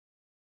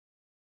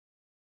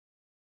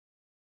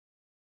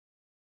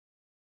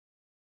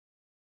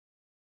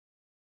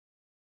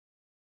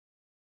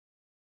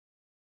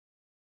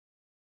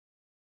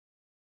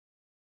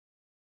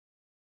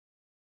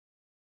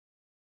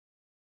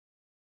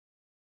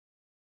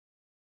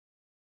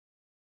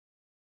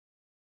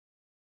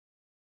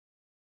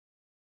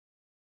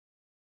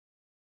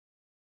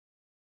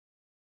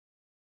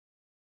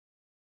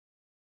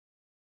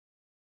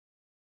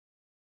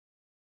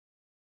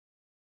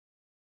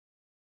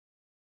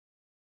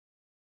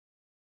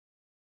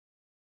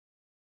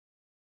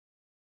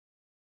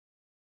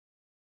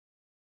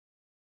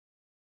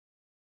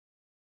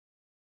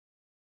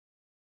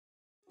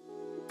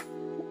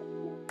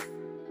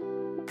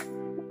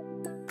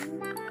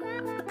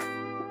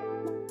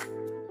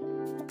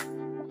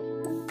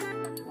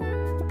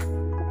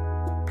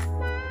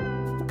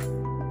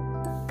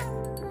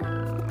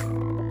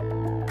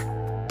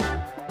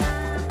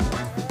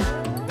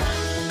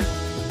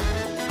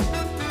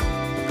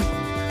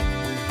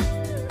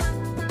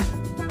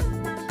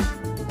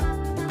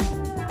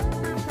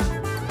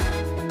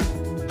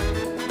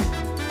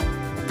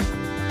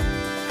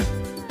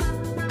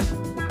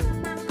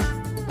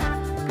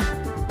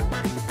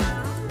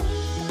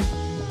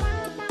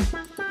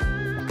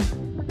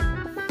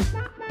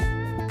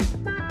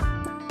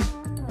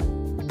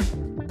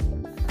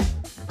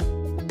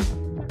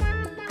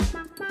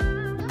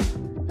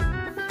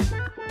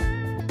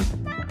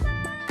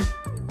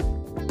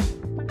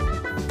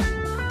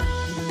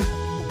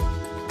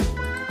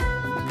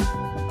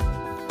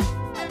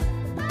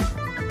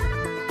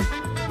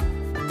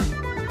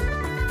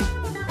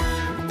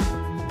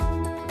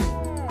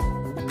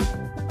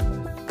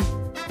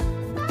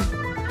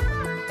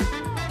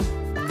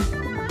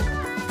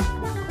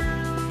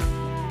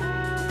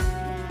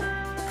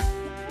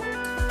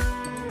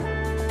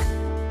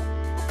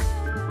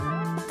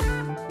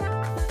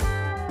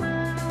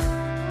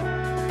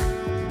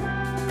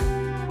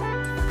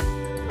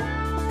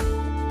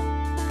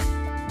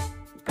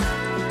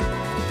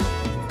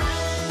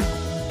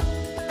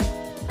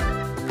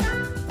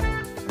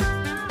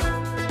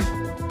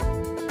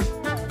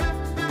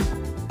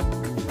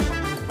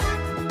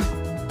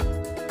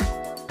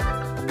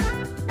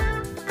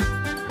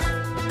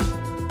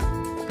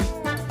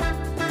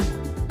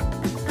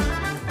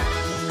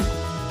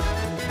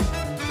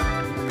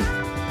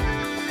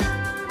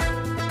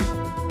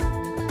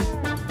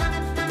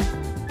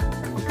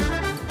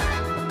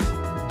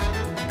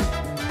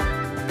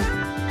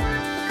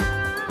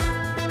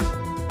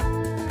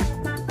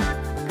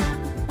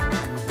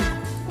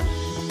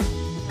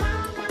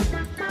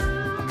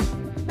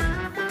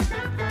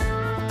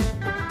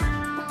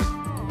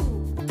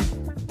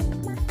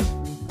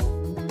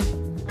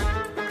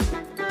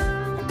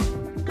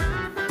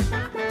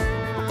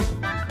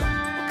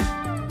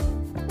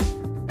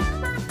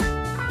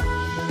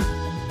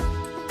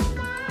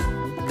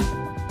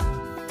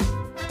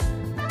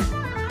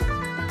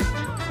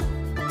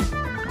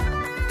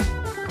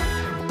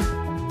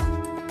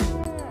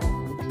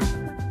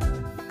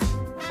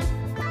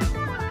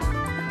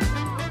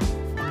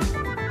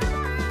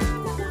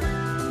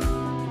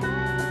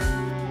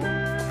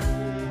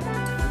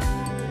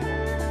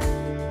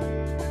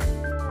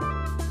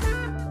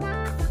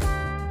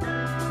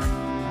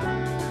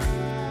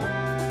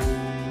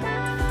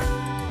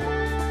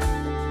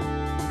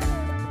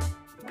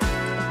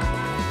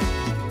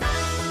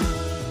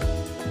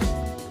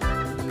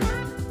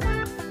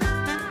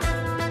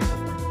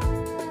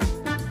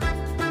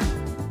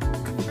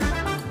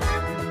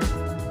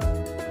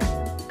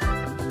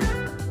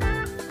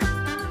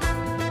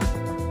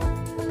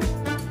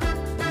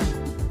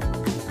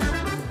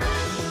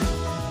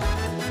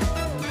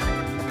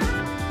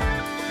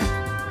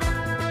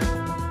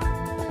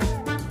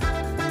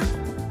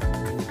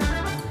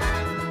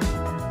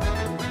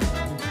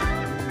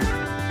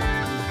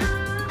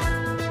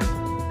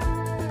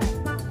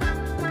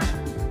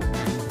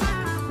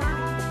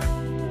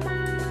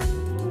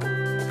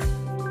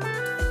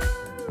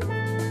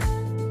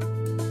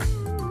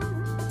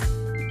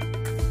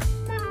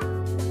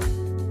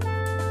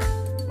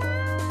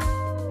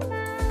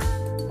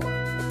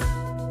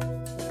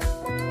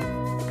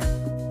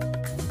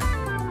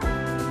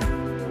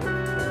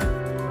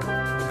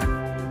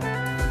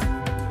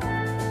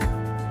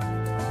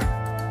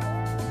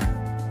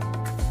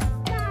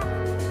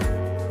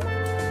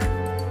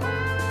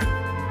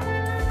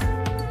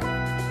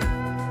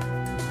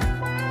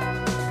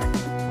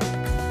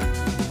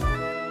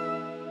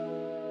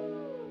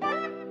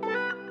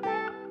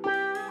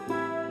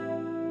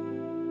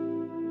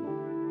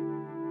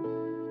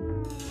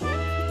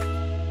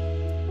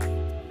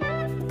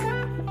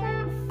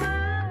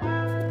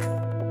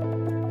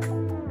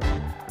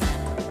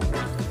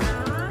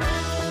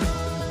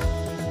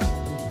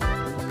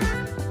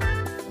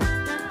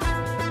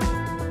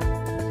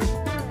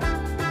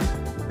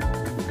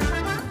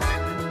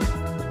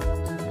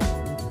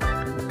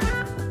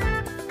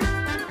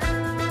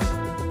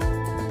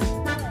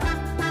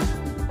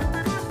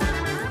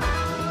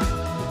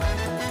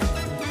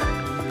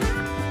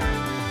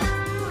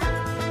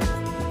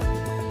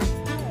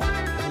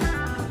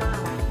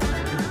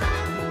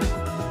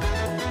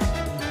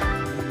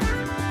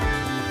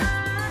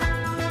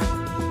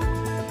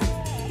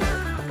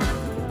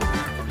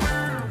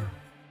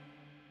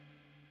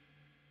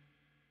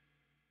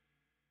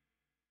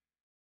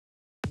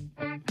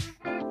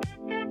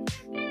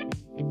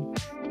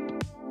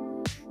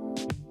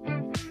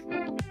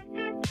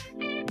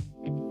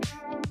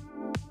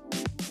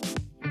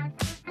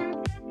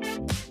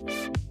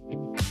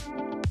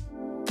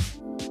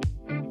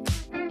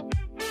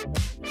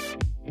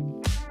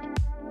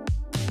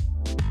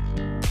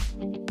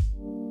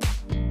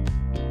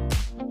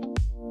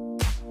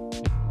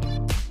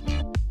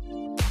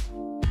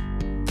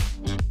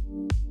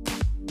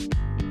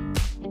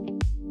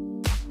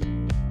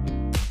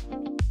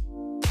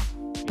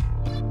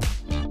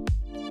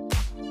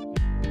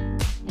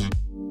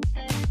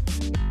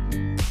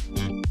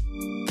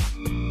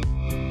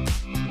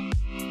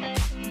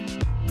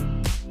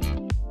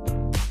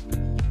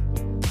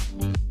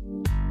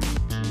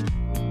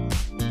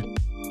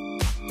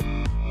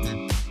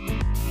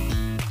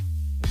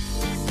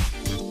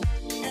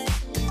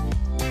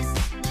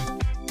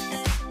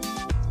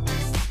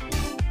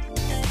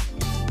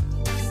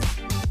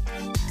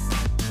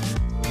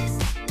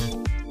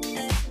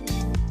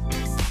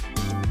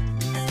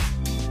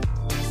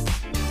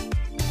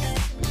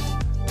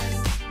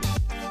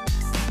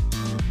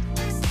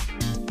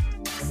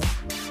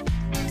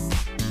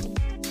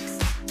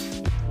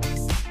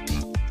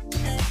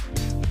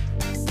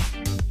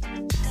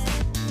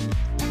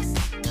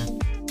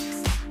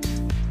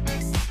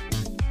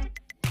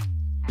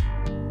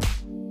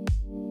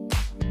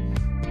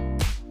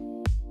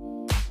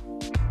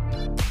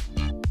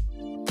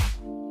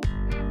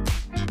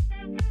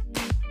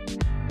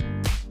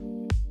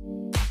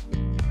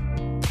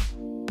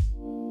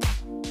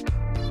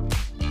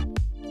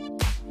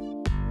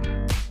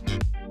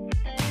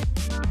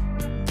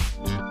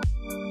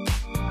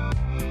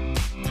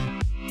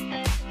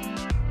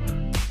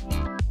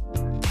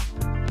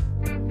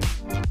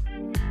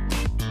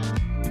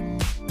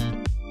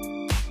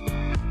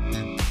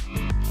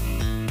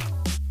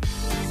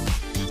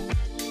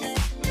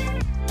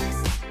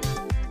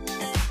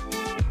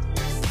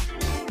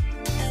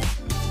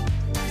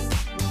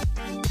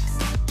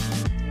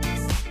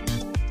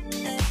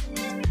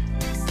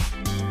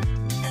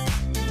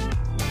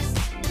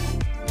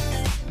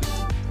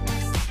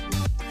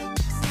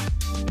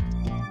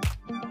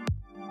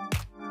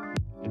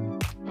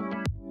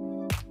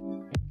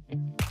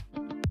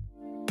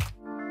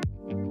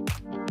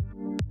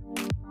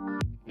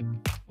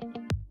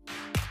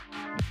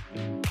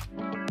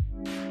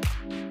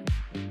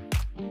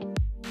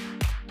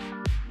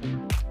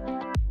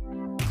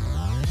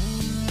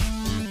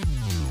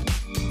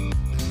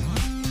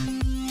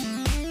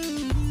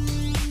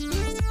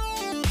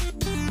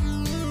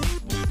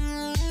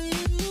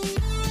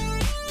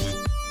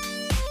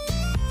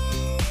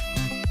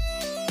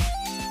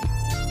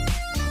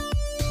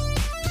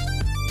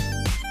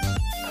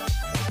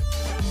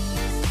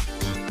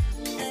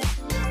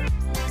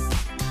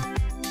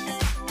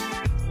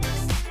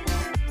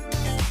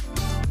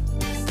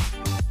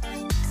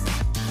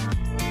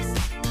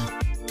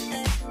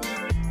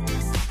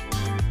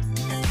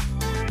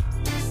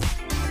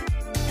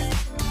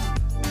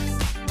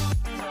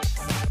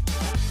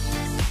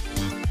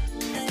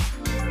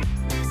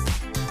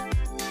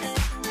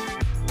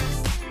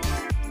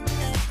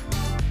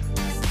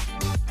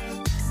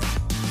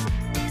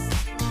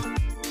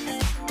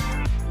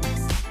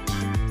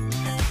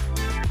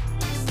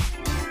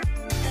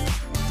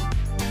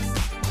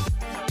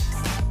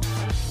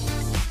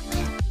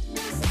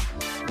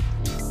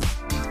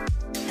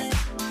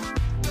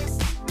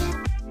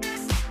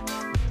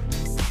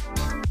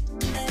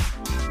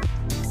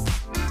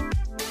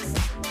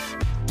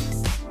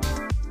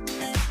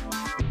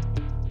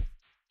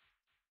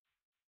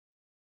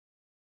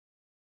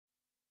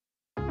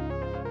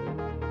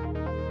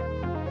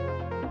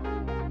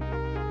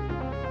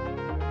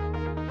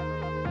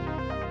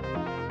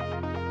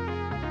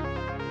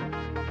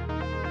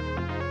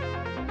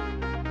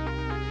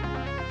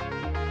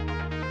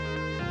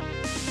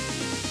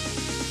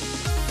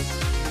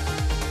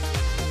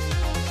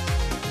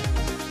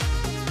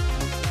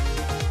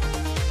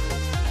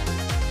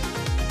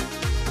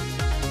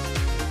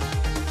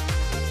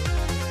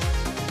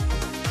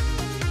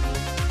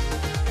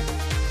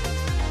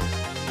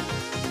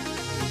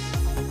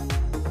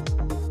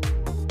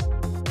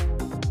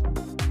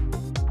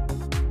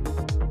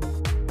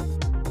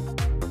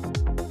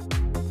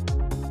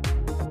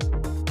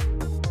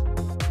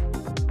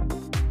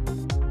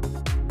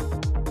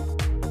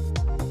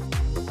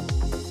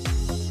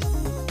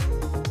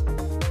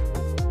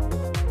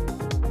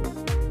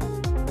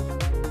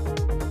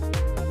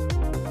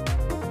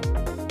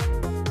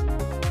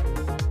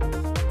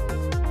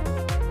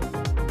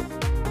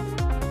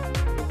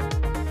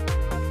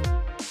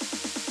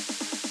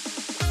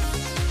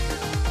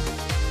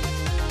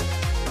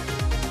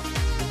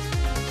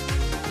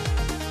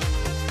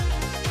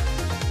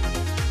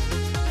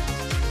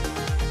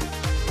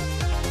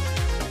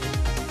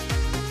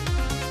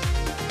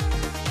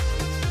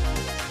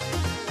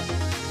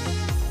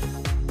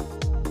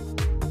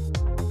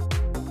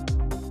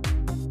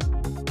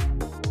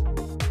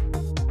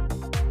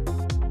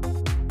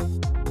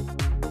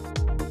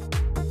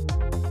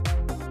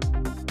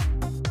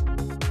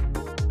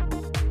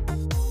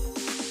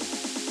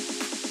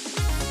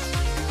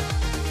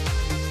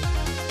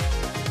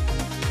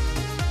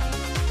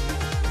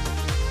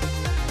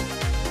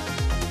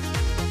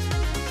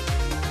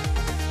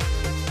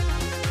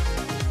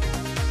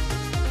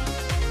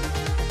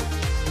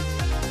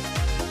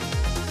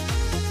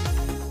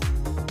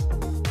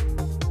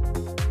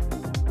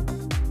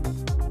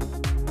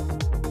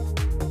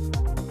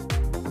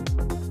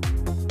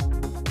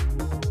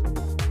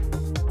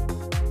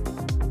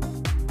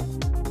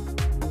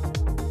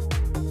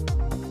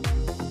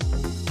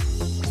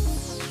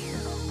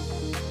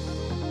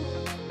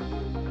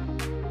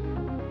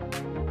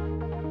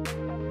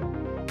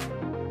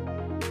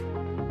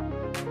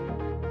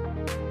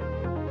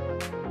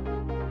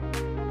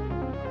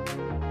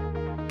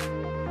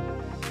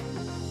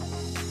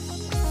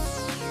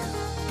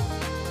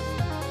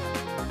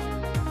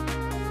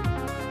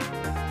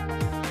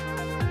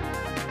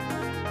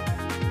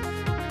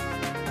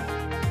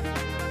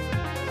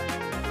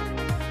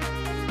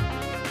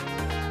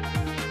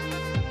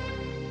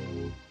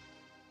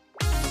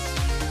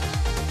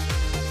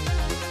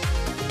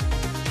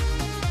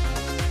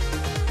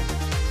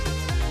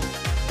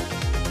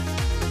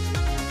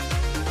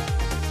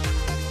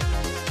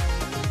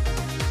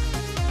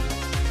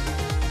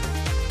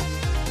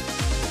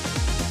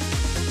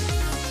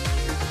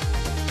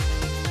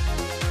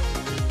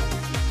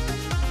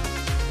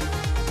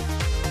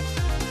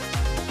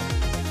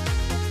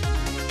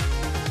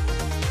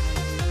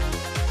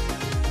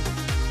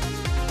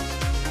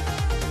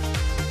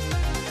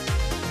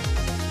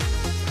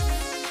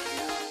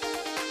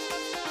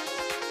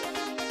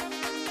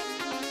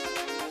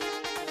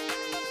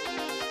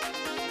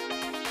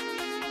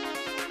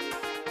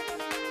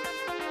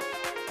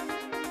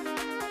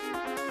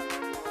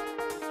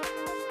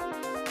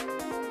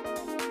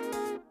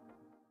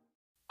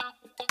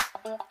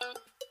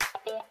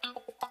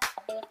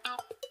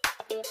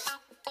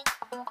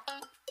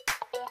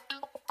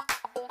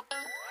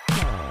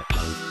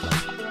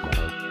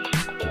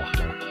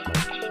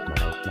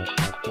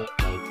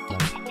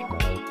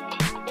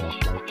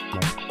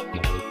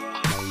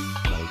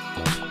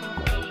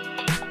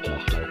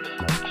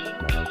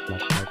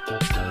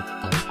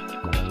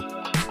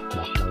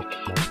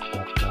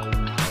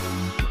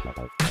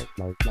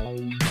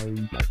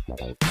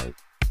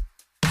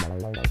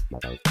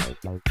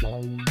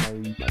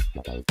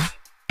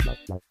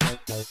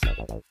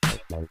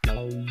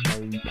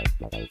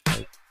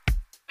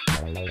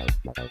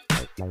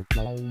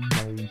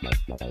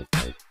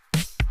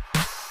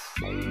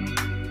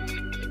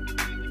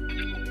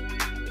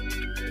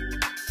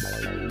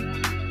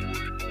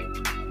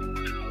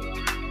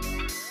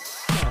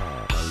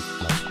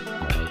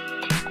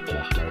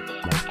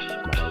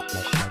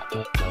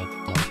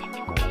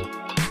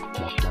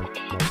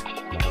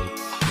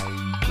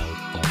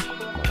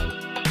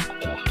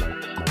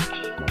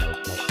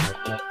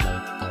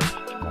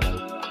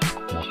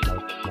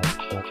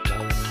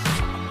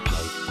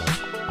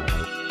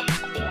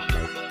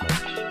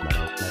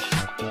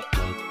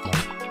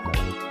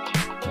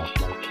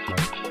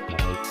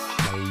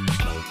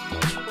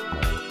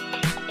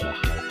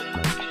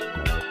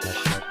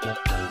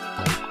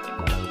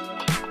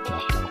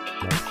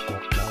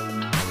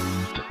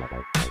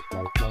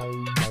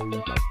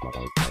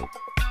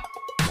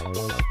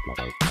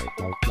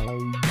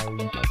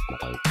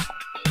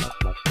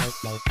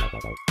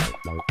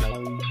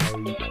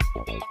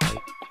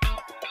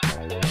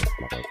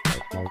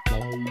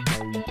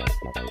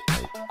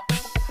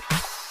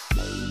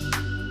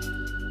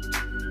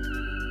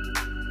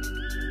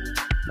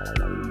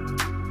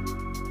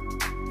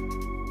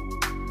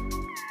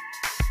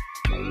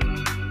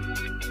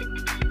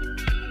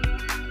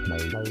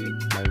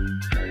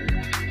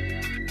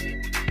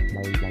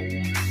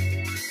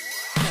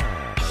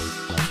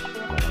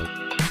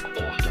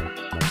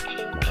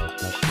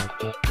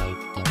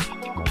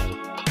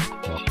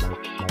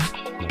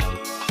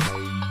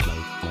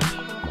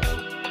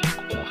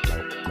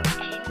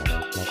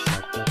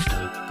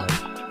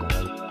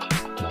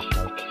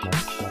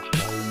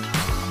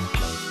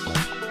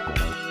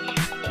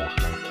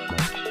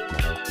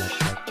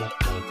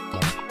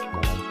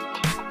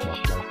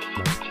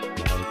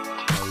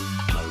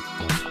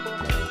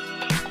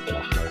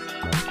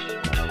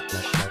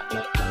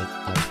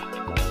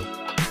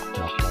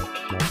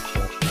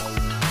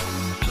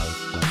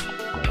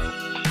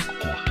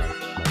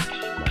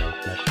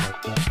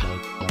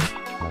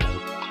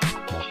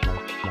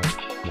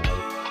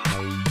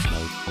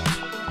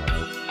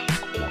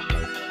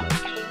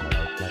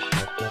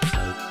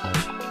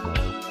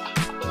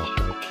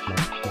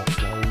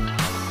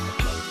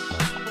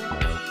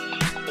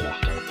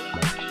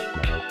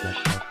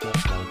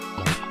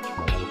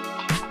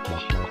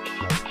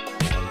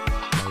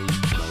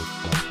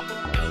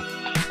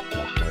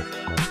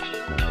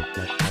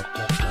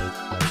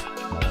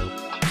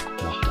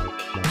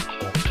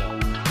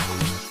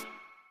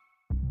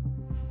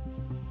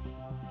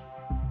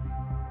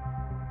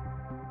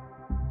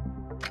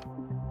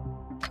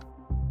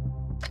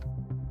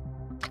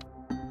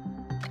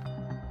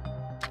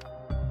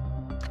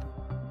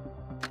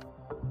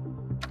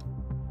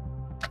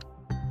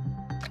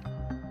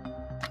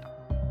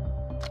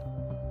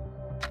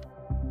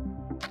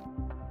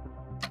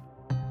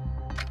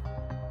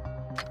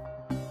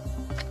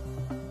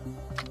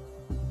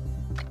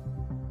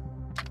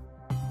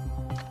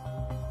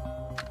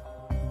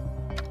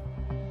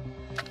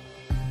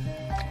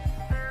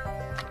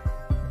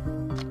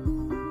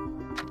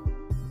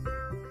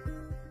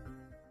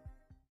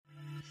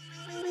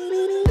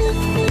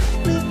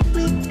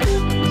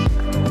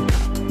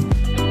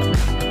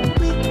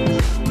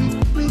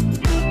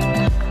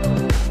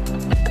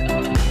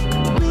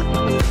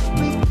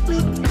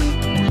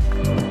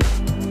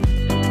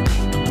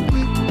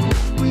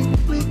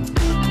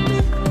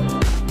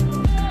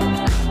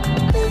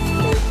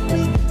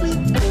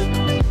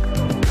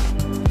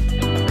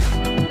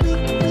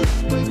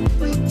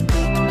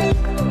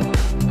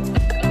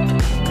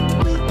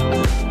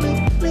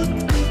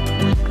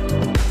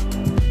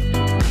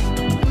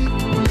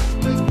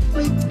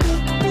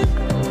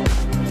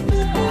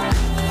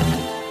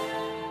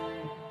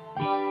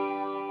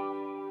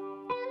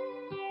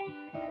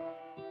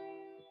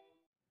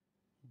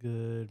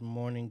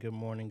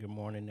Good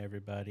morning,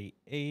 everybody.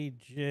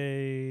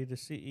 AJ, the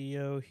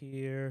CEO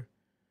here.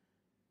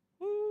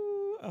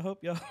 Woo, I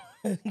hope y'all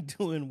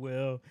doing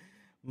well.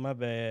 My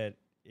bad.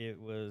 It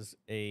was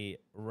a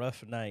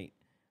rough night.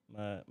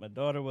 My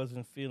daughter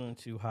wasn't feeling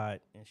too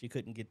hot, and she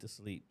couldn't get to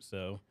sleep,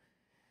 so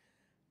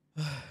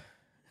I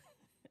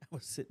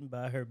was sitting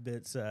by her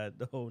bedside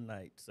the whole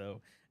night.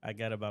 So I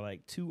got about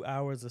like 2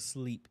 hours of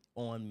sleep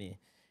on me,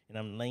 and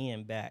I'm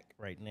laying back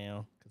right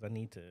now because I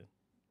need to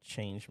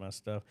change my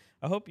stuff.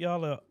 I hope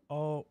y'all are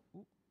all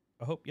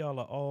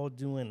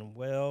doing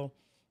well.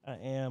 I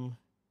am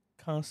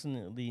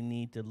constantly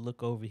need to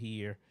look over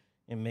here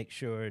and make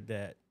sure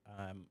that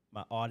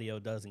my audio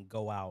doesn't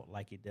go out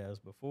like it does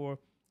before,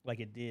 like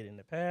it did in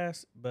the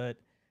past. But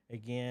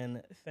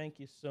again, thank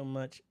you so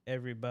much,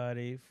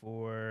 everybody,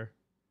 for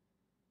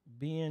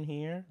being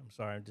here. I'm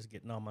sorry, I'm just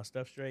getting all my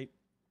stuff straight.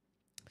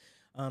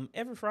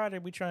 Every Friday,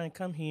 we try and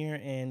come here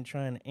and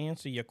try and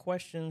answer your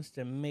questions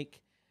to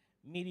make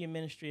media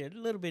ministry a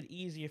little bit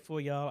easier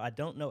for y'all. I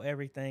don't know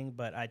everything,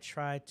 but I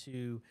try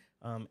to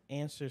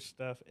answer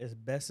stuff as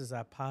best as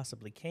I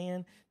possibly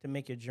can to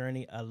make your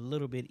journey a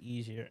little bit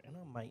easier. And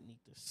I might need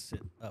to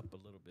sit up a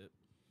little bit.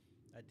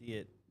 I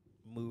did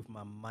move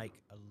my mic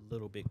a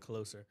little bit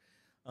closer.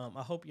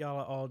 I hope y'all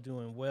are all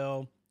doing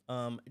well.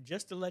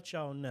 Just to let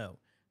y'all know,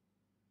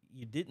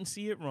 you didn't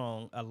see it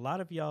wrong. A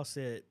lot of y'all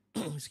said,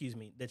 excuse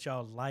me, that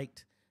y'all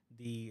liked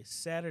the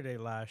Saturday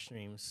live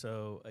stream.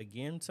 So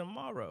again,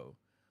 tomorrow,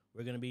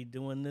 we're going to be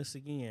doing this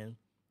again.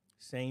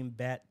 Same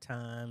bat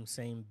time,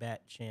 same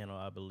bat channel,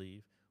 I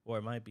believe. Or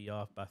it might be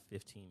off by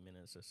 15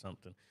 minutes or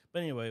something.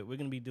 But anyway, we're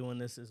going to be doing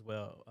this as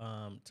well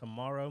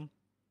tomorrow.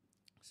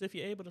 So if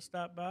you're able to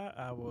stop by,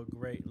 I will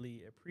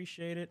greatly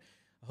appreciate it.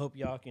 I hope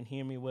y'all can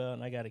hear me well.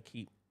 And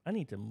I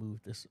need to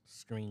move this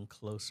screen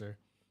closer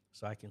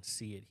so I can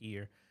see it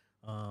here.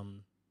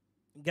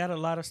 Got a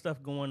lot of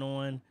stuff going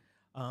on.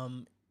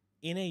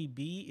 NAB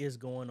is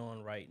going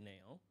on right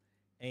now.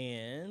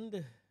 And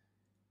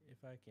if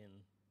I can,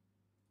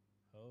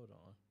 hold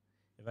on.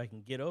 If I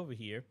can get over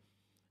here,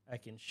 I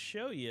can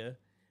show you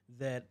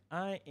that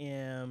I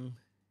am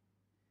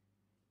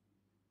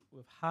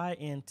with high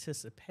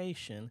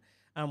anticipation.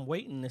 I'm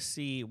waiting to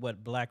see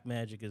what Black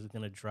Magic is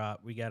going to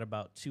drop. We got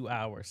about 2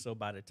 hours. So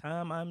by the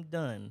time I'm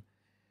done,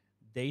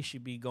 they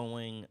should be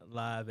going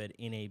live at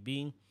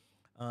NAB.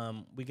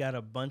 We got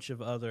a bunch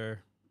of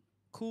other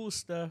cool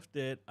stuff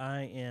that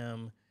I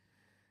am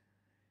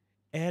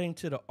adding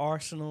to the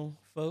arsenal,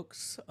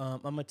 folks.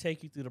 I'm going to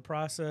take you through the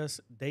process.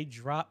 They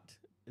dropped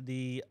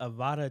the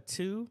Avada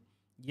 2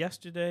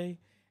 yesterday,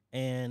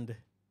 and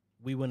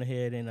we went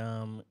ahead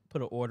and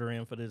put an order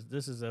in for this.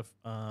 This is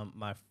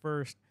my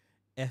first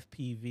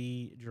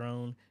FPV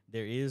drone.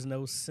 There is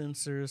no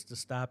sensors to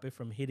stop it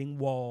from hitting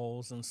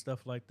walls and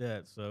stuff like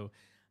that. So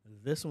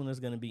this one is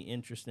going to be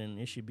interesting.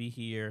 It should be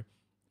here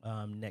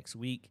next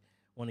week.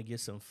 Want to get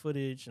some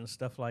footage and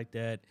stuff like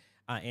that.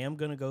 I am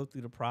going to go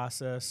through the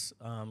process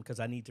because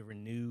I need to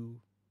renew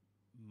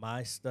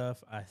my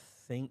stuff. I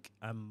think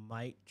I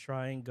might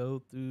try and go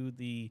through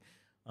the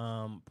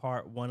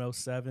part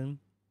 107.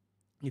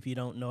 If you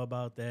don't know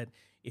about that,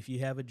 if you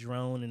have a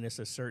drone and it's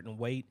a certain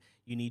weight,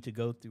 you need to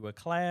go through a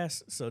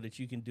class so that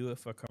you can do it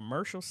for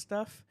commercial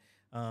stuff.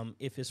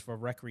 If it's for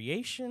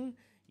recreation,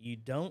 you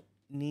don't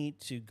need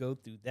to go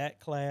through that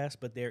class,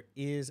 but there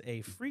is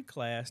a free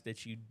class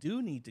that you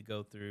do need to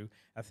go through.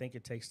 I think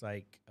it takes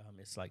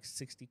it's like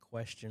 60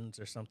 questions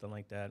or something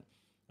like that.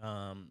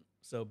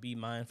 So be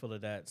mindful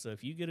of that. So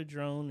if you get a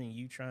drone and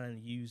you try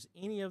and use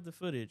any of the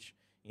footage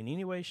in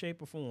any way,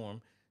 shape, or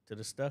form to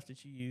the stuff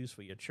that you use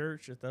for your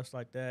church or stuff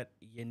like that,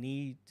 you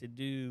need to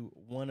do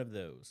one of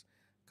those.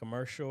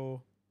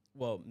 Commercial,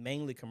 well,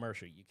 mainly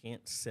commercial. You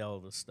can't sell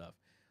the stuff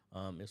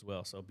as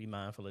well. So be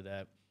mindful of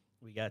that.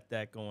 We got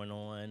that going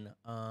on.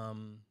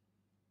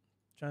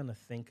 Trying to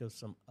think of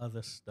some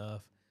other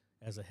stuff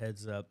as a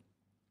heads up.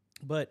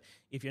 But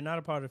if you're not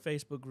a part of the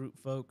Facebook group,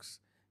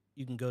 folks,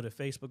 you can go to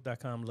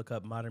facebook.com, look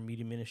up Modern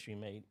Media Ministry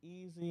Made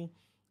Easy,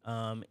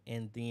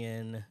 and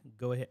then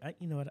go ahead.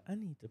 You know what? I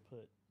need to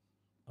put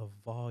a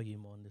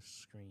volume on this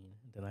screen.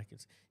 Then I can.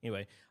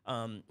 Anyway,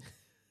 go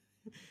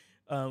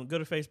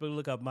to Facebook,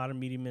 look up Modern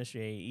Media Ministry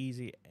Made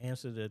Easy,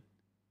 answer the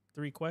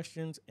 3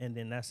 questions, and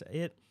then that's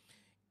it.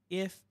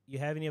 If you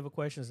have any other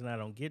questions and I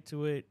don't get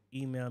to it,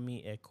 email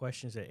me at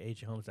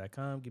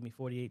questions@ajhomes.com. Give me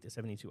 48 to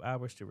 72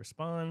 hours to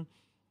respond.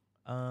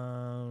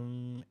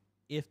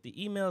 If the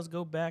emails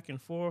go back and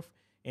forth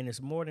and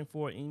it's more than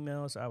 4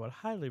 emails, I would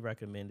highly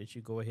recommend that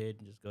you go ahead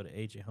and just go to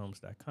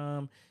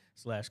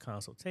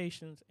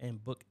ajhomes.com/consultations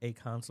and book a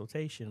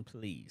consultation,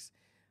 please.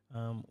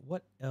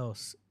 What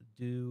else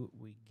do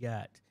we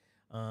got?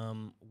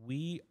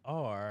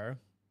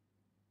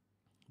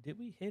 Did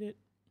we hit it?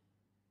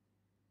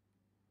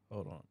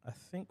 Hold on. I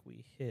think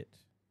we hit.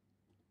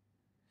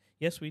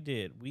 Yes, we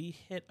did. We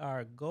hit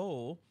our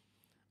goal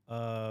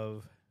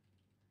of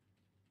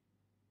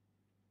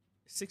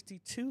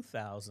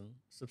 62,000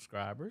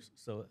 subscribers.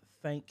 So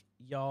thank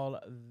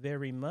y'all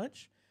very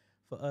much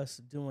for us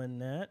doing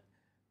that.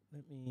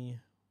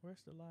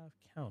 Where's the live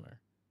counter?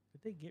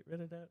 Did they get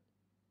rid of that?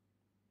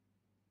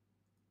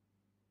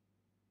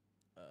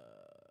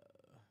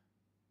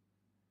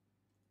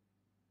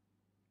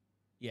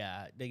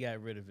 Yeah, they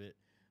got rid of it.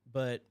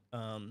 But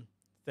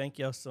thank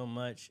y'all so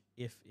much.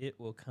 If it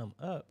will come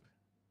up,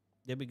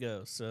 there we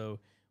go. So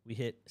we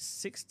hit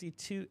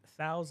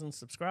 62,000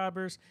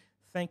 subscribers.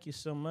 Thank you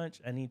so much.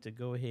 I need to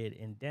go ahead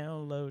and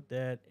download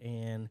that.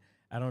 And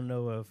I don't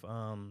know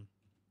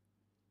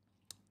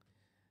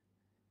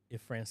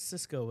if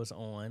Francisco was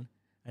on.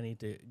 I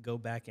need to go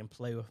back and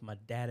play with my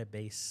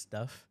database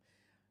stuff.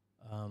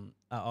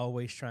 I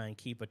always try and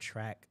keep a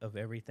track of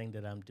everything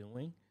that I'm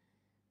doing.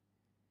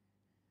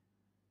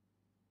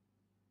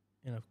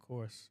 And, of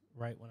course,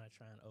 right when I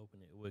try and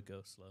open it, it would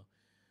go slow.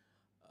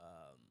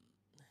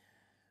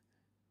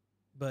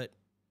 But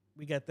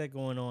we got that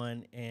going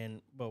on.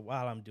 But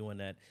while I'm doing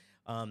that,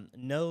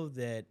 know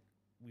that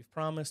we've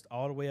promised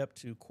all the way up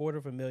to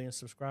 250,000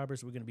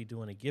 subscribers. We're going to be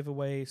doing a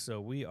giveaway.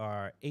 So we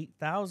are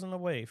 8,000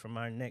 away from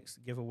our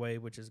next giveaway,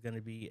 which is going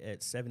to be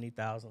at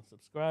 70,000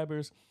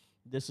 subscribers.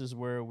 This is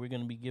where we're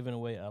going to be giving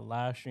away a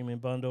live streaming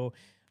bundle,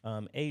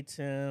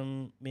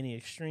 ATEM, Mini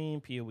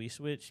Extreme, PoE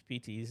Switch,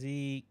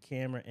 PTZ,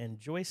 camera, and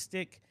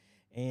joystick.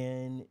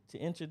 And to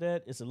enter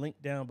that, it's a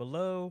link down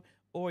below,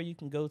 or you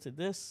can go to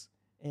this,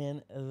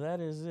 and that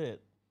is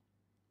it.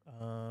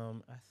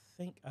 I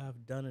think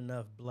I've done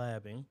enough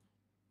blabbing.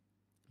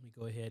 Let me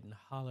go ahead and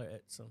holler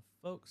at some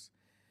folks.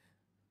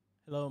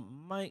 Hello,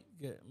 Mike.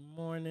 Good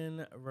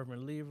morning.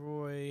 Reverend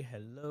Leroy.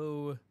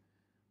 Hello.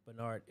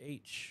 Bernard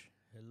H.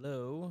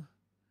 Hello.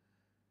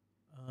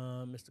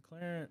 Mr.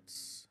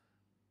 Clarence.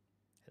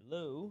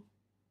 Hello.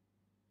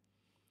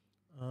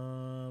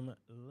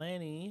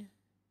 Lanny.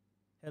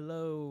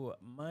 Hello.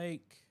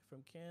 Mike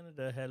from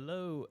Canada.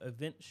 Hello.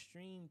 Event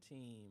Stream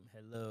Team.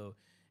 Hello.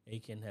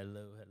 Aiken.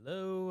 Hello.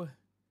 Hello.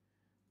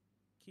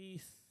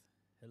 Keith.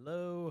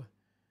 Hello.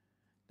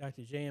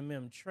 Dr.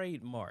 JMM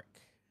Trademark.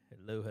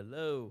 Hello.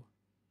 Hello.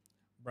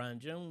 Brian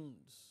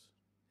Jones.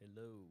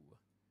 Hello.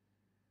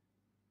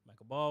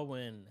 Michael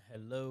Baldwin.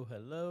 Hello.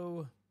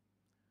 Hello.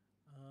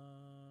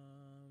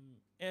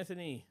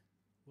 Anthony.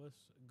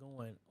 What's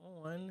going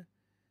on?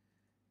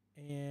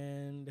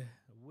 And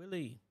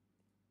Willie.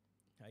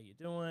 How you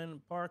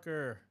doing?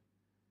 Parker.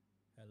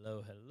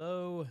 Hello.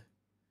 Hello.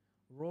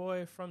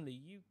 Roy from the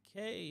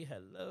UK.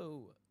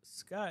 Hello.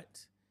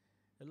 Scott.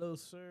 Hello,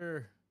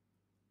 sir.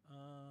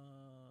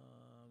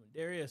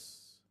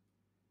 Darius.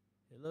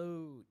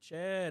 Hello.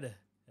 Chad.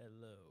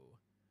 Hello.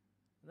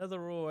 Another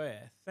Roy.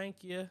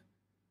 Thank you.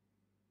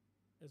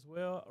 As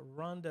well.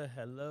 Rhonda.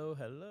 Hello.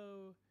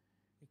 Hello.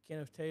 And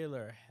Kenneth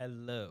Taylor.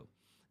 Hello.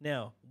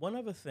 Now, one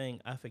other thing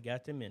I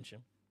forgot to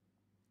mention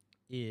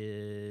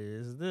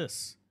is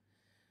this.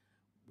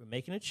 We're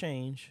making a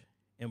change,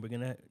 and we're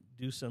going to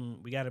do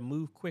we got to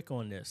move quick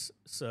on this.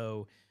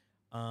 So,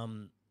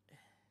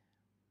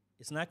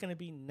 it's not going to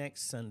be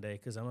next Sunday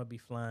because I'm going to be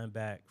flying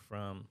back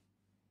from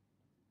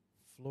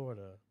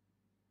Florida.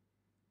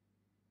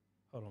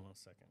 Hold on 1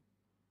 second.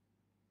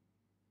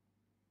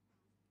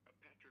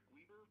 Patrick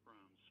Weaver from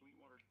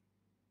Sweetwater.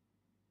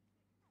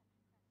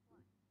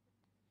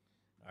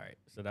 All right,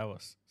 so that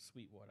was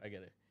Sweetwater.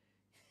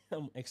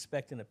 I'm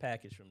expecting a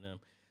package from them,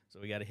 so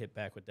we got to hit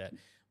back with that.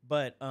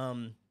 But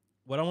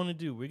what I want to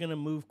do, we're going to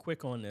move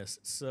quick on this.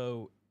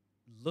 So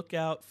look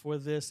out for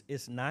this.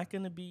 It's not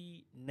going to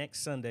be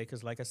next Sunday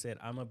because, like I said,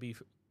 I'm going to be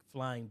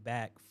flying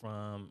back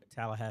from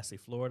Tallahassee,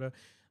 Florida.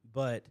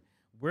 But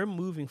we're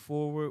moving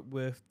forward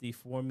with the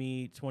For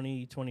Me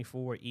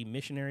 2024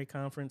 E-Missionary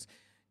Conference.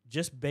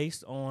 Just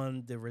based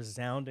on the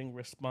resounding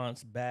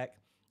response back,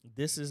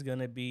 this is going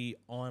to be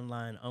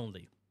online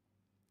only.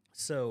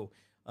 So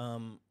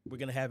we're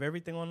going to have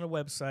everything on the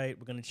website.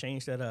 We're going to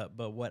change that up.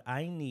 But what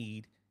I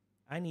need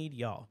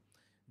y'all.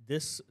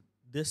 This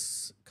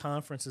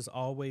conference has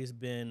always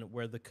been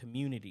where the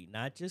community,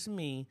 not just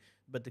me,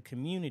 but the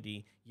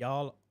community,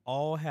 y'all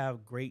all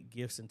have great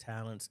gifts and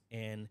talents,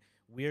 and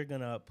we're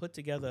going to put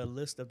together a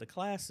list of the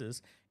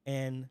classes,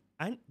 and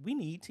we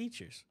need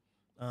teachers.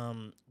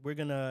 We're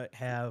going to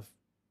have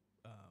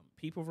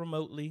people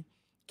remotely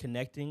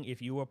connecting.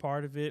 If you were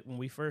part of it when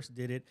we first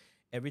did it,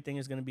 everything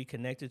is going to be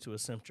connected to a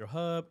central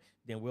hub.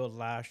 Then we'll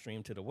live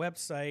stream to the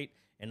website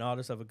and all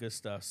this other good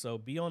stuff. So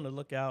be on the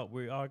lookout.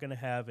 We are going to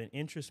have an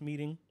interest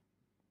meeting.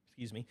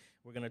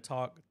 We're going to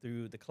talk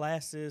through the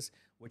classes,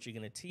 what you're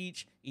going to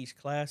teach. Each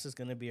class is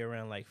going to be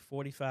around like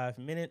 45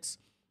 minutes,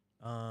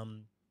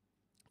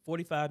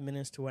 45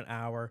 minutes to an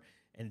hour,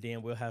 and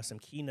then we'll have some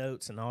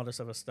keynotes and all this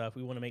other stuff.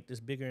 We want to make this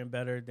bigger and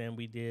better than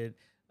we did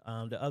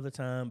the other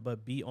time,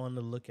 but be on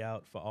the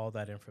lookout for all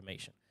that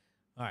information.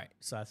 All right,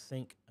 so I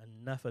think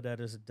enough of that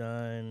is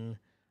done.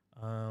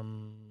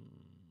 And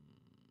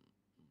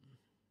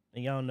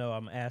y'all know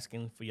I'm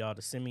asking for y'all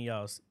to send me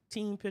y'all's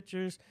team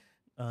pictures.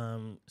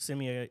 Send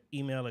me an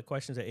email at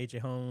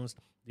questions@AJHomes.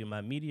 Do my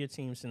media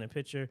team send a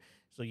picture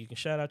so you can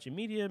shout out your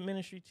media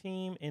ministry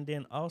team. And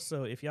then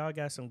also, if y'all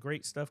got some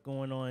great stuff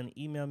going on,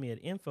 email me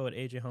at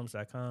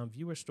info@AJHomes.com,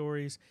 viewer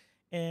stories,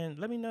 and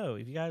let me know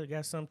if you guys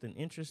got something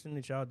interesting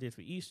that y'all did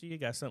for Easter, you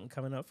got something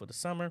coming up for the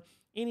summer,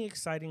 any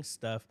exciting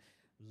stuff,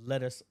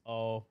 let us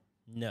all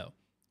know.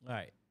 All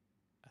right,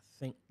 I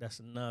think that's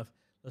enough.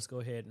 Let's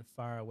go ahead and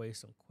fire away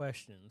some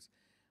questions.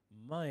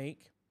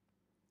 Mike,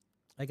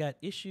 I got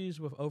issues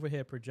with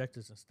overhead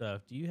projectors and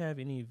stuff. Do you have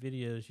any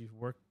videos you've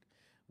worked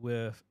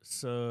with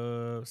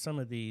some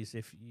of these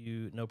if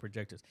you know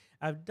projectors?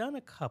 I've done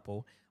a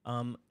couple.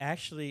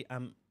 Actually,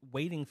 I'm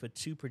waiting for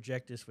 2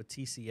 projectors for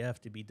TCF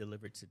to be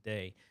delivered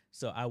today.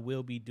 So I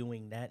will be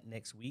doing that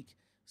next week.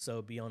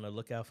 So be on the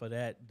lookout for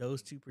that.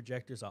 Those 2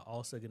 projectors are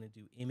also going to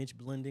do image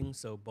blending.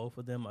 So both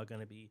of them are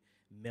going to be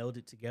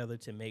melded together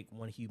to make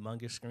one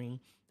humongous screen.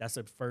 That's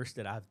the first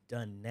that I've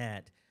done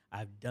that.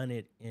 I've done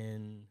it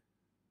in...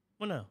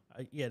 Well, no.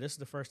 This is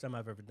the first time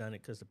I've ever done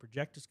it because the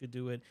projectors could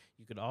do it.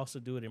 You could also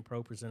do it in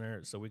Pro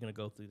Presenter, so we're going to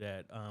go through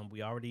that. We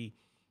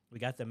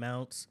got the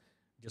mounts.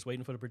 Just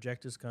waiting for the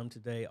projectors to come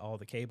today. All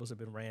the cables have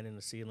been ran in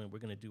the ceiling. We're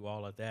going to do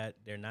all of that.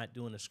 They're not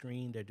doing a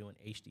screen. They're doing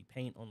HD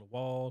paint on the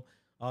wall,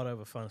 all that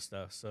other fun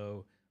stuff.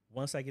 So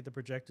once I get the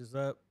projectors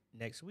up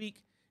next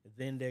week,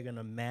 then they're going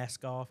to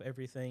mask off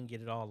everything,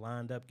 get it all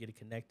lined up, get it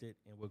connected,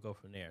 and we'll go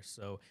from there.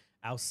 So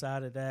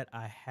outside of that,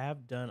 I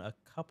have done a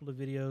couple of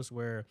videos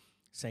where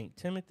St.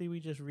 Timothy, we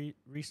just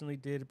recently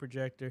did a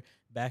projector.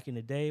 Back in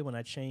the day when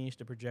I changed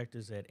the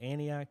projectors at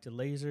Antioch to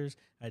lasers,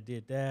 I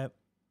did that.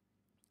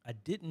 I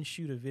didn't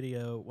shoot a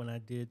video when I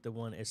did the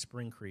one at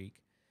Spring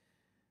Creek.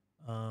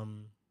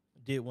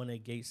 Did one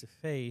at Gates of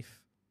Faith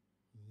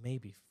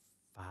maybe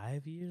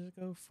 5 years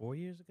ago, 4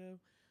 years ago.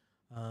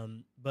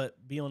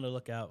 But be on the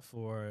lookout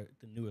for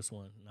the newest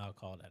one, and I'll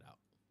call that out.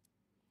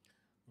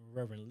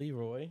 Reverend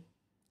Leroy,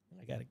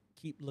 I got to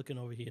keep looking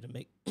over here to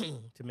make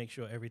to make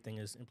sure everything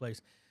is in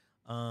place.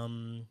 Good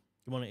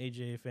morning,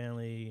 AJ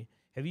family.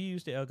 Have you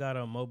used the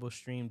Elgato Mobile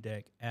Stream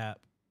Deck app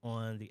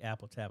on the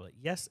Apple tablet?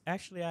 Yes,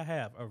 actually I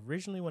have.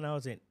 Originally when I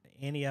was in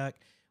Antioch,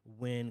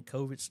 when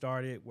COVID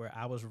started, where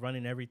I was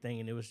running everything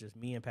and it was just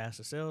me and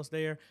Pastor Sales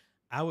there,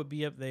 I would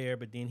be up there,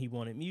 but then he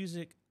wanted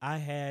music. I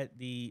had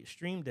the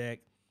Stream Deck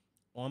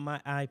on my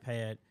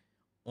iPad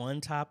on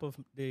top of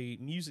the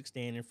music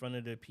stand in front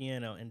of the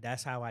piano, and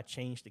that's how I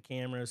changed the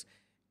cameras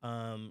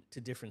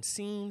to different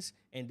scenes,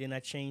 and then I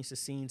changed the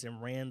scenes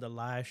and ran the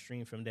live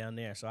stream from down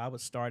there. So I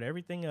would start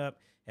everything up,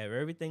 have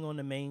everything on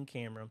the main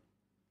camera,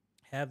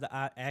 have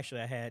actually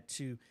I had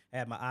two. I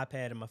had my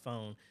iPad and my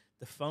phone.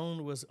 The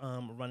phone was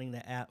running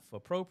the app for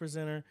Pro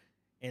Presenter,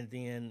 and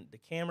then the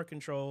camera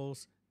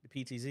controls, the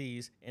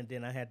PTZs, and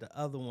then I had the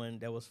other one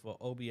that was for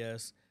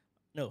OBS.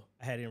 No,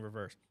 I had it in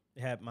reverse.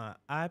 I had my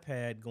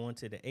iPad going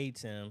to the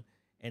ATEM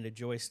and the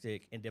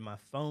joystick, and then my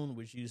phone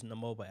was using the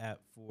mobile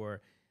app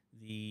for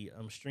the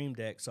Stream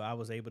Deck. So I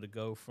was able to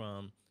go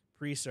from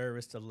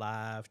pre-service to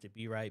live to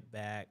be right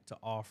back to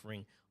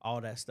offering all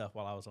that stuff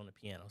while I was on the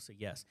piano. So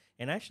yes,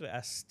 and actually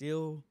I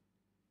still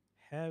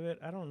have it.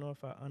 I don't know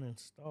if I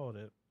uninstalled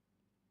it.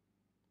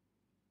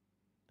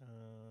 Let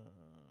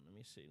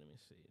me see.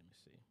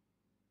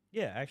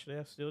 Yeah, actually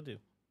I still do.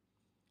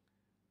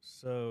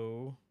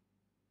 So,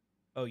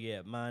 oh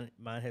yeah, mine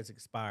has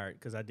expired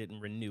because I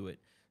didn't renew it.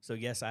 So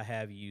yes, I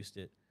have used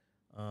it.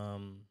 I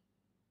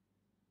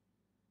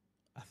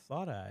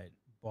thought I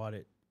bought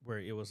it where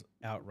it was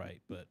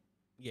outright, but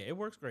yeah, it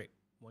works great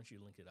once you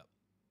link it up.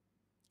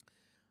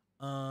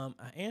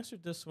 I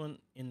answered this one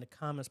in the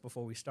comments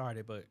before we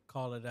started, but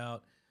call it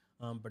out.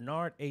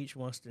 Bernard H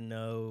wants to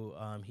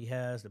know, he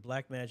has the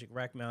Blackmagic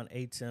rack mount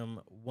ATEM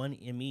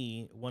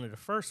 1ME, one of the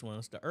first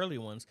ones, the early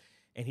ones,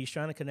 and he's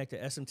trying to connect the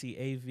SMT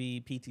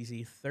AV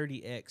PTZ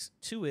 30X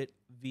to it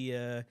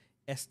via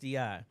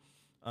SDI.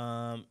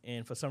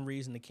 And for some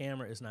reason, the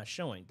camera is not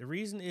showing. The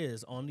reason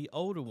is on the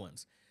older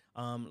ones,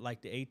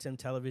 like the ATEM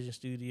Television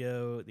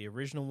Studio, the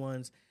original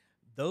ones,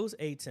 those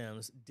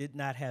ATEMs did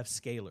not have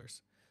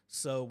scalers.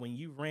 So when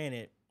you ran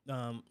it,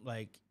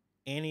 like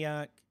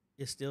Antioch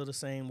is still the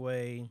same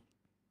way.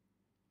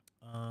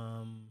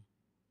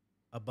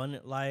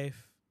 Abundant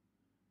Life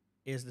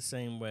is the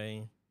same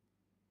way.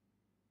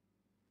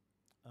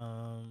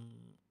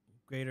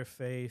 Greater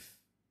Faith,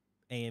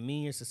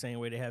 AME is the same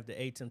way. They have the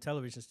ATEM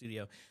Television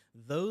Studio.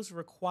 Those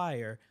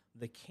require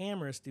the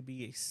cameras to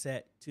be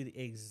set to the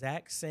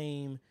exact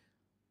same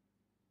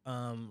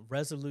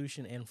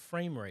resolution and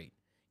frame rate.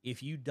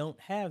 If you don't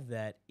have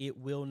that, it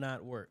will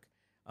not work.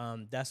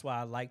 That's why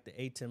I like the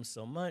ATEM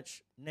so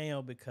much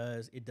now,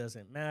 because it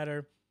doesn't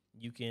matter.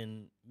 You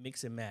can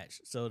mix and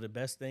match. So the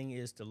best thing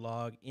is to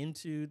log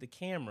into the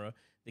camera.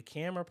 The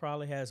camera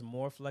probably has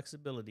more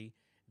flexibility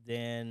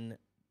than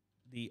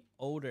the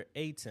older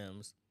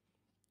ATEMs,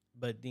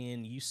 but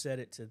then you set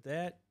it to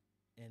that,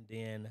 and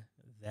then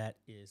that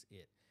is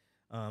it.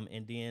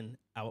 And then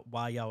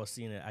while y'all was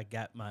seeing it, I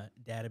got my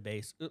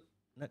database.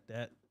 Not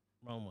that,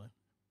 wrong one.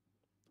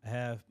 I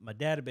have my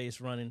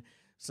database running.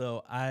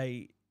 So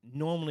I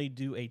normally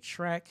do a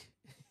track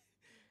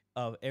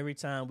of every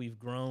time we've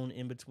grown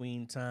in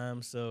between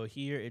times. So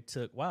here it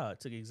took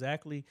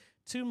exactly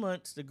 2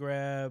 months to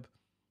grab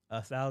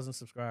 1,000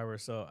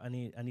 subscribers. So I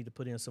need to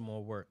put in some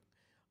more work.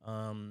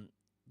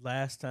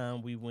 Last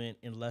time we went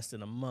in less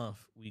than a month,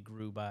 we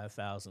grew by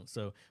 1,000.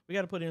 So we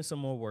got to put in some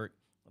more work,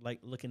 like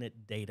looking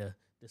at data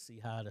to see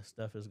how the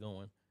stuff is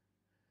going.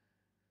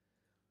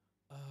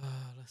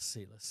 Let's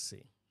see.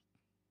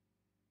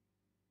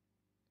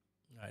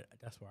 All right,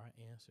 that's where I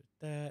answered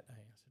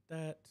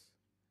that.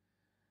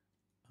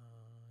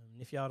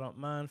 If y'all don't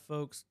mind,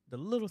 folks, the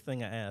little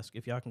thing I ask,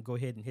 if y'all can go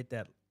ahead and hit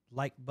that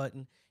like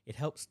button, it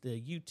helps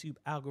the YouTube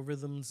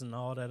algorithms and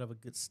all that other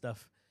good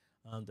stuff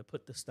to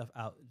put the stuff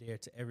out there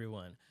to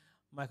everyone.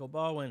 Michael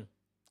Baldwin,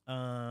 hey,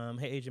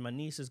 AJ, my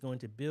niece is going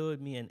to build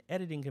me an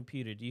editing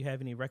computer. Do you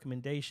have any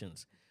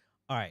recommendations?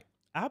 All right,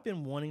 I've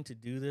been wanting to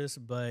do this,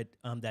 but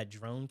that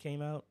drone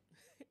came out,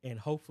 and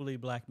hopefully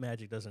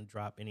Blackmagic doesn't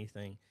drop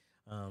anything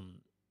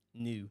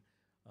new.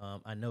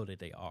 I know that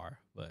they are,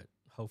 but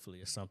hopefully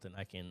it's something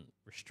I can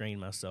restrain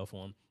myself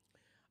on.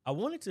 I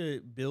wanted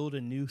to build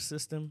a new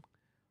system.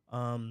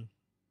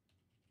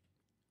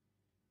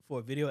 for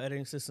a video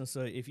editing system.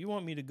 So if you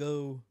want me to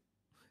go,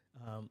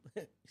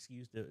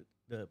 excuse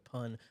the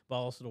pun,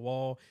 balls to the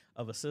wall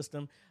of a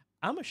system,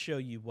 I'm gonna show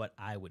you what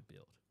I would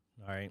build.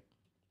 All right.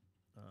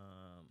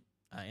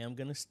 I am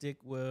gonna stick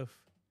with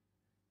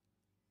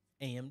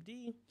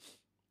AMD.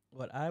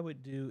 What I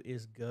would do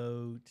is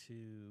go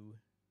to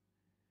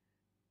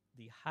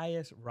the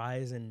highest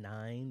Ryzen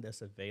 9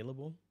 that's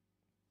available,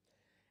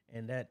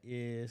 and that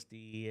is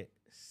the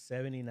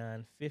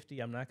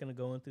 7950. I'm not going to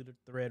go into the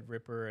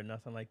Threadripper or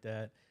nothing like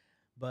that,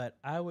 but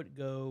I would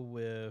go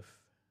with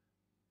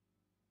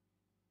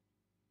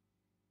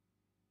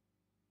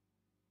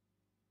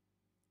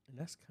and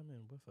that's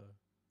coming with a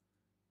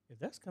if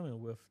that's coming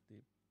with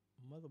the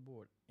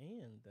motherboard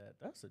and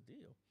that's a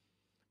deal.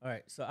 All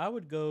right, so I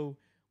would go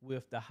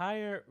with the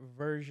higher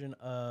version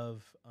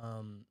of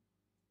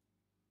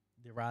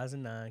the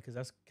Ryzen 9 because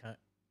that's kind of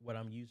what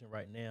I'm using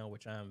right now,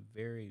 which I'm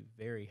very,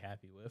 very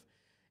happy with.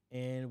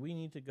 And we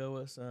need to go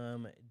with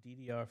some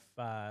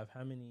DDR5.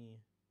 How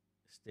many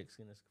sticks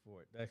can this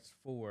support? That's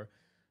 4.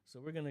 So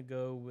we're going to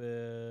go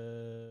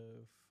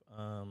with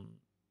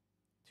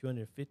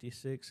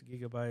 256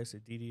 gigabytes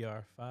of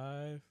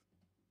DDR5.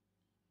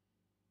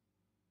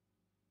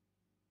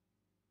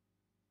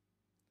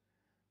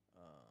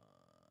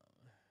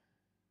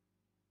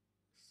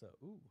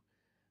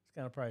 It's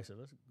kind of pricey.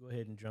 Let's go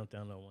ahead and jump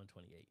down to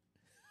 128.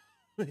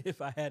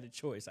 If I had a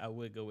choice, I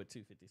would go with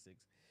 256.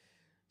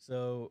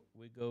 So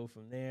we go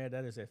from there.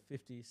 That is at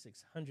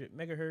 5,600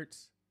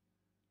 megahertz.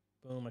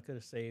 Boom, I could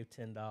have saved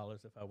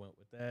 $10 if I went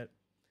with that.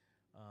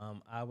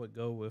 I would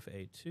go with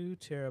a 2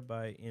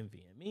 terabyte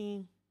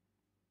NVMe.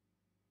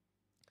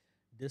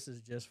 This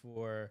is just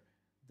for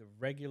the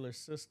regular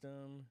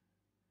system.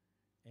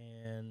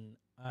 And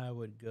I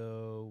would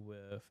go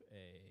with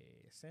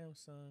a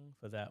Samsung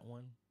for that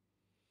one.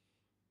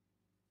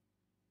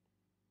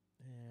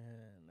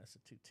 And that's a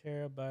 2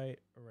 terabyte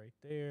right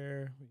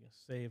there. We can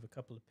save a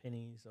couple of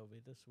pennies over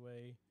this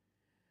way.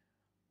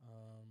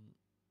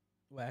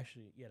 Well,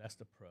 actually, yeah, that's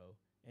the Pro.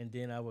 And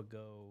then I would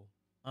go,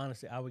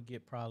 honestly, I would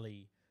get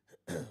probably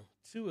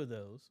 2 of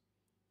those.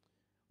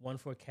 One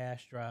for a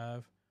cache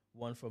drive,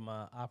 one for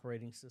my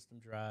operating system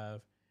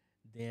drive.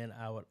 Then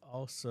I would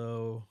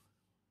also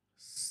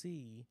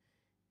see,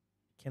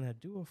 can I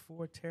do a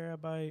 4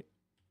 terabyte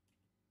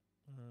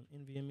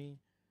NVMe?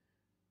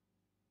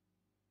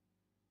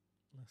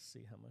 Let's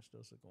see how much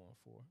those are going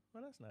for.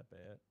 Well, that's not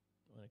bad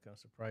when it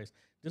comes to price.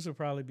 This would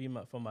probably be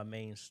for my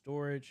main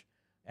storage.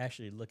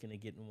 Actually looking at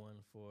getting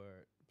one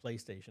for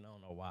PlayStation. I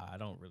don't know why. I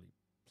don't really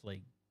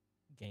play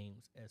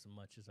games as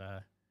much as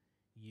I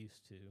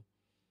used to.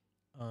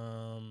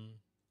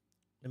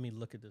 Let me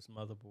look at this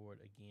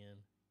motherboard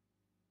again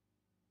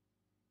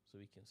so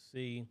we can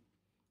see.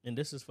 And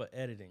this is for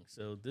editing.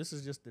 So this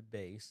is just the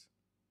base.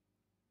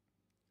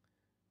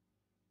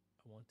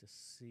 I want to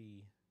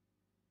see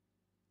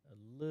a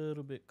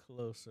little bit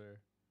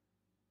closer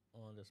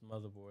on this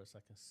motherboard so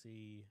I can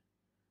see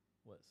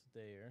what's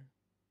there.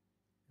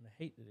 And I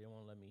hate that they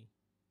won't let me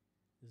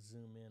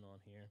zoom in on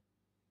here.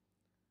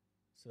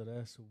 So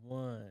that's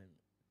 1,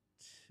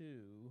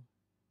 2.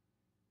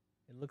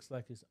 It looks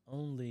like it's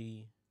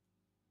only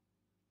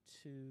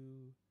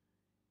 2.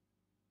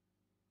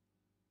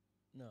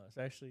 No, it's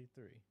actually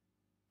 3.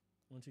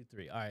 1, 2,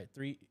 3. All right,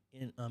 3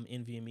 in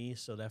NVMe,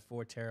 so that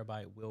 4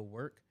 terabyte will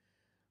work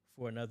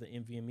for another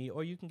NVMe,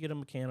 or you can get a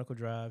mechanical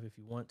drive if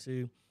you want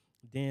to.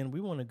 Then we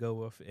want to go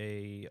with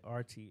a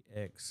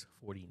RTX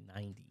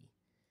 4090.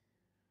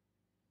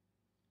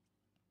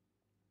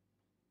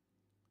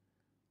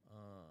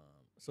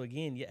 So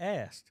again, you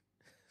asked.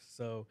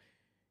 So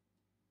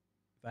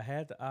if I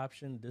had the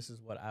option, this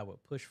is what I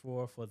would push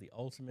for the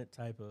ultimate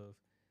type of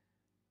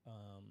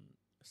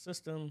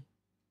system.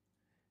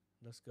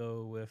 Let's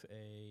go with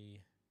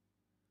a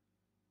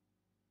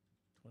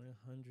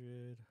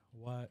 2000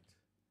 watt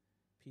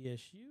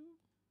PSU.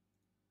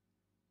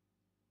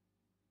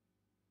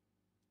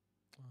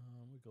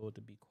 We go with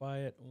the Be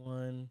Quiet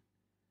one.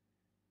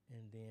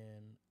 And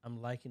then I'm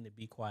liking the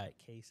Be Quiet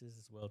cases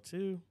as well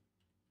too.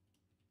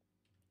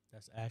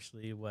 That's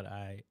actually what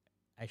I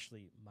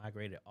actually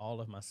migrated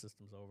all of my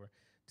systems over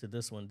to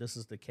this one. This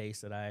is the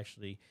case that I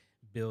actually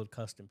build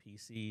custom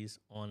PCs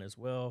on as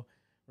well.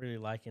 Really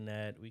liking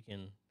that. We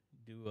can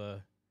do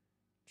a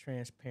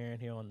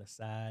transparent here on the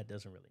side.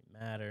 Doesn't really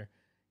matter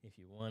if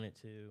you wanted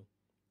to.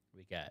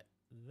 We got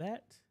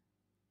that.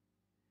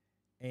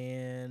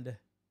 And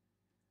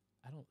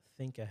I don't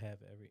think I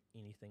have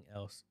anything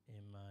else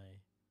in my...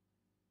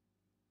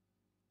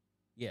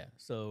 Yeah,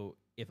 so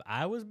if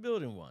I was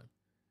building one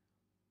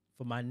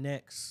for my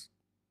next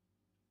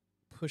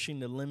pushing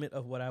the limit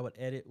of what I would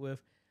edit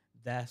with,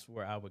 that's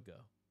where I would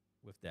go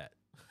with that.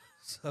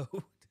 So,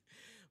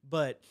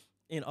 but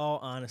in all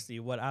honesty,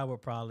 what I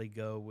would probably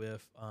go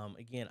with,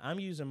 again, I'm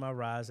using my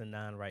Ryzen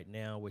 9 right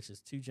now, which is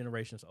 2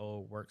 generations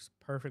old, works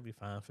perfectly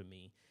fine for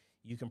me.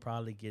 You can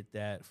probably get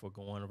that for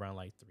going around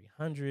like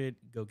 300.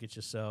 Go get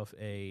yourself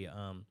a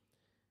an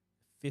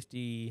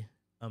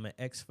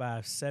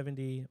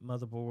X570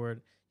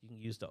 motherboard. You can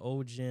use the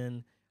old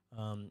gen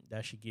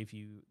That should give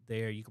you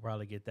there. You could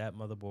probably get that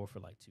motherboard for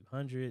like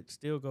 200.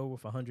 Still go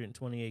with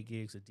 128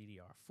 gigs of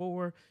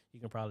DDR4. You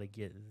can probably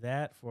get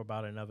that for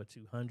about another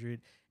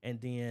 200, and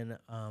then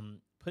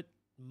put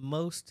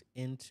most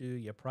into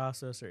your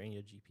processor and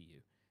your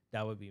GPU.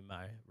 That would be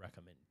my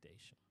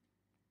recommendation.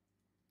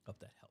 Hope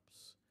that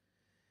helps.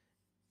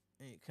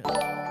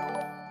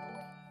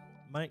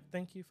 Mike,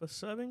 thank you for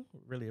subbing.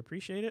 Really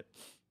appreciate it.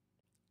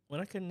 When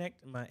I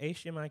connect my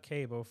HDMI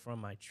cable from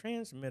my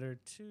transmitter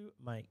to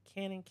my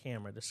Canon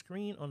camera, the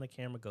screen on the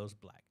camera goes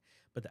black,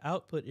 but the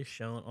output is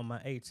shown on my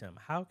ATEM.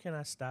 How can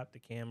I stop the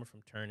camera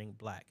from turning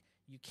black?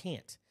 You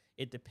can't.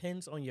 It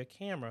depends on your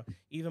camera.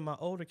 Even my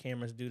older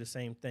cameras do the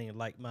same thing,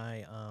 like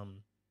my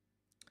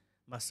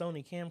my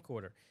Sony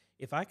camcorder.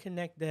 If I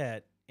connect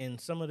that, and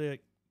some of the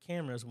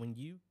cameras, when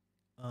you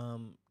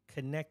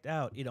connect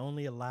out, it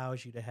only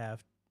allows you to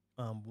have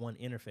one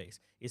interface.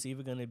 It's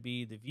either going to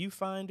be the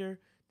viewfinder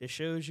that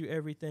shows you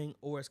everything,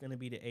 or it's going to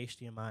be the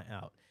HDMI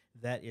out.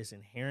 That is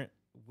inherent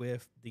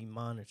with the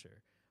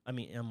monitor.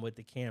 With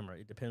the camera.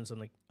 It depends on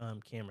the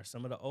camera.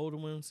 Some of the older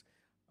ones,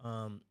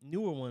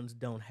 newer ones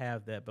don't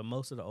have that, but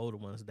most of the older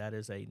ones, that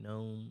is a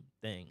known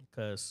thing.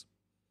 Because,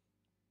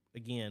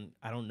 again,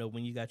 I don't know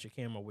when you got your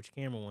camera, which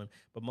camera one,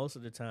 but most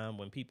of the time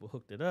when people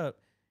hooked it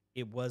up,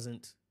 it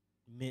wasn't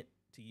meant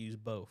to use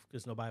both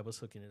because nobody was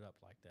hooking it up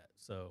like that.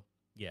 So,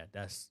 yeah,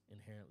 that's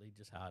inherently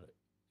just how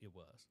it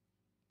was.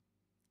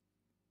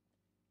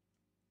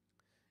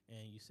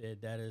 And you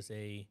said that is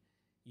a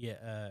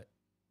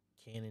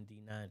Canon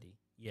D90.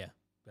 Yeah,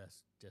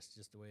 that's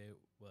just the way it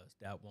was.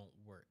 That won't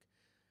work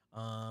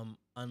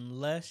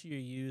unless you're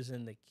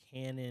using the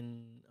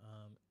Canon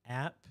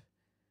app.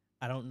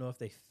 I don't know if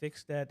they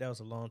fixed that. That was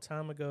a long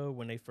time ago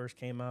when they first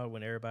came out.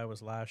 When everybody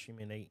was live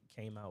streaming, they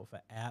came out with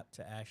an app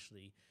to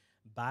actually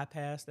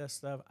bypass that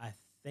stuff. I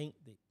think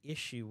the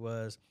issue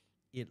was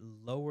it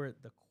lowered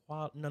the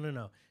quality.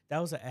 No. That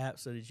was an app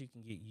so that you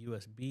can get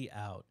USB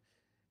out.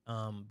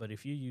 But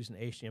if you're using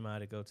HDMI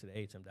to go to the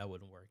ATEM, that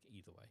wouldn't work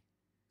either way.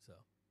 So,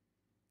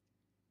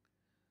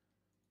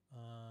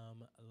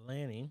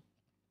 Lanny,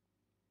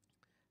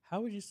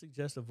 how would you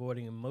suggest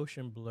avoiding a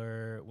motion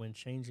blur when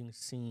changing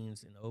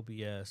scenes in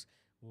OBS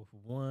with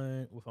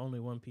only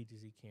one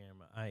PTZ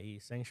camera, i.e.,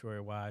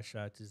 sanctuary wide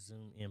shot to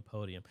zoom in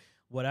podium?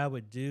 What I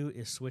would do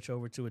is switch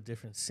over to a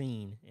different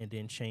scene and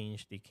then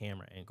change the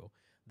camera angle.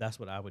 That's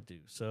what I would do.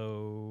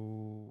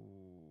 So,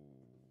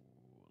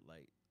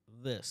 like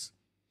this.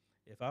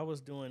 If I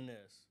was doing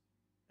this,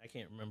 I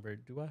can't remember.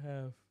 Do I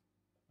have?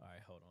 All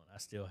right, hold on. I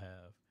still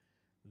have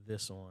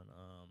this on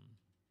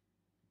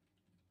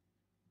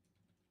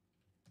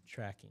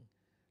tracking.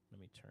 Let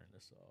me turn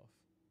this off.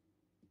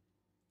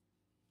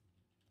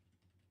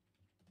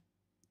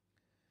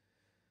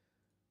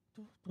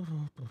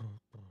 All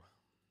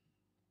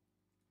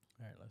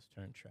right, let's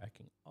turn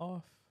tracking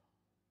off.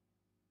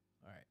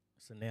 All right,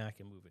 so now I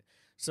can move it.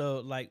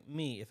 So, like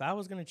me, if I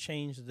was going to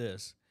change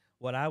this,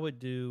 what I would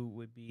do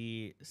would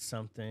be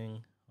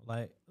something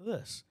like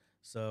this.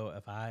 So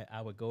if I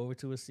would go over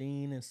to a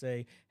scene and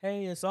say,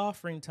 hey, it's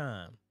offering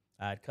time.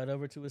 I'd cut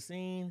over to a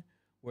scene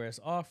where it's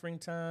offering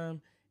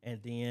time,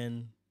 and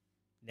then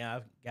now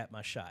I've got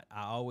my shot.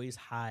 I always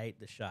hide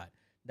the shot.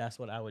 That's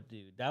what I would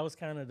do. That was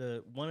kind of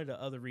one of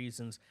the other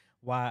reasons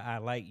why I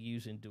like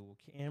using dual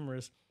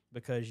cameras,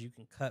 because you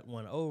can cut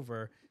one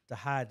over to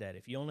hide that.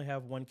 If you only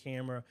have one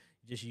camera,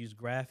 just use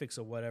graphics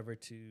or whatever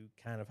to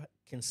kind of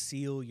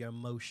conceal your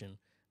motion.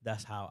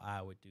 That's how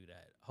I would do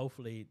that.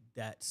 Hopefully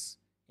that's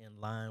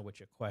in line with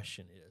your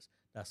question is.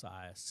 That's how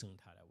I assumed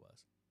how that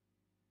was.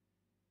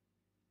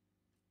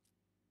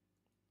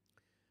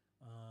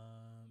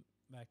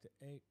 Back to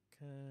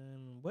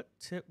Aiken. What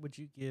tip would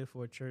you give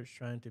for a church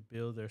trying to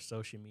build their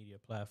social media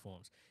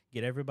platforms?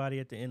 Get everybody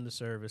at the end of the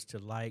service to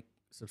like,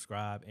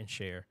 subscribe, and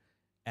share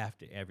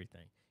after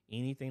everything.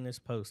 Anything that's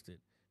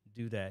posted,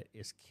 do that.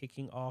 It's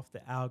kicking off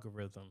the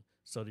algorithm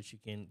so that you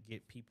can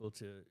get people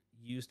to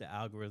use the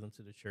algorithm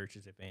to the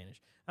church's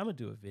advantage. I'm going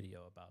to do a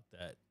video about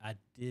that. I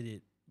did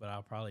it, but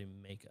I'll probably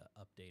make an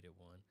updated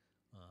one.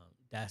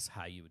 That's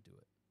how you would do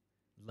it.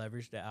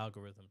 Leverage the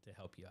algorithm to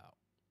help you out.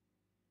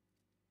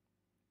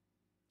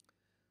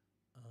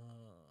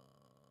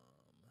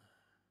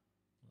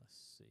 Let's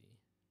see.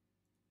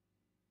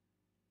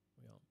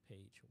 We're on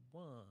page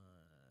 1.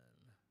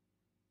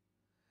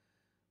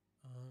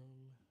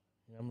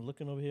 I'm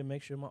looking over here,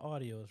 make sure my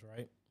audio is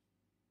right.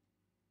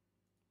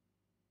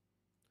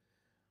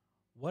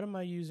 What am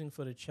I using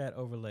for the chat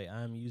overlay?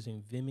 I'm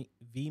using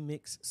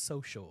vMix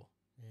Social,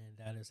 and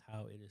that is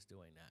how it is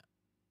doing that.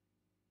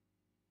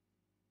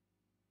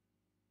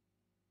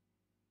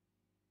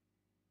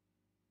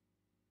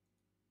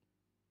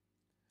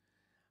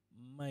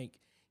 Mike,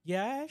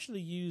 yeah, I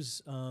actually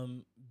use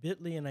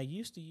Bitly, and I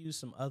used to use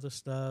some other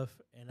stuff,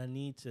 and I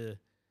need to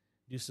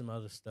do some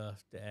other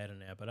stuff to add in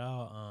there, but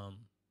I'll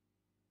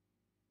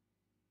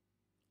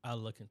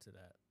look into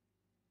that.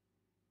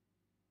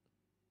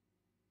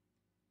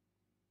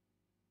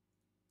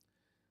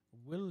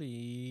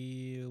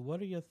 Willie, what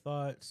are your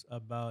thoughts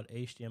about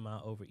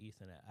HDMI over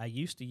Ethernet? I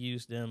used to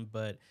use them,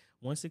 but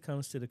once it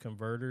comes to the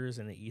converters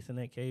and the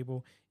Ethernet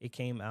cable, it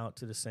came out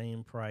to the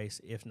same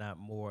price, if not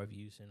more, of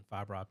using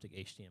fiber optic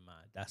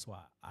HDMI. That's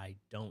why I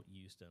don't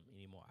use them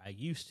anymore. I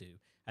used to,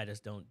 I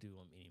just don't do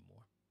them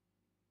anymore.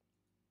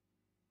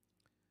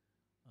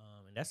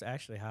 And that's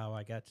actually how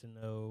I got to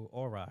know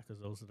Aura,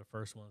 because those are the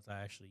first ones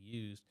I actually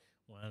used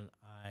when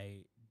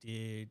I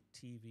did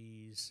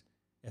TVs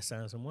at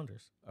Sounds and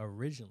Wonders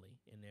originally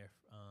in their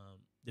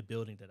the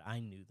building that I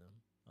knew them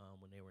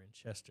when they were in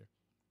Chester.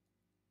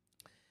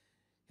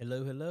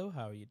 Hello, hello.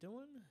 How are you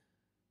doing?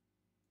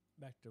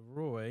 Back to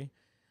Roy.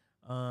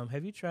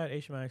 Have you tried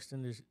HDMI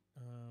extenders?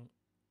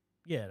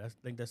 Yeah, I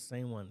think that's the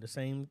same one.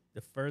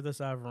 The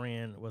furthest I've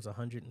ran was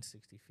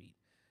 160 feet.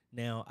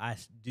 Now, I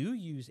do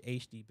use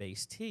HD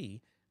Base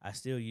T. I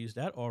still use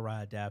that Aura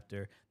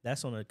adapter.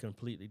 That's on a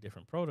completely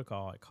different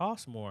protocol. It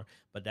costs more,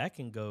 but that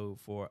can go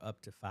for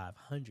up to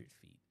 500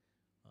 feet.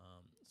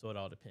 So it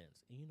all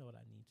depends. And you know what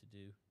I need to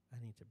do? I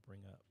need to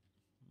bring up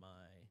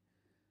my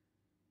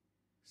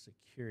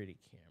security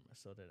camera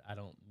so that I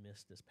don't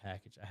miss this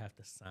package. I have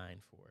to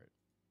sign for it.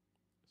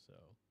 So,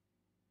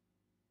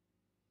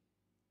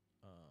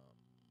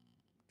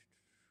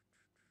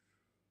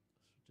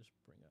 let's just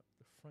bring up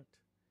the front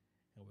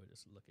and we'll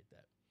just look at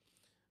that.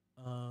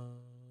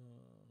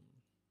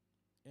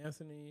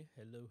 Anthony,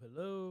 hello,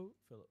 hello.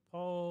 Philip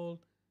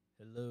Paul,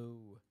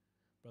 hello.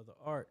 Brother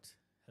Art,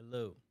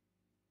 hello.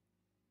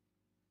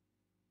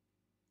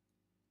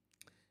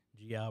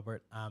 G.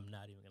 Albert, I'm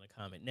not even going to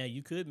comment. Now,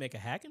 you could make a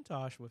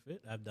Hackintosh with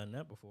it. I've done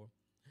that before.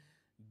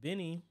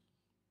 Benny,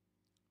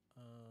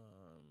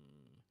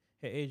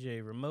 hey,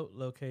 AJ, remote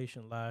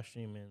location live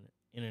streaming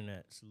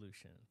internet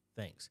solution.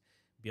 Thanks.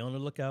 Be on the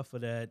lookout for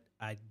that.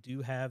 I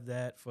do have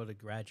that for the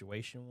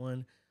graduation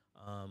one.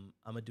 I'm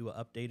going to do an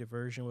updated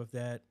version with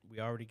that. We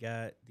already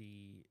got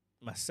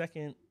my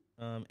second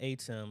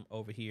ATEM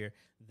over here.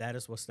 That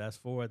is what that's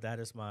for. That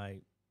is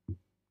my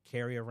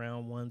carry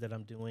around one that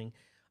I'm doing.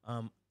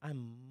 I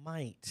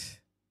might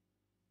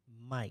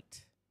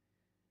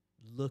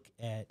look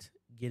at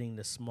getting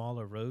the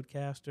smaller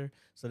Rodecaster,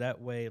 so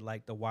that way,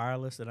 like the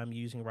wireless that I'm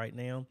using right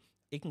now,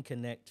 it can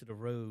connect to the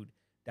Rode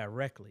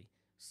directly.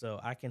 So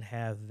I can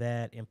have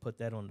that and put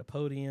that on the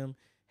podium,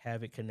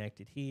 have it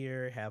connected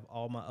here, have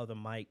all my other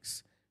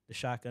mics, the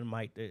shotgun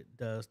mic that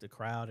does the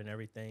crowd and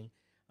everything.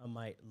 I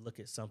might look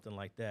at something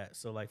like that.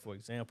 So like, for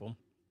example,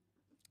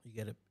 you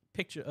get a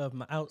picture of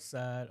my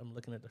outside. I'm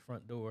looking at the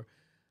front door,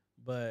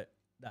 but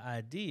the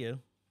idea,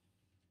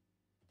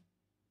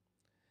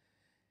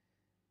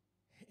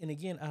 and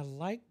again, I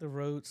like the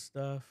Rode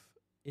stuff.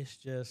 It's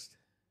just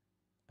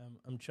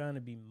I'm trying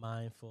to be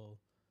mindful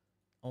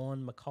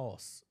on my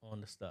costs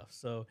on the stuff.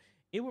 So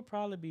it would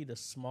probably be the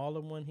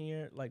smaller one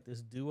here, like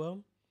this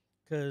Duo,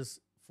 because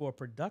for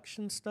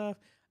production stuff,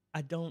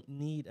 I don't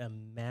need a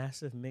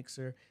massive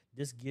mixer.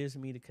 This gives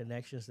me the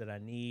connections that I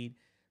need.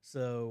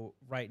 So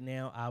right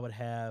now I would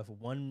have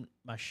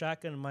my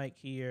shotgun mic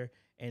here,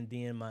 and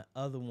then my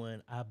other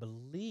one, I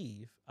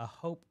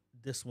hope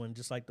this one,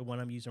 just like the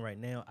one I'm using right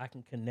now, I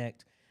can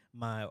connect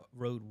my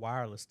Rode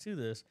wireless to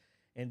this,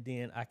 and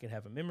then I can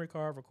have a memory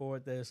card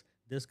record this.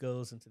 This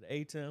goes into the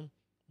ATEM.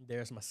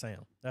 There's my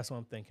sound. That's what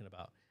I'm thinking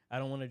about. I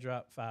don't want to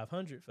drop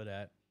 500 for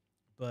that,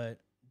 but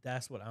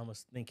that's what I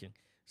was thinking.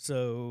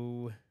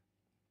 So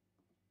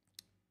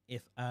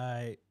let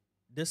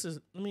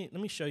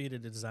me show you the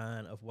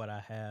design of what I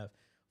have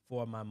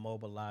for my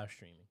mobile live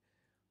streaming.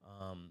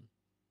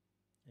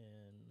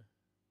 And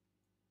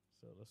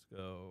so let's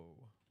go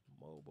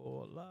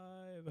mobile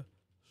live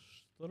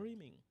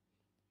streaming.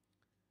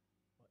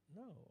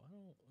 No,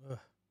 I don't.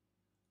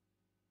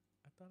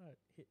 I thought I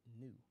hit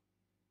new.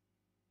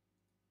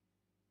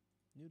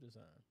 New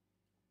design.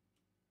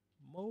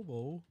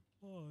 Mobile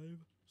live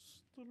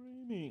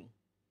streaming.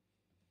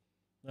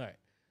 All right.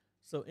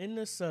 So in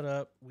this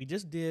setup, we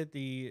just did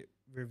the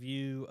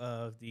review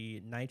of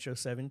the Nitro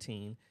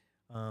 17.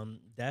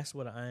 That's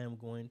what I am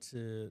going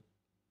to,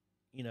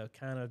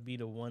 kind of be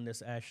the one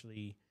that's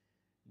actually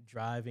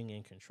driving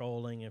and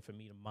controlling, and for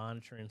me to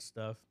monitor and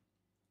stuff.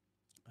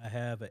 I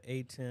have an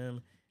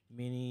ATEM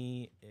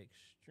Mini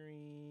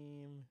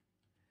Extreme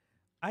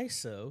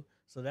ISO,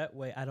 so that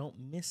way I don't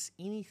miss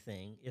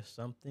anything if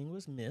something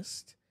was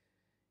missed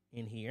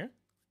in here.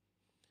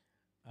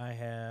 I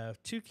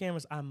have 2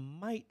 cameras. I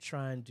might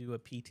try and do a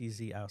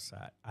PTZ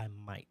outside. I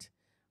might.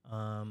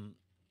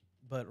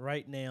 But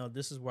right now,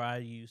 this is where I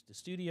use the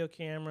studio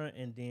camera,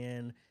 and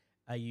then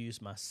I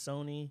use my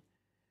Sony.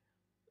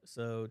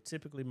 So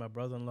typically my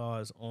brother-in-law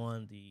is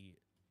on the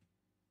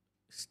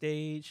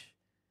stage,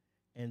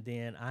 and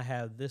then I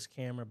have this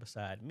camera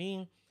beside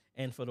me.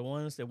 And for the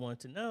ones that want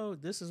to know,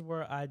 this is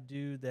where I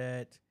do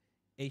that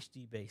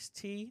HD Base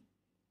T.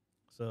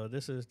 So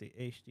this is the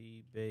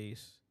HD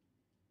Base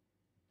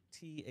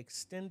T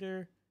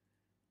extender.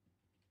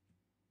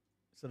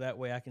 So that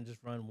way I can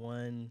just run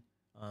one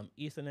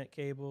Ethernet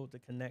cable to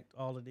connect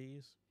all of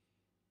these.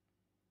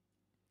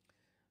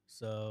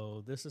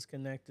 So this is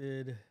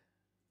connected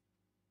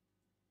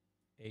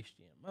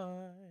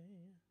HDMI.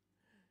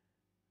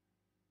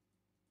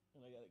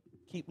 And I gotta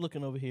keep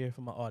looking over here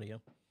for my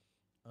audio.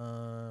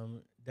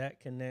 That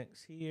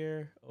connects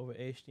here over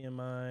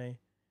HDMI.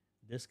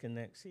 This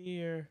connects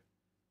here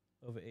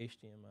over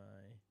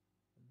HDMI.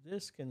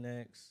 This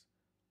connects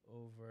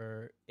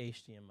over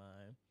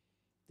HDMI.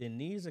 Then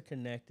these are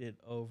connected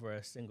over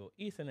a single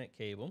Ethernet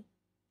cable.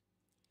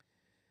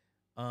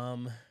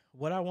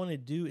 What I want to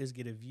do is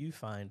get a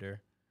viewfinder,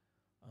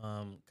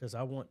 because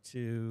I want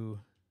to,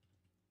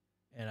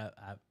 and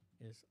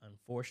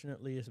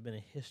unfortunately, it's been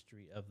a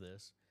history of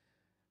this.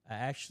 I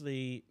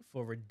actually,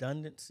 for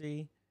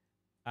redundancy,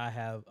 I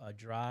have a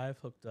drive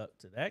hooked up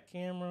to that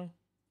camera.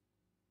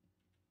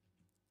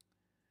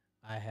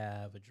 I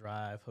have a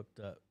drive hooked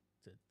up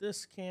to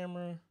this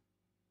camera.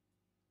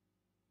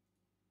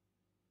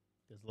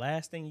 Because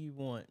last thing you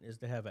want is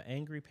to have an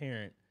angry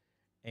parent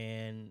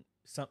and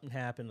something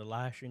happened, the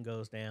live stream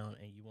goes down,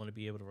 and you want to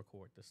be able to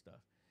record this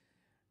stuff.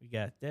 We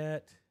got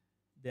that.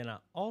 Then I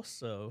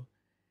also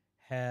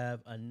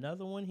have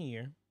another one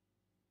here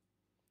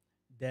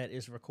that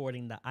is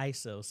recording the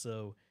ISO.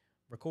 So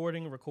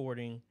recording,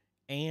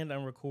 and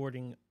I'm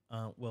recording,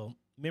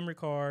 memory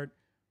card,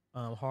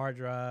 hard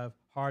drive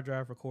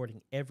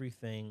recording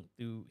everything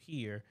through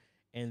here.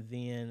 And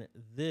then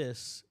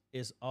this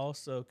is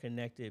also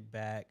connected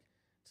back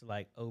to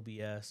like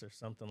OBS or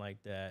something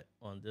like that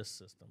on this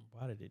system.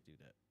 Why did it do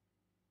that?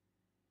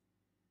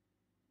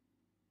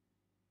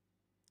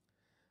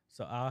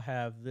 So I'll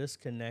have this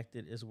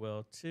connected as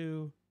well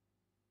too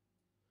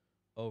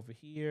over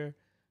here,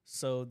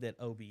 so that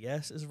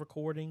OBS is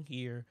recording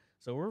here.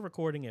 So we're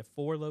recording at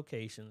 4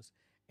 locations.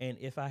 And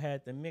if I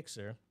had the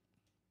mixer,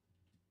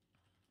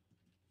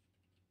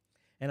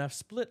 and I've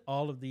split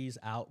all of these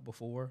out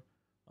before.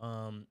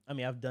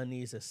 I've done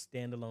these as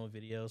standalone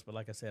videos, but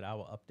like I said, I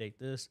will update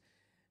this.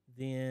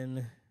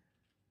 Then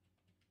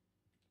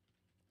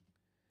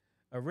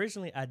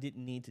originally I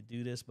didn't need to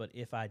do this, but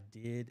if I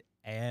did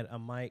add a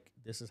mic,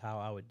 this is how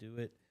I would do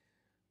it.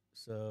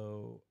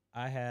 So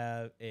I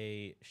have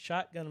a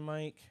shotgun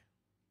mic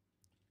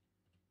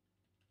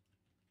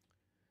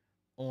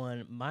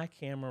on my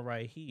camera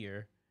right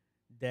here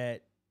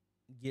that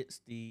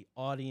gets the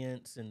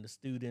audience and the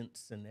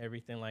students and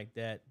everything like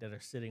that are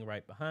sitting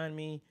right behind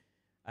me.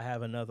 I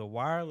have another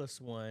wireless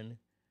one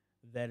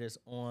that is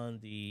on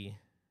the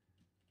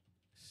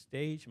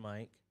stage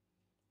mic.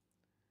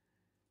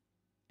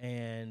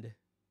 And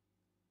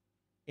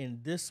in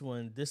this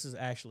one, this is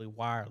actually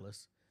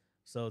wireless.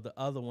 So the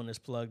other one is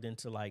plugged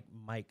into like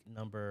mic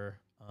number.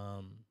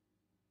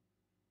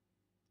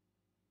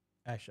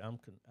 Actually,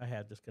 I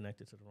have this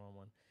connected to the wrong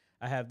one.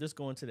 I have this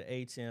going to the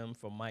ATEM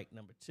for mic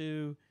number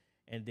 2,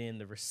 and then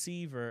the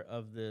receiver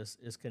of this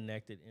is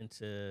connected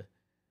into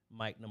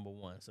mic number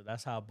 1. So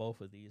that's how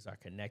both of these are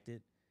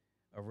connected.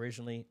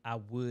 Originally, I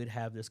would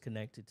have this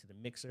connected to the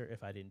mixer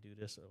if I didn't do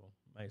this, so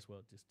might as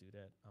well just do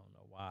that. I don't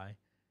know why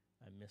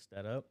I messed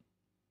that up.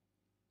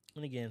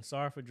 And again,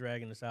 sorry for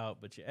dragging this out,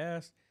 but you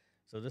asked.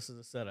 So this is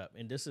a setup,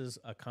 and this is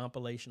a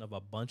compilation of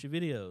a bunch of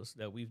videos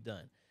that we've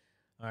done.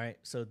 All right,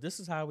 so this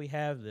is how we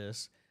have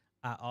this.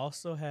 I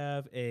also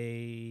have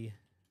a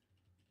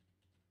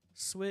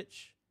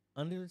switch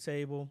under the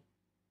table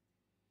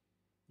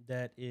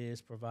that is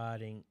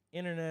providing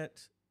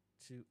internet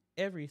to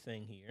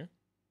everything here.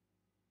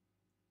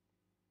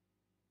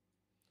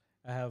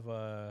 I have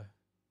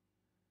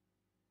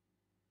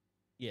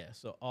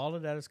so all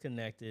of that is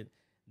connected.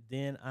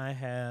 Then I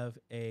have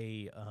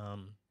the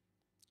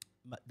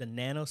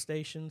nano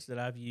stations that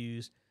I've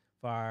used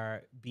for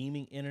our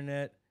beaming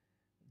internet.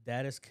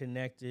 That is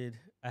connected.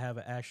 I have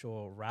an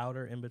actual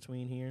router in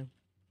between here.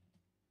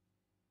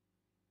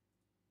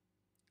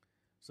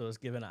 So it's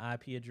giving an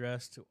IP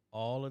address to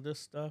all of this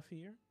stuff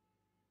here.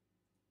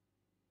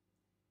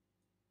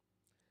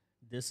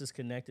 This is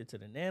connected to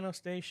the nano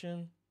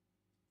station,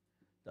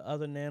 the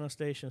other nano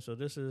station. So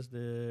this is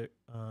the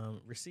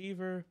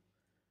receiver.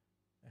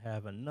 I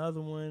have another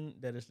one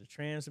that is the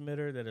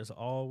transmitter that is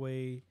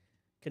always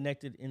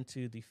connected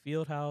into the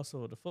field house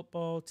or the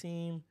football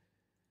team.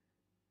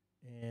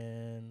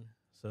 And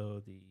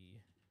so the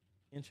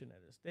internet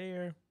is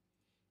there.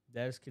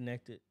 That is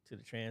connected to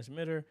the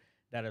transmitter.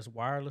 That is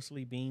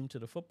wirelessly beamed to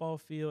the football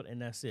field, and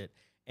that's it.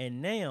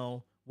 And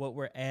now what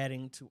we're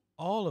adding to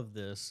all of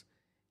this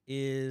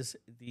is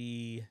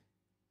the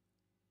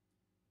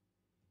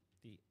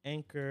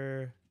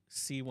Anchor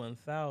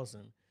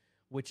C1000,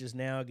 which is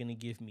now going to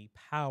give me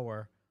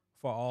power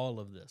for all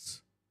of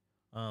this.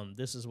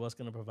 This is what's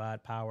going to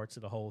provide power to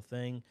the whole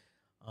thing.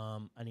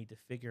 I need to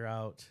figure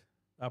out,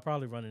 I'll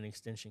probably run an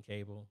extension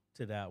cable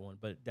to that one,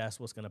 but that's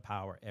what's going to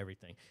power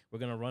everything. We're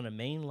going to run a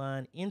main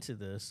line into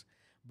this,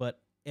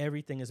 but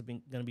everything is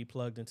going to be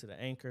plugged into the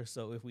Anchor.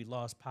 So if we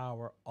lost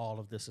power, all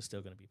of this is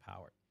still going to be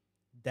powered.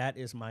 That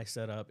is my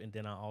setup. And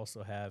then I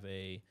also have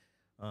a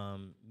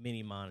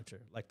mini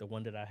monitor, like the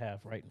one that I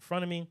have right in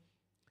front of me.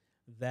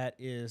 That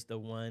is the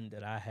one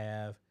that I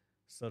have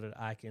so that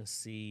I can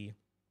see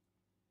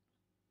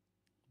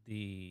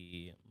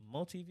the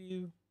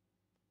multi-view.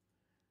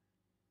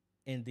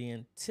 And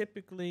then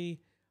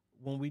typically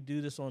when we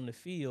do this on the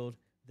field,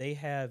 they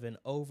have an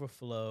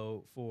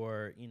overflow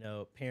for,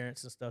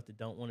 parents and stuff that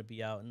don't want to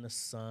be out in the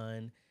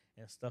sun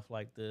and stuff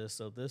like this.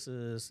 So this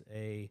is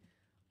a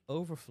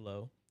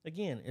overflow.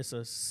 Again, it's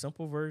a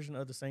simple version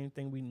of the same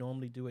thing we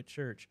normally do at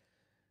church.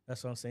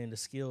 That's what I'm saying. The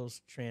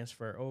skills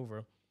transfer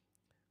over.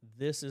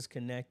 This is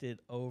connected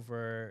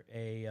over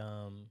a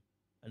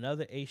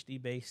another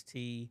HD base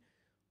T,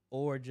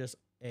 or just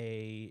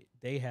they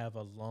have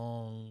a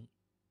long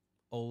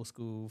old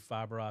school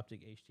fiber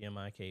optic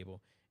HDMI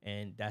cable,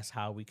 and that's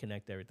how we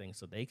connect everything.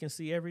 So they can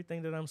see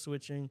everything that I'm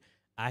switching.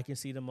 I can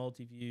see the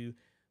multi-view.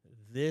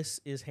 This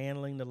is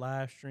handling the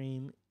live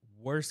stream.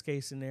 Worst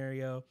case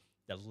scenario,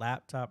 the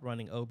laptop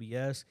running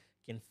OBS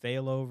can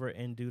fail over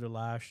and do the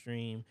live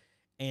stream,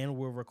 and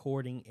we're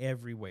recording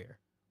everywhere,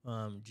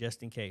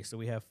 just in case. So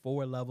we have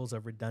 4 levels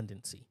of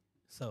redundancy.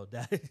 So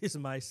that is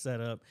my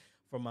setup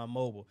for my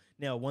mobile.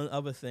 Now, one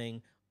other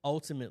thing,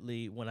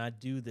 ultimately, when I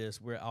do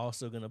this, we're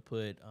also going to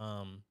put,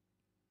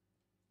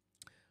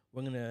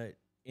 we're going to,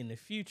 in the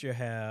future,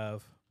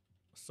 have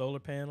solar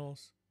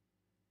panels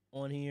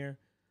on here.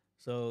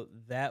 So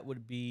that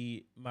would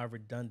be my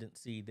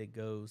redundancy that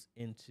goes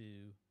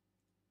into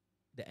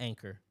the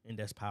anchor, and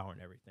that's powering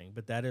everything.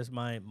 But that is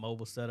my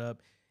mobile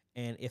setup.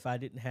 And if I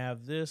didn't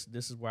have this,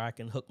 this is where I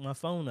can hook my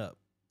phone up.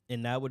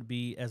 And that would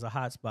be as a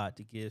hotspot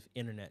to give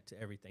internet to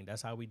everything.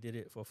 That's how we did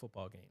it for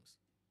football games.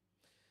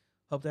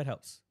 Hope that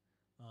helps.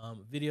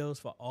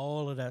 Videos for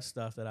all of that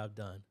stuff that I've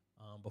done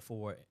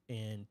before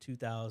in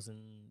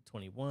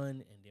 2021,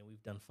 and then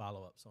we've done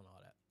follow-ups on all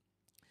that.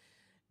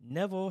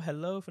 Neville,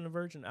 hello from the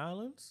Virgin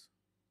Islands.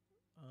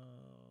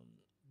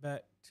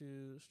 Back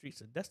to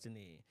Streets of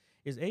Destiny.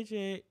 Is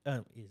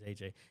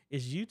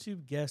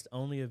YouTube guest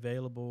only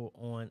available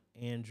on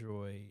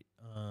Android?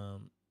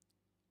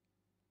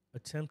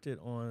 Attempted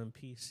on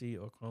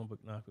PC or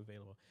Chromebook, not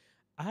available.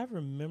 I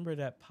remember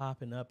that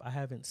popping up. I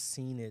haven't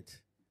seen it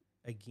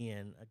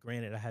again.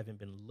 Granted, I haven't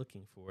been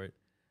looking for it,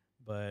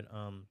 but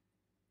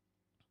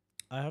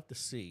I have to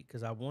see,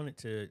 because I wanted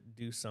to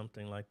do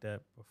something like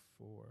that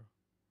before.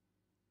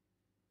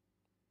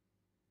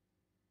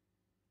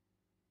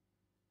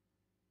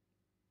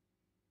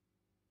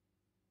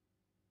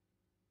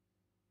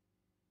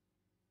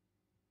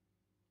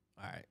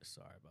 All right,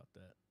 sorry about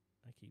that.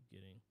 I keep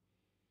getting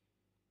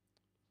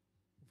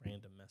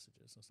random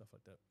messages and stuff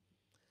like that.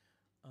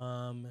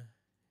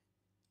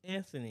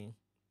 Anthony,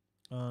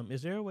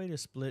 is there a way to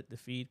split the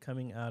feed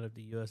coming out of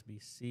the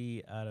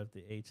USB-C out of the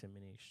A10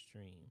 mini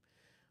stream?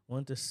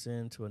 Want to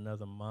send to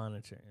another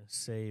monitor and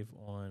save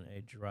on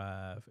a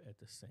drive at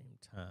the same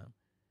time.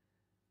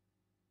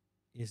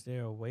 Is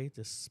there a way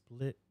to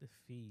split the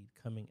feed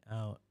coming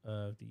out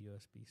of the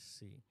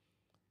USB-C?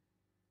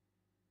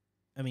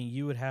 I mean,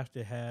 you would have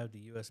to have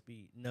the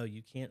USB. No,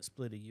 you can't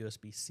split a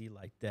USB-C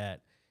like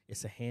that.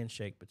 It's a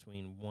handshake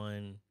between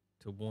 1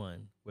 to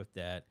 1 with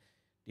that.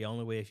 The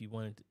only way, if you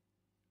wanted to,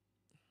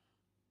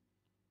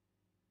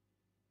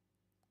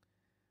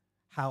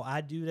 how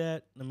I do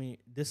that,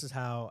 this is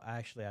how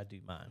I do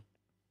mine,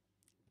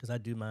 because I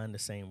do mine the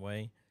same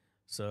way.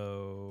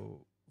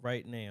 So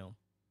right now,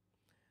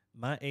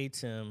 my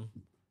ATEM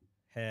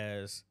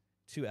has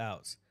 2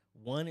 outs.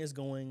 One is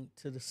going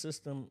to the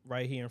system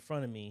right here in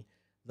front of me.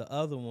 The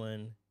other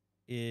one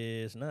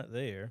is not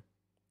there.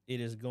 It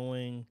is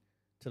going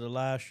to the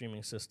live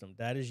streaming system.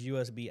 That is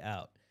USB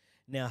out.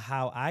 Now,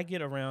 how I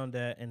get around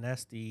that, and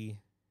that's the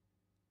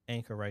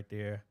anchor right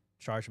there,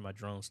 charging my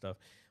drone stuff.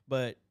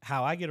 But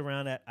how I get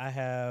around that, I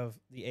have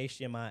the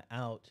HDMI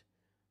out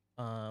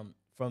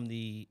from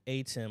the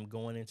ATEM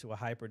going into a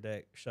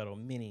HyperDeck Shuttle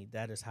Mini.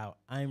 That is how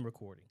I'm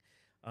recording.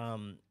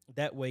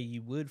 That way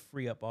you would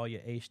free up all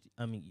your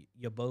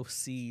your both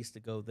C's to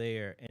go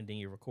there, and then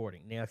you're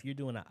recording. Now, if you're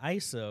doing an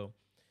ISO,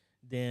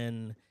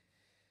 then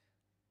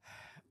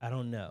I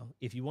don't know.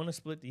 If you want to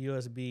split the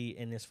USB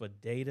and it's for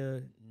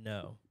data,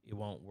 no, it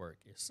won't work.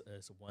 It's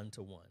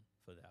 1-to-1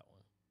 for that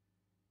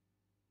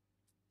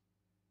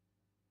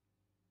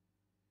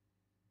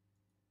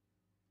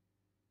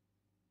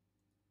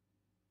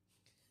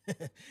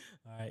one.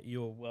 All right,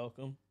 you're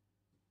welcome.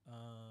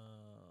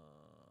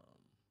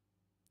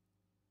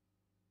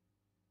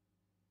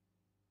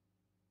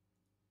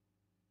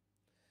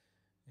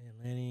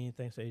 And Lenny,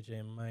 thanks to AJ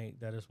and Mike.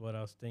 That is what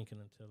I was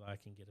thinking until I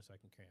can get a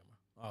second camera.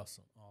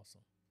 Awesome.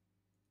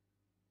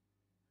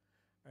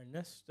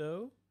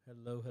 Ernesto,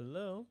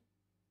 hello.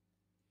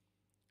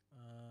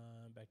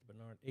 Back to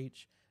Bernard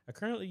H. I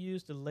currently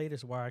use the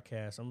latest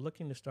Wirecast. I'm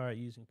looking to start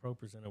using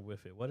ProPresenter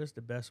with it. What is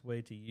the best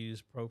way to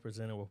use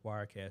ProPresenter with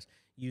Wirecast?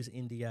 Use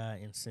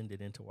NDI and send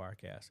it into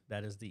Wirecast.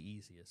 That is the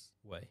easiest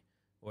way.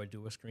 Or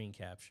do a screen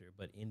capture,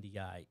 but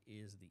NDI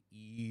is the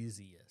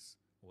easiest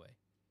way.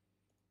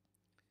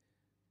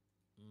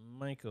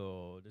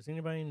 Michael, does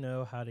anybody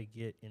know how to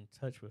get in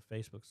touch with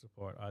Facebook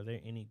support? Are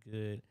they any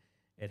good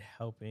at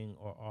helping,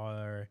 or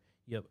are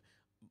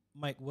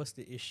Mike, what's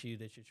the issue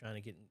that you're trying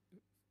to get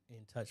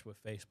in touch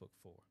with Facebook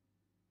for?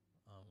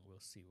 We'll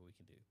see what we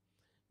can do.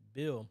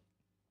 Bill,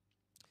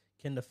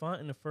 can the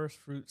font in the First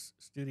Fruits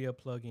Studio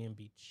plugin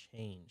be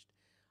changed?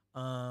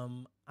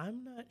 I'm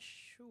not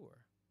sure.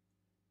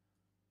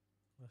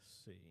 let's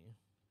see.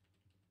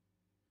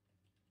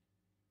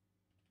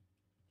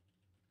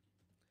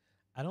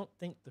 I don't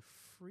think the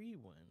free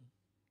one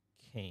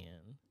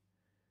can.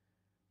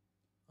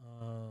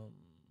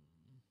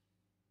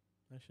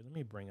 Actually, let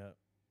me bring up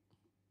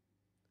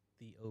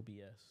the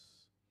OBS.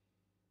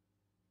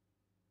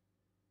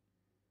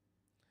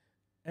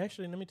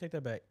 Actually, let me take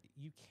that back.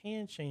 You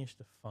can change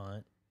the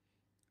font.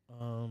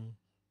 And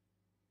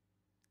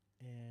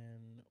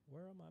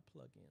where are my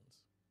plugins?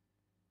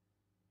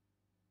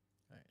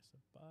 All right, so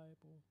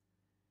Bible,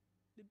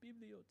 the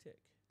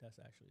bibliothèque. That's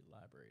actually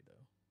library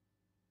though.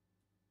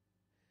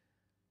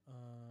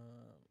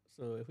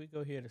 So if we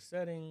go here to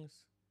settings,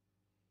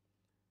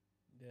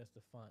 there's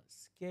the font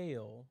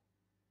scale.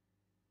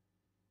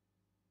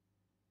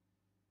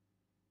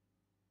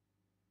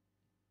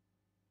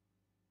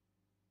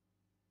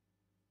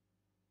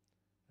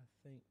 I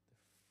think the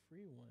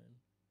free one.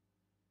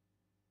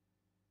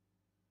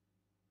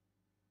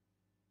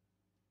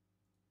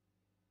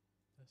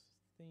 That's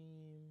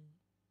theme,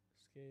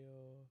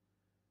 scale,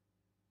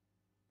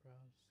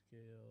 browse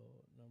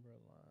scale, number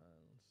of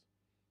lines,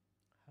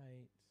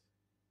 height.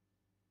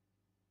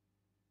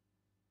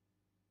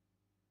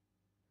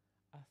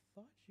 I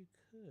thought you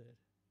could.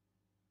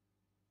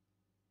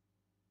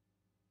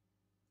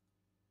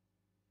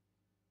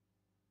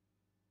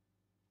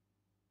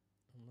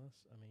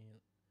 Unless, I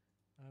mean,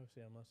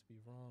 obviously I must be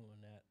wrong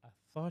on that. I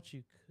thought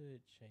you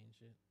could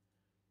change it.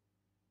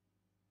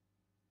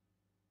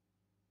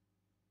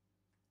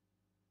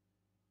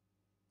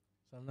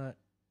 So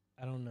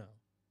I don't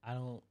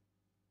know.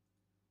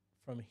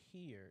 From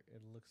here,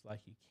 it looks like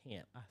you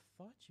can't. I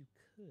thought you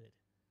could.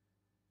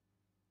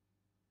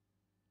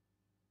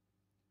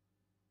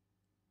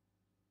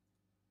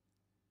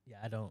 Yeah,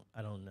 I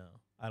don't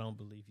know. I don't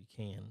believe you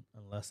can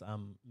unless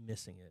I'm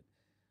missing it.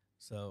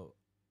 So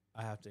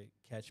I have to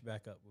catch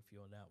back up with you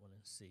on that one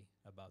and see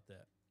about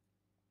that.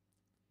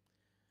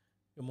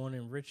 Good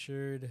morning,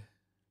 Richard.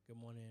 Good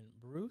morning,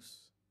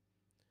 Bruce.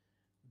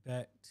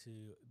 Back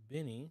to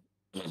Benny.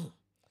 Let me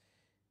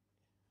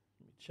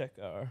check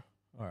our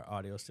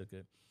audio still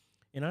good.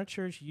 In our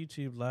church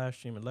YouTube live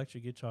stream,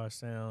 electric guitar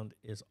sound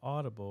is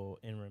audible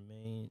and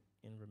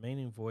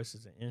remaining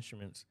voices and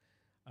instruments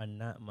are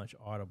not much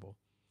audible.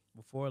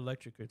 Before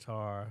electric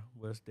guitar,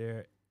 was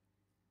there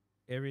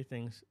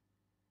everything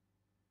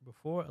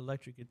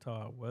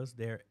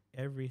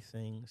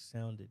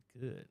sounded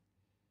good?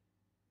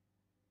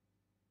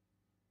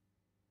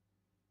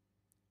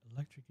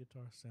 Electric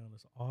guitar sound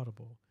is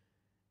audible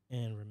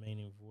and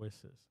remaining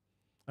voices.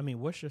 I mean,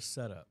 what's your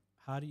setup?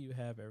 How do you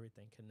have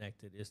everything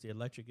connected? Is the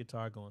electric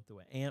guitar going through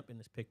an amp and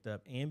it's picked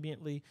up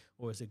ambiently,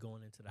 or is it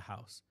going into the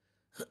house?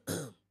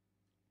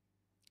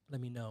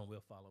 Let me know and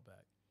we'll follow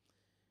back.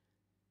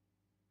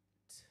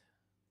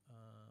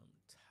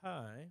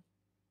 Ty,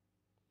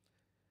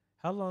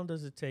 how long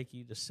does it take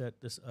you to set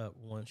this up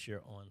once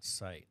you're on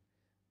site?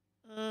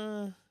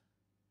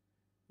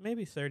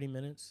 Maybe 30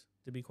 minutes,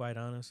 to be quite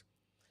honest.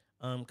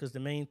 Because the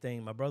main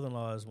thing, my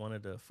brother-in-law is one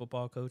of the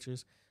football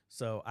coaches,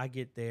 so I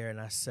get there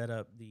and I set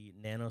up the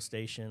nano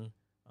station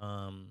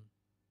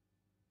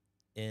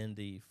in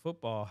the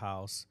football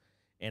house,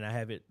 and I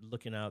have it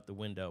looking out the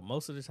window.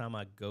 Most of the time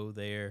I go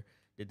there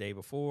the day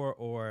before,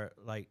 or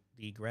like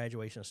the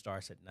graduation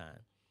starts at 9.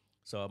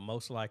 So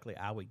most likely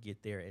I would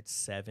get there at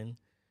 7.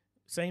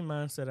 Same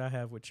mindset I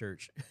have with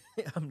church.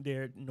 I'm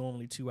there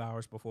normally 2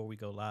 hours before we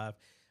go live.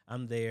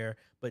 I'm there,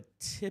 but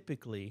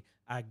typically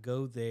I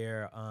go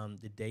there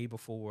the day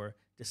before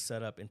to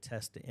set up and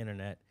test the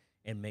internet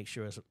and make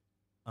sure it's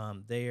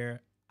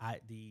there.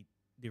 The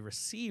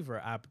receiver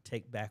I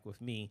take back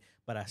with me,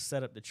 but I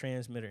set up the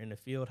transmitter in the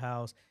field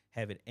house,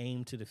 have it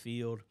aimed to the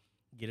field,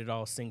 get it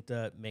all synced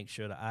up, make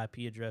sure the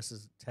IP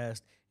addresses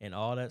test and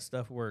all that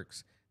stuff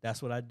works.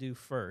 That's what I do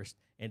first,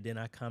 and then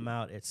I come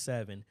out at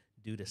 7,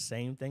 do the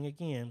same thing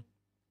again,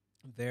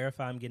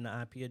 verify I'm getting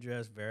the IP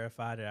address,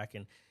 verify that I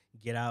can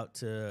get out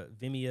to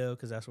Vimeo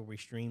because that's where we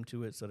stream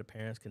to it, so the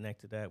parents connect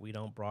to that. We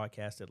don't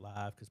broadcast it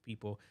live because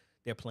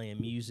they're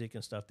playing music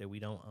and stuff that we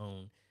don't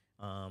own,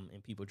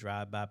 and people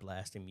drive by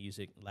blasting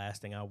music.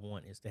 Last thing I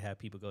want is to have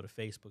people go to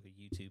Facebook or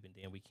YouTube and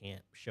then we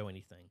can't show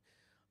anything.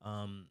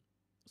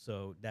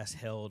 So that's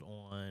held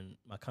on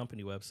my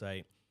company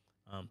website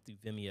through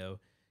Vimeo,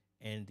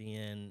 and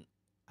then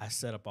I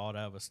set up all that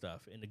other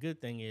stuff. And the good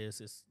thing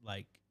is it's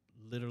like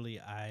literally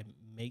I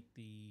make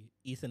the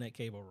Ethernet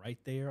cable right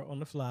there on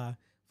the fly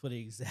for the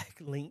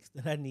exact length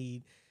that I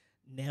need.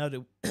 Now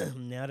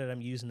that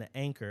I'm using the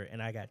Anchor,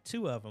 and I got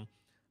 2 of them,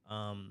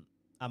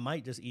 I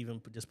might just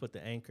put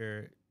the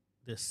Anchor,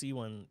 the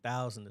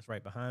C1000 that's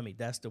right behind me.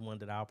 That's the one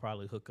that I'll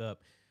probably hook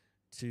up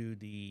to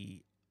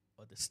the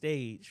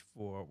stage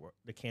for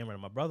the camera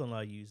that my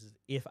brother-in-law uses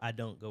if I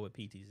don't go with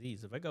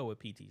PTZs. If I go with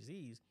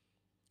PTZs,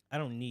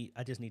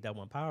 I just need that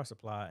one power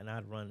supply, and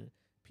I'd run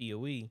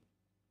PoE,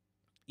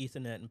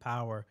 Ethernet and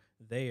power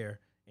there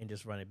and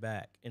just run it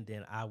back. And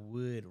then I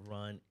would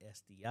run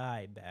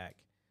SDI back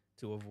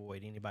to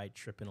avoid anybody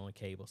tripping on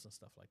cables and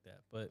stuff like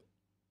that. But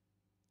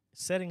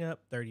Setting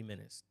up, 30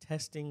 minutes.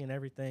 Testing and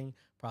everything,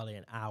 probably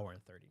an hour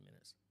and 30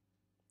 minutes.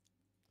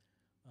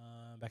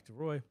 Back to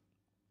Roy.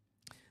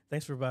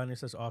 Thanks for providing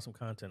such awesome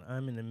content.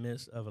 I'm in the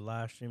midst of a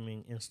live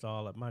streaming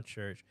install at my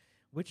church.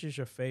 Which is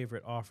your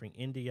favorite offering,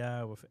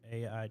 NDI with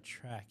AI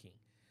tracking?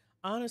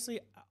 Honestly,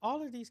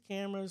 all of these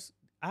cameras,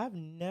 I've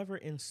never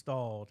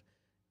installed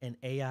an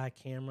AI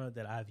camera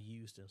that I've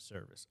used in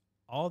service.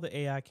 All the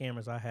AI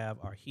cameras I have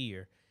are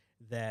here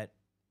that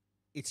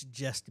it's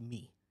just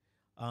me.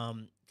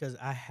 Because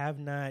I have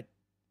not,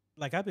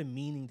 like, I've been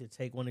meaning to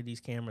take one of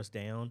these cameras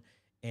down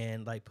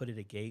and like put it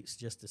at Gates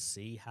just to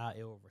see how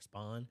it will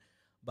respond.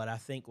 But I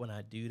think when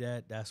I do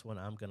that, that's when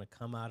I'm gonna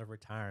come out of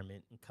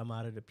retirement and come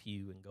out of the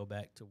pew and go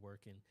back to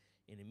working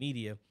in the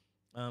media.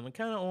 And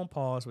kind of on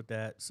pause with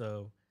that.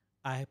 So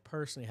I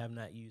personally have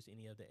not used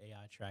any of the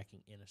AI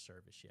tracking in a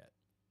service yet.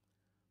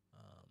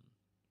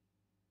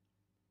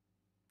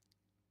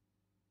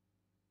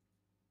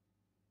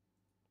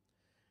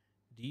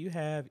 Do you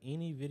have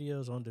any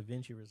videos on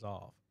DaVinci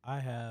Resolve? I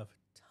have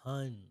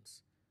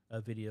tons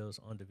of videos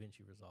on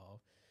DaVinci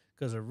Resolve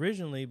because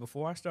originally,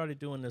 before I started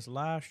doing this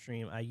live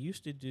stream, I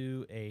used to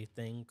do a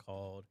thing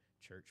called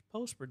church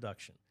post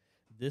production.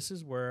 This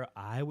is where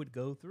I would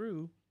go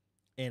through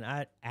and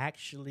I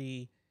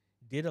actually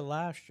did a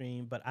live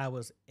stream, but I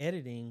was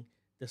editing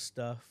the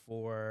stuff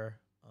for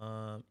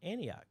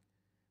Antioch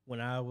when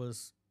I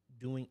was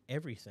doing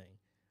everything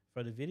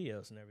for the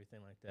videos and everything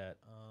like that.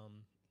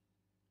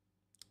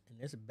 And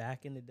this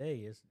back in the day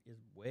is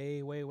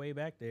way, way, way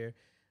back there.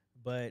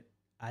 But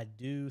I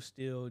do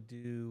still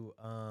do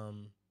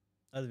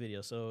other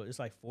videos. So it's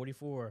like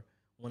 44,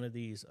 one of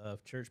these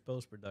of church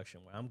post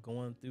production where I'm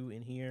going through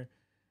in here.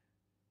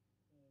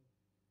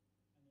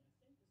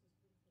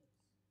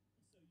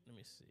 Let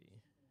me see.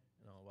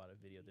 I don't know why the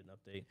video didn't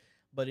update.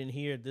 But in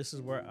here, this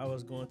is where I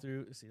was going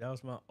through. See, that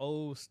was my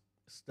old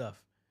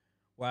stuff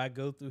where I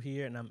go through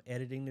here and I'm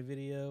editing the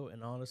video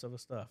and all this other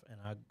stuff. And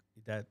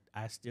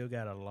I still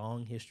got a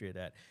long history of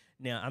that.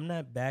 Now, I'm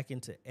not back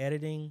into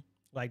editing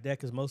like that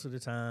because most of the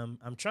time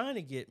I'm trying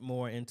to get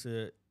more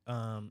into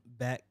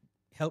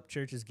help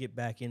churches get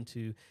back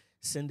into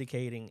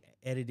syndicating,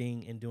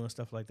 editing, and doing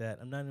stuff like that.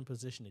 I'm not in a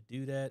position to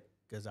do that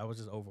because I was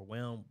just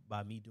overwhelmed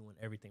by me doing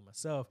everything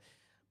myself.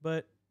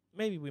 But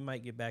maybe we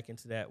might get back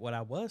into that. What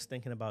I was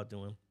thinking about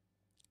doing,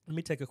 let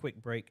me take a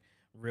quick break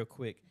real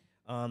quick.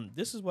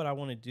 This is what I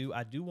want to do.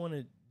 I do want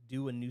to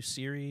do a new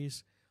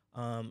series.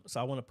 So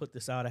I want to put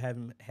this out. I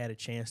haven't had a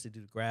chance to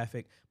do the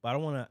graphic, but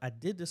I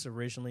did this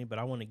originally, but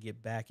I want to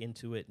get back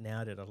into it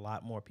now that a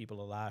lot more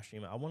people are live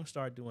streaming. I want to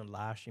start doing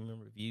live streaming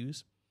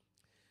reviews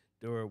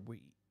where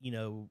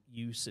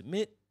you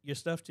submit your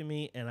stuff to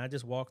me and I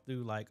just walk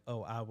through like,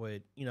 I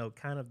would,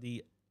 kind of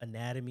the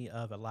anatomy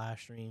of a live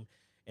stream.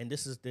 And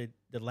this is the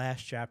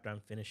last chapter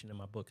I'm finishing in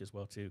my book as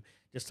well, too.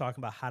 Just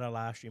talking about how to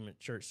live stream a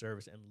church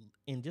service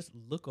and just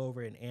look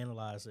over it and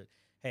analyze it.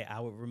 Hey,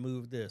 I would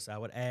remove this. I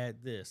would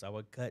add this. I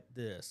would cut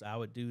this. I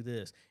would do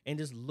this. And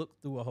just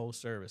look through a whole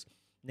service.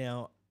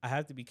 Now, I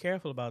have to be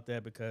careful about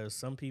that because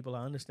some people,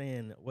 I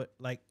understand what,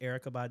 like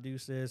Erica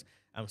Badu says,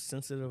 I'm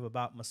sensitive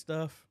about my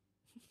stuff.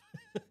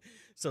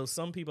 So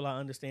some people I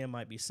understand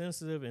might be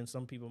sensitive and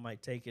some people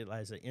might take it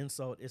as an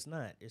insult. It's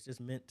not. It's just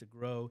meant to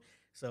grow.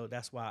 So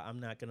that's why I'm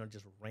not going to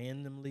just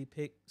randomly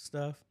pick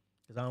stuff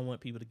because I don't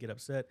want people to get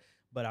upset.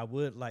 But I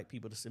would like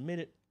people to submit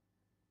it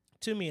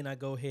to me and I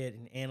go ahead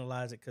and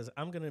analyze it because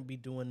I'm going to be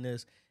doing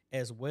this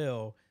as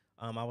well.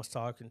 I was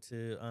talking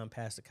to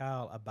Pastor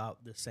Kyle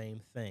about the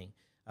same thing,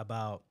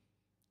 about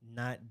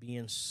not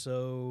being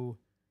so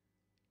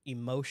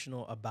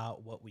emotional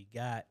about what we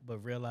got, but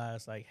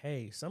realize like,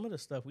 hey, some of the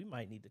stuff we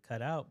might need to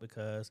cut out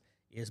because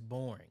it's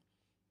boring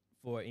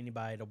for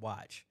anybody to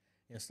watch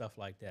and stuff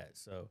like that.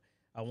 So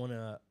I want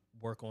to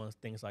work on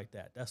things like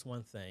that. That's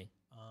one thing.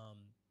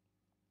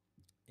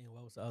 And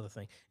what was the other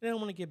thing? And then I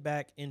want to get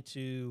back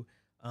into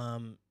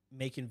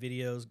making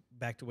videos.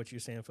 Back to what you're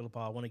saying, Philip.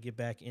 I want to get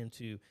back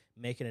into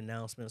making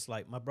announcements.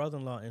 Like my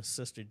brother-in-law and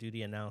sister do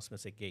the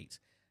announcements at Gates.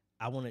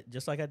 I want to,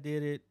 just like I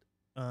did it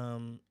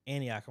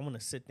Antioch, I want to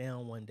sit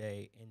down one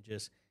day and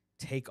just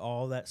take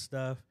all that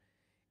stuff,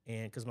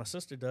 and because my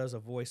sister does a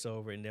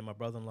voiceover and then my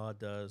brother-in-law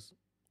does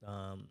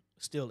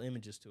still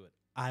images to it,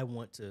 I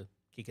want to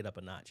kick it up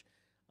a notch,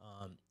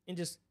 and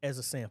just as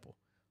a sample,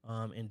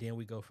 and then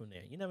we go from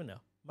there. You never know,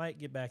 might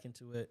get back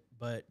into it,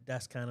 but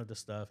that's kind of the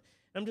stuff.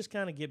 I'm just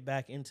kind of get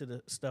back into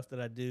the stuff that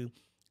I do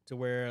to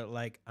where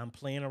like I'm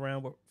playing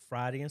around with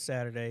Friday and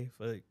Saturday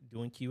for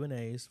doing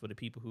Q&As for the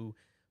people who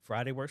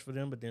Friday works for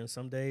them, but then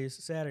some days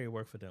Saturday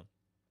work for them.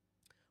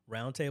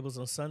 Roundtables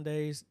on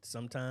Sundays,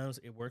 sometimes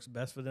it works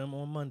best for them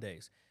on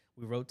Mondays.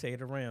 We rotate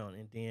around,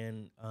 and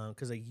then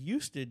because I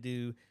used to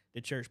do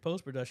the church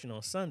post-production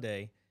on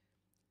Sunday,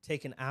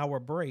 take an hour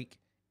break,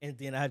 and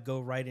then I'd go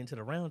right into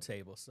the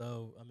roundtable.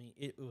 So, I mean,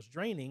 it was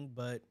draining,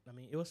 but, I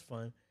mean, it was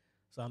fun.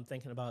 So I'm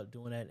thinking about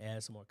doing that and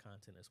add some more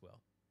content as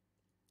well.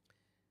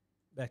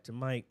 Back to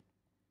Mike.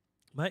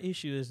 My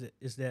issue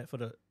is that for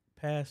the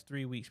past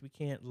 3 weeks, we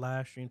can't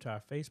live stream to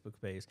our Facebook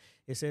page.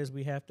 It says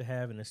we have to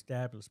have an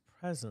established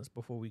presence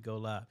before we go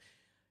live.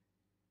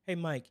 Hey,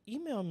 Mike,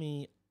 email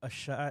me a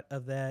shot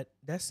of that.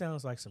 That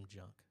sounds like some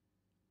junk,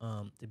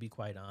 to be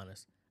quite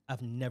honest.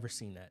 I've never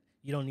seen that.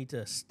 You don't need to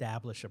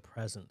establish a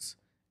presence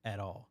at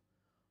all.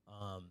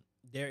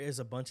 There is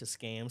a bunch of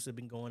scams that have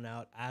been going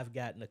out. I've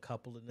gotten a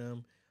couple of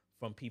them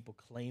from people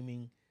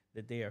claiming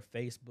that they are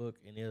Facebook,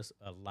 and it's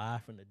a lie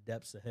from the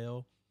depths of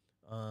hell.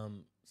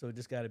 So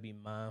just got to be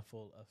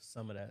mindful of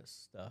some of that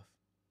stuff.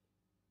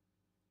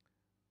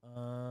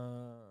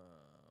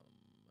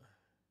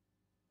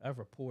 I've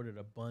reported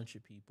a bunch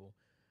of people,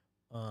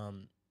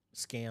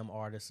 scam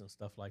artists and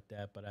stuff like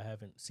that, but I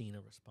haven't seen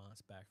a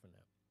response back from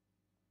them.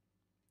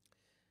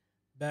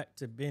 Back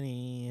to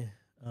Benny,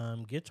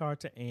 guitar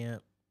to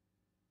amp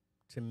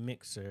to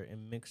mixer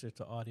and mixer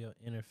to audio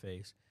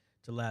interface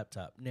to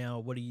laptop. Now,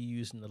 what are you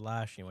using the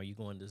live stream? Are you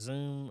going to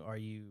Zoom? Are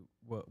you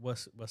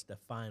what's the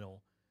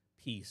final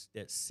piece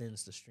that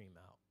sends the stream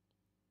out?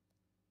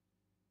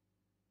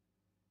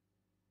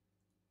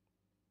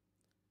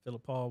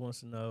 Philip Paul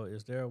wants to know,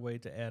 is there a way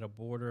to add a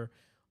border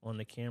on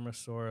the camera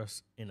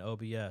source in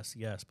OBS?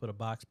 Yes, put a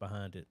box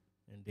behind it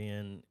and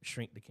then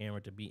shrink the camera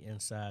to be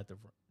inside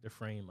the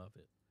frame of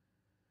it.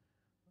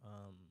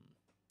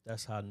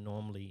 That's how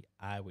normally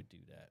I would do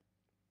that.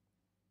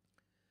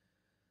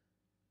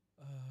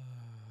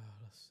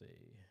 Let's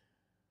see.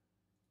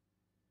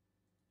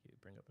 You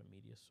bring up a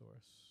media source.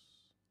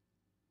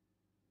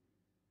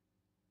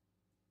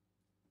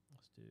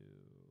 Let's do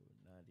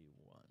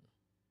 91.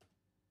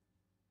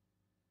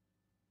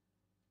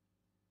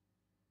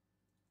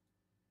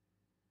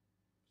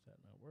 Is that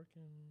not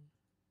working?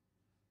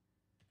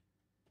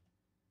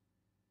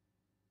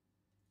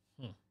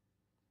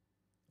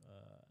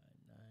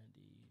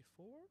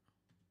 94.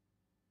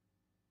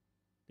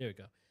 There we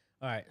go.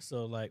 All right.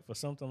 So like for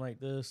something like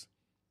this,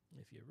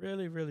 if you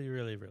really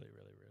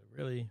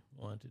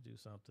want to do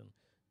something,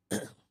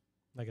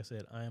 like I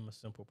said, I am a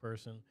simple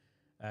person.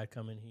 I'd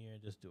come in here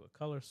and just do a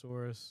color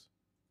source,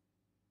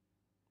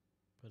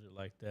 put it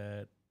like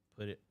that,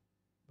 put it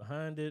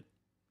behind it,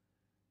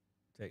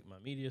 take my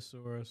media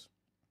source,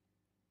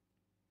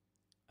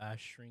 I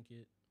shrink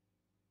it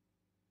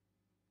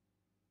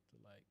to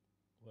like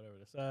whatever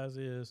the size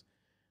is,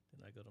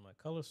 then I go to my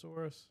color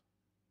source.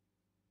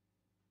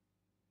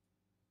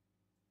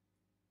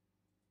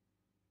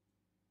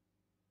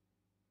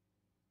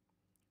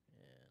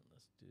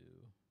 Do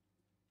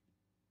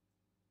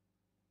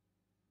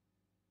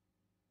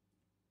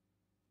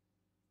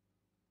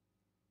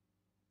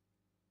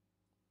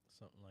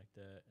something like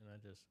that, and I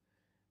just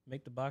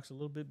make the box a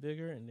little bit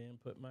bigger and then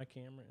put my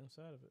camera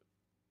inside of it.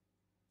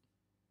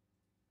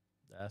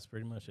 That's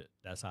pretty much it.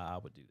 That's how I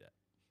would do that.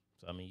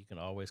 So I mean, you can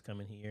always come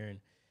in here and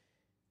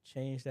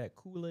change that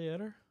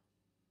coolor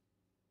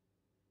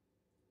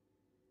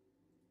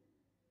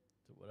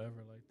to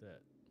whatever like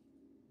that.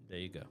 There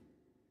you go.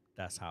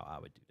 That's how I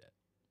would do that.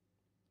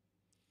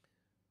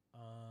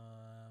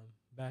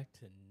 Back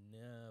to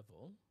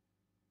Neville.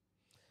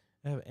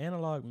 I have an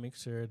analog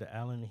mixer, the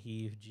Allen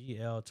Heath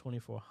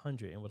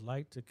GL2400, and would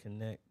like to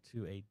connect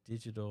to a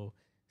digital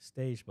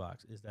stage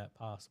box. Is that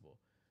possible?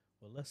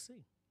 Well, let's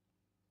see.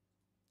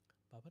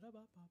 All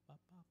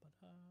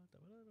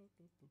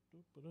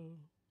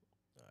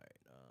right.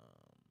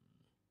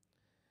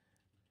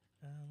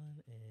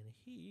 Allen and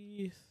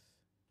Heath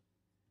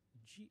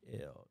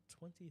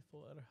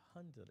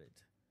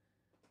GL2400.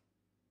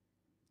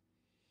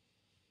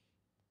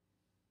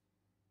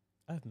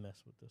 I've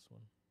messed with this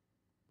one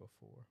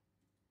before.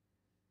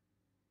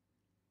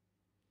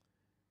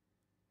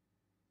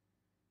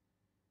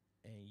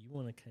 And you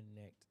want to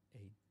connect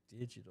a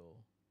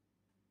digital.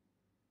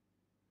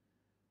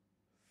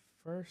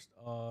 First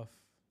off,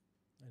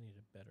 I need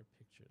a better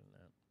picture than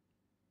that.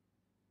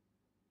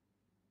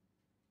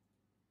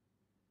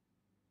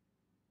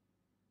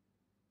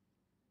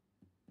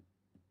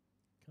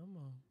 Come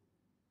on.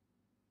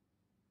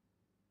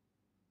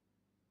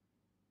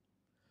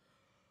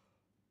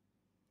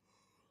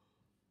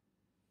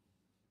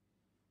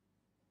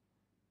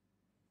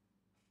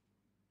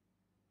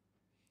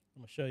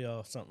 I'm going to show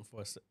y'all something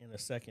in a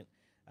second.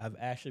 I've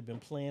actually been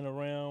playing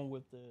around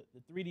with the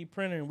 3D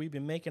printer, and we've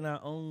been making our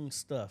own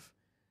stuff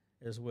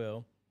as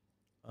well.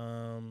 Get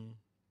out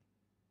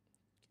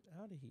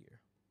of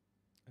here.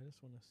 I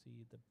just want to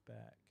see the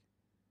back.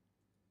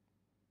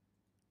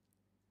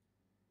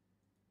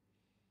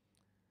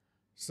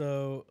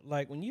 So,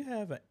 like when you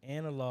have an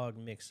analog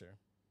mixer,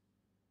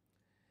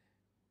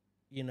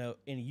 you know,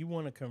 and you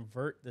want to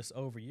convert this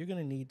over, you're going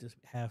to need to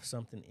have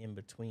something in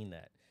between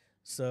that.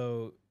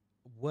 So,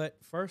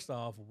 first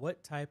off,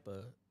 what type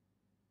of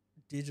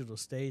digital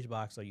stage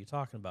box are you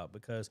talking about?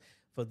 Because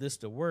for this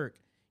to work,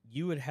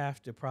 you would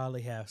have to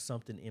probably have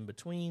something in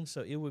between.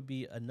 So it would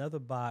be another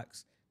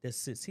box that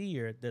sits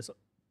here that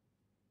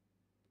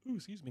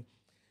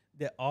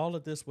all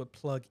of this would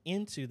plug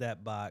into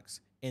that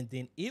box, and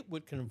then it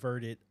would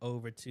convert it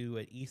over to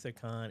an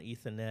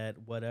Ethernet,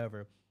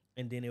 whatever,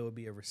 and then it would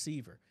be a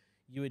receiver.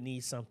 You would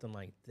need something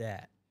like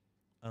that.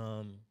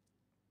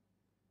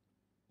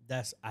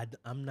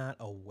 I'm not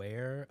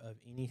aware of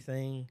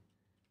anything.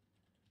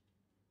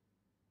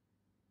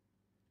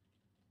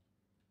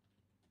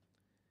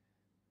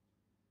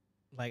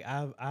 Like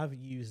I've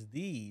used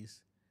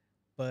these,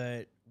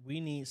 but we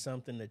need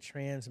something to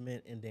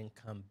transmit and then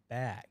come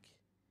back.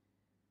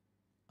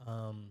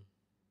 Um,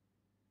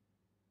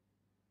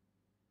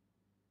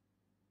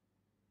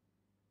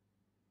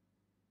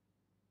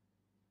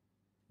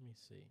 Let me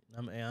see.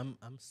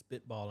 I'm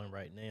spitballing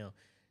right now,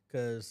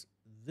 because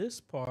this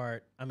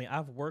part. I mean,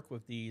 I've worked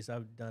with these.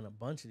 I've done a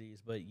bunch of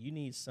these, but you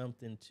need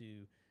something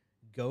to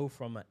go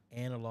from an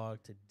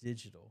analog to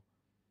digital.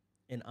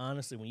 And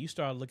honestly, when you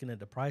start looking at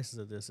the prices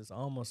of this, it's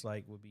almost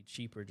like it would be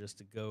cheaper just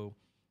to go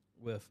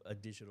with a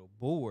digital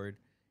board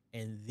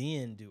and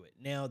then do it.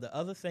 Now, the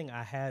other thing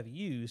I have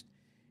used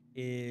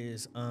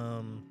is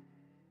and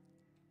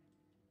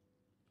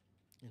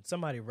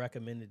somebody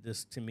recommended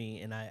this to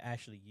me, and I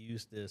actually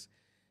used this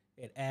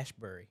at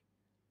Ashbury.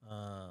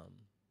 Um,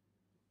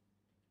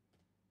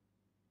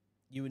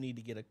 you would need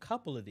to get a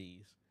couple of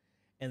these,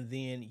 and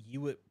then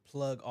you would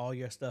plug all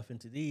your stuff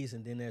into these,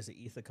 and then there's an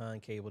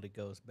Ethercon cable that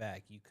goes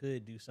back. You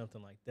could do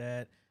something like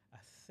that. I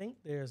think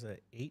there's a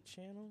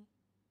 8-channel.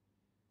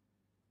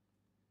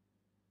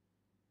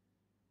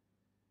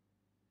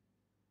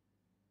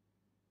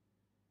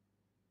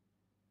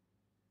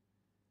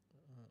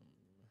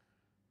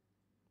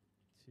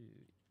 To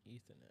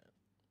Ethernet.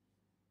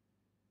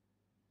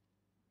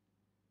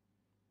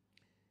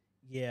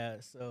 Yeah,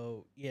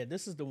 so yeah,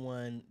 this is the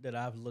one that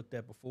I've looked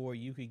at before.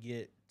 You could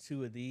get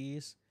two of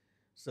these.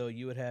 So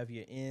you would have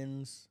your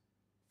ends,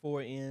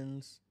 four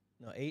ends,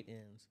 no, eight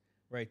ends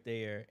right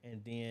there,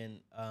 and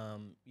then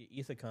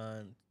your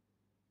Ethercon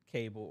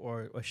cable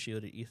or a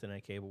shielded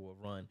Ethernet cable will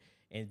run,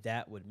 and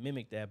that would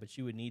mimic that, but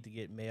you would need to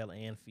get male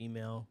and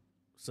female.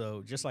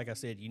 So just like I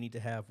said, you need to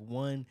have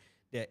one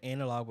that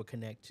analog would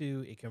connect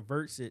to, it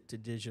converts it to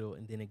digital,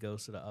 and then it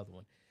goes to the other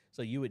one.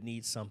 So you would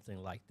need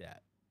something like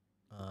that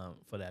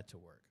for that to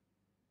work.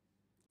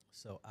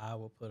 So I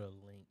will put a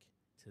link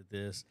to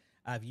this.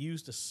 I've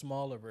used a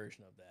smaller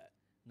version of that,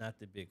 not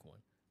the big one.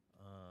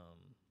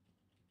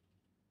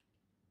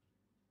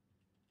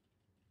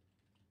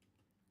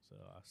 So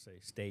I'll say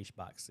stage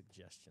box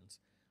suggestions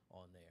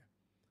on there.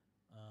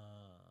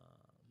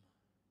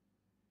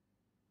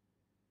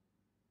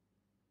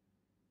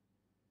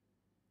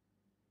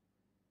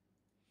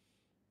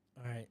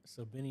 All right.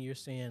 So Benny, you're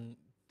saying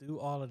through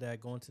all of that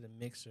going to the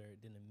mixer,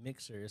 then the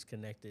mixer is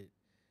connected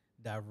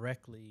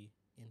directly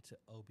into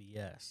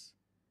OBS.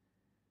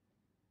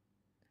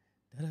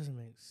 That doesn't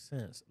make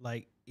sense.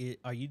 Like,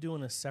 are you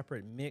doing a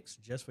separate mix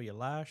just for your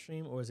live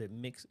stream, or is it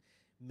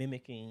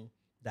mimicking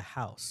the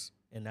house,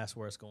 and that's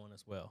where it's going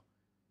as well?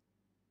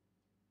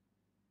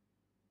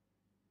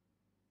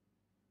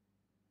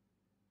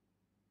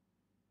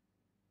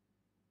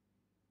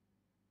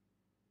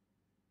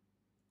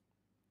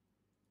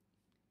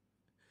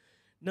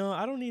 No,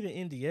 I don't need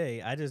an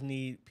NDA. I just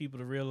need people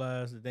to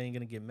realize that they ain't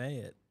gonna get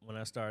mad when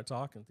I start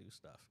talking through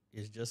stuff.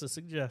 It's just a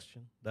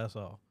suggestion. That's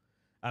all.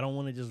 I don't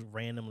want to just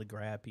randomly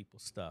grab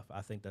people's stuff.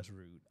 I think that's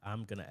rude.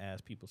 I'm gonna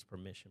ask people's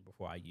permission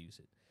before I use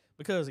it,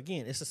 because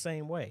again, it's the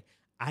same way.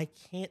 I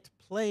can't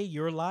play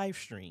your live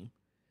stream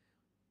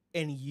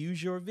and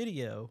use your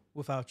video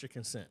without your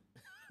consent.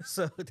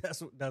 So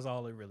that's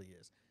all it really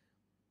is.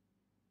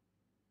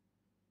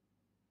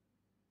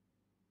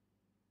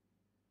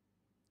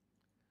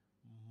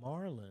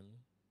 Marlon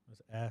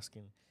was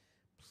asking,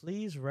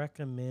 please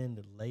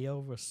recommend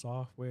layover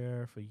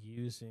software for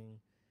using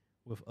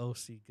with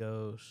OC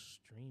Go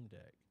Stream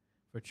Deck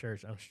for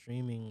church. I'm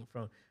streaming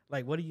from,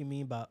 like, what do you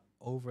mean by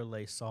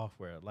overlay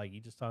software? Like, you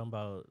just talking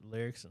about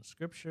lyrics and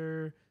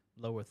scripture,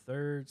 lower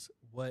thirds?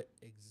 What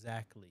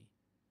exactly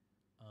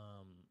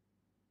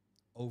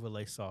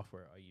overlay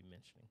software are you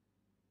mentioning?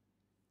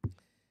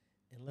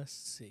 And let's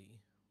see,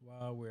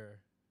 while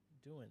we're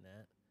doing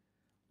that,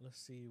 let's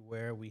see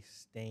where we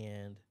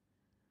stand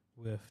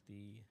with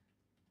the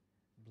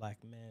Black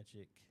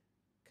Magic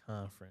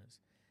conference.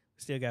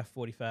 We still got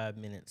 45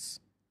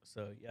 minutes,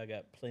 so y'all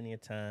got plenty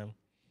of time.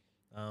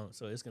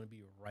 So it's going to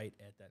be right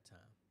at that time.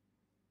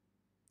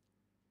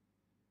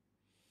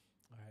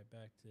 All right,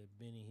 back to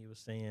Benny. He was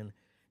saying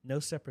no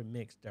separate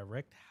mix,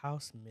 direct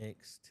house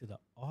mix to the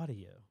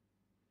audio.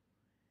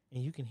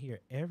 And you can hear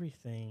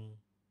everything.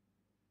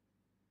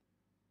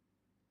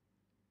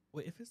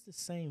 Well, if it's the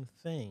same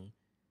thing,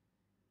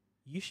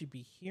 you should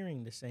be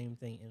hearing the same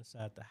thing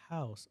inside the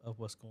house of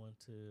what's going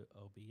to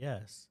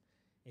OBS.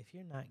 If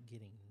you're not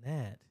getting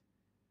that,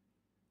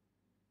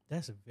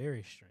 that's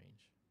very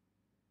strange.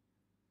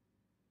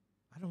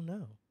 I don't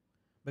know.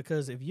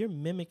 Because if you're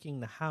mimicking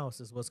the house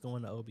as what's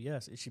going to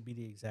OBS, it should be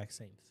the exact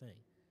same thing.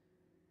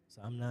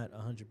 So I'm not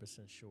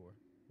 100% sure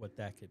what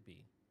that could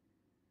be.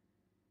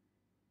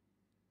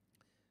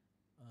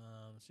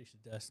 Shisha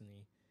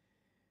Destiny.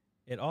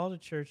 At all the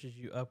churches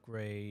you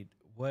upgrade,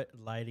 what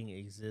lighting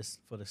exists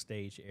for the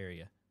stage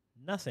area?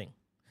 Nothing.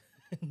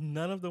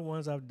 None of the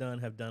ones I've done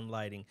have done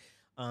lighting.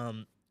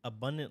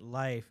 Abundant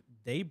Life,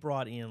 they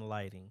brought in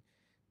lighting.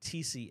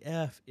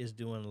 TCF is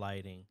doing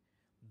lighting.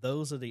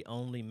 those are the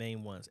only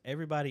main ones.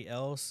 Everybody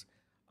else,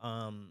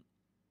 um,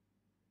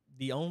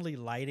 the only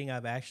lighting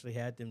I've actually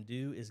had them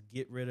do is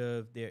get rid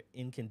of their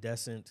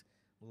incandescent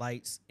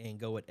lights and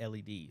go with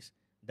LEDs.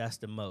 That's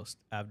the most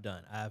I've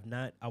done. I've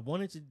not. I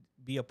wanted to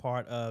be a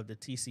part of the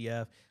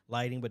TCF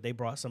lighting, but they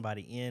brought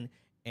somebody in,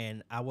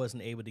 and I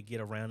wasn't able to get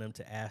around them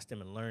to ask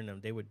them and learn them.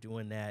 They were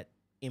doing that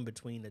in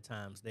between the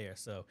times there,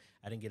 so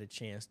I didn't get a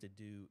chance to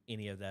do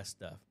any of that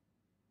stuff.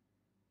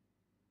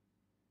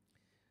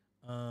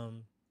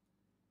 Um,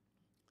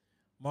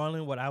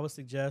 Marlon, what I would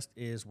suggest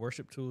is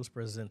Worship Tools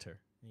Presenter.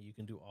 And you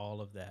can do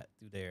all of that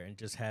through there and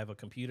just have a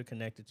computer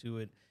connected to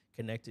it,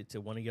 connected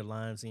to one of your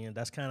lines in.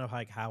 That's kind of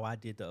like how I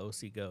did the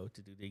OC Go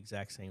to do the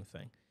exact same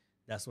thing.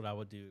 That's what I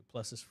would do.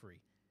 Plus, it's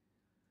free.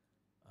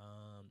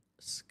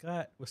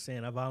 Scott was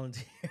saying, I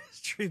volunteer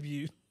as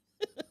tribute.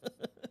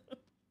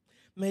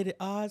 May the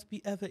odds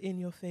be ever in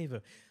your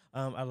favor.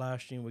 Our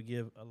live stream would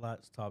give a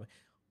lot to talk.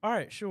 All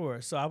right,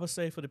 sure. So I would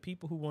say for the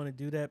people who want to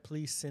do that,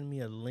 please send me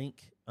a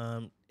link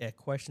at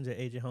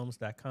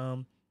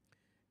questions@ajhomes.com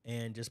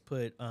and just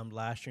put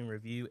live stream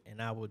review,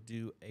 and I will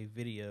do a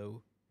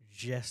video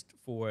just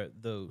for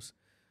those.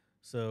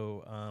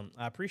 So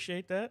I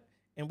appreciate that,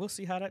 and we'll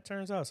see how that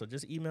turns out. So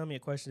just email me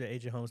at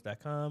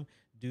questions@ajhomes.com,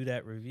 do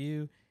that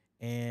review,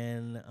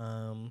 and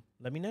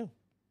let me know.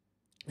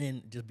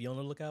 And just be on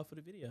the lookout for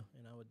the video,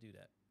 and I would do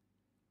that.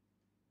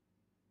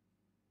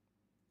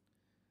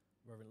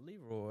 Reverend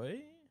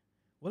Leroy,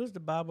 what is the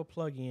Bible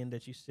plugin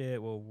that you said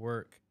will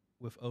work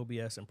with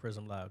OBS and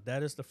Prism Live?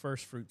 That is the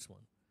First Fruits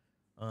one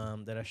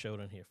that I showed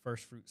on here,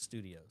 First Fruit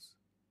Studios.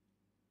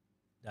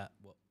 That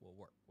will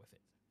work with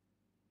it.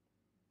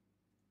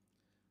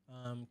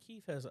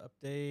 Keith has an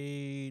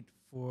update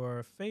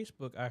for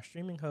Facebook. Our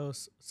streaming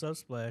host,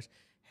 Subsplash,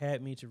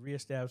 had me to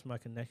reestablish my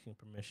connection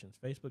permissions.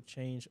 Facebook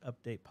changed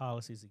update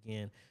policies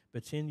again.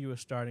 Pretend you were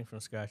starting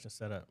from scratch and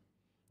set up.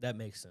 That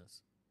makes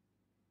sense.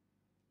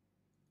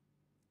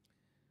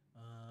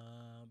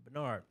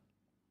 Bernard,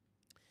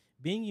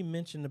 being you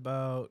mentioned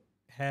about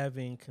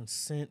having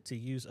consent to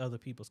use other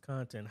people's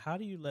content, how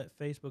do you let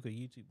Facebook or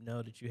YouTube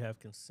know that you have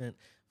consent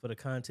for the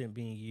content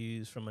being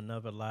used from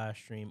another live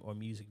stream or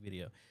music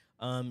video?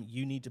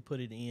 You need to put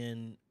it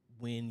in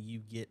when you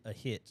get a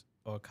hit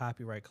or a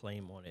copyright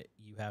claim on it.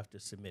 You have to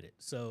submit it.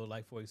 So,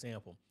 like, for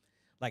example,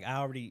 like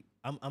I'm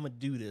going to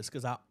do this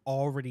because I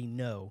already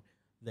know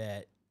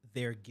that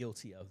they're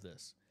guilty of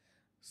this.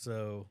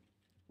 So,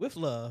 with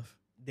love,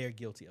 they're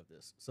guilty of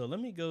this. So let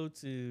me go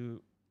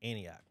to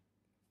Antioch.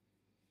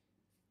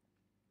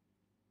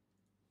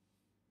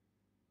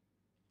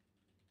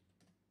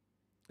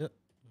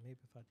 Maybe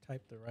if I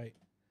type the right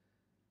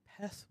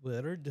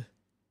password.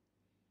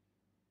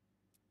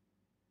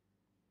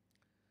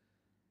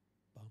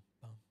 Boom,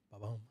 boom, boom,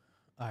 boom.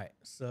 All right.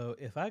 So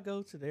if I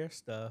go to their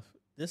stuff,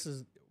 this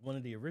is one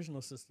of the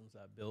original systems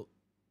I built,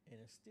 and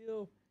it's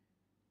still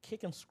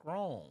kicking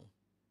strong.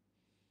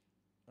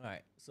 All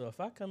right. So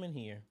if I come in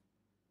here,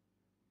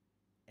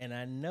 and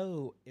I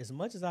know as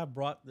much as I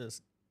brought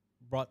this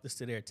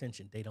to their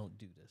attention, they don't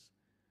do this.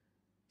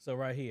 So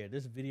right here,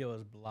 this video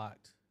is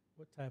blocked.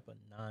 What type of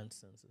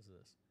nonsense is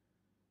this?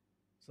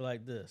 So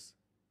like this.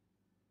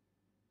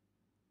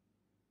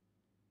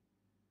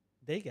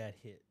 They got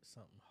hit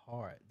something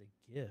hard.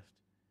 The gift.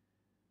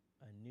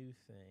 A new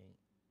thing.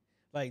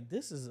 Like,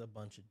 this is a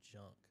bunch of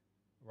junk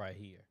right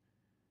here.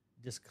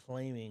 Just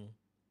claiming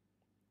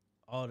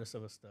all this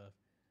other stuff.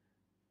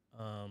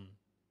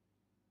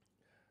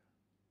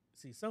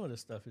 See, some of this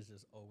stuff is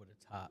just over the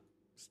top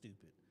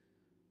stupid.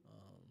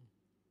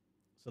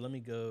 So let me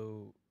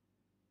go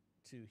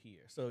to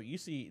here. So you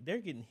see, they're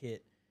getting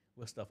hit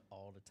with stuff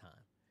all the time.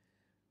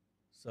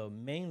 So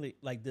mainly,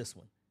 like this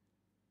one.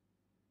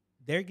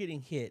 They're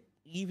getting hit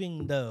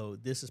even though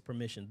this is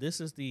permission. This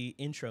is the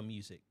intro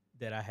music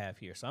that I have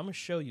here. So I'm going to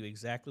show you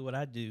exactly what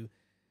I do.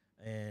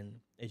 And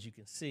as you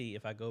can see,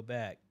 if I go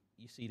back,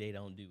 you see they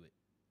don't do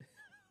it.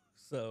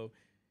 So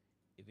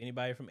if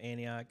anybody from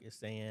Antioch is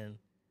saying,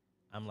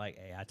 I'm like,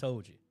 hey, I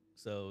told you.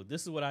 So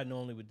this is what I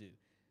normally would do.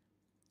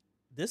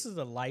 This is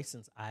a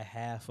license I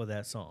have for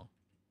that song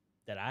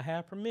that I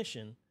have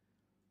permission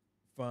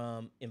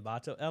from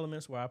Envato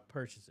Elements where I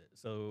purchased it.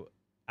 So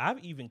I've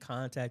even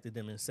contacted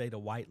them and say to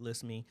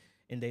whitelist me,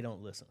 and they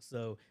don't listen.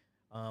 So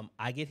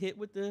I get hit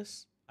with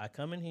this. I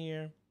come in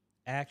here,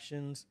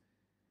 actions.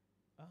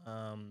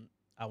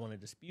 I want to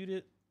dispute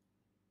it.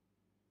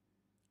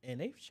 And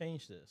they've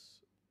changed this,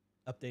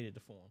 updated the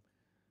form.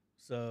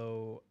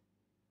 So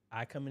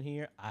I come in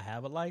here, I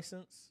have a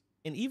license.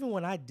 And even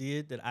when I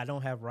did that I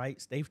don't have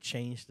rights, they've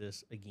changed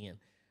this again.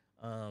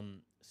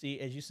 See,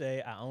 as you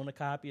say, I own a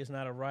copy. It's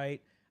not a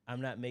right.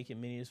 I'm not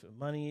making millions for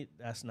money.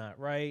 That's not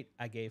right.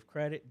 I gave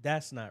credit.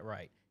 That's not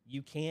right.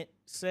 You can't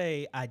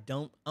say I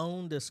don't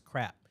own this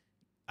crap.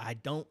 I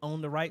don't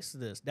own the rights to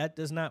this. That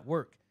does not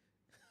work.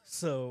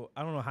 So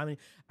I don't know how many.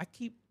 I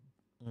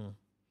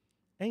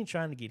ain't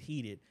trying to get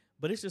heated,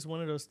 but it's just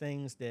one of those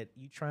things that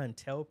you try and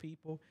tell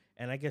people.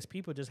 And I guess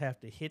people just have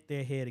to hit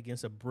their head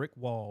against a brick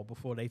wall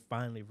before they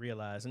finally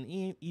realize. And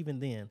even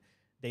then,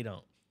 they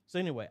don't. So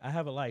anyway, I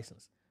have a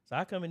license. So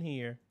I come in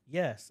here.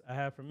 Yes, I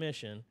have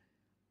permission.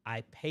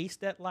 I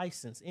paste that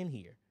license in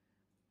here.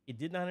 It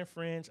did not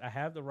infringe. I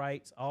have the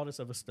rights, all this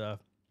other stuff.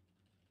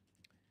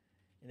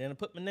 And then I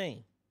put my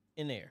name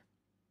in there.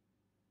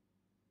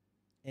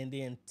 And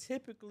then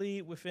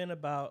typically within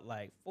about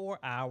like 4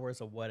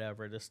 hours or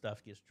whatever, this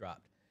stuff gets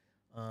dropped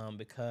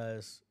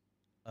because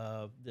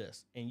of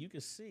this. And you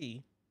can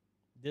see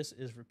this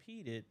is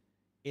repeated.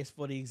 It's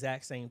for the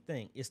exact same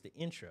thing. It's the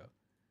intro.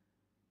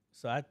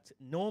 So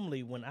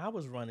normally when I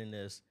was running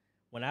this,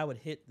 when I would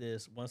hit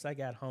this, once I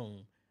got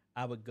home,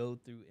 I would go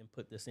through and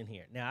put this in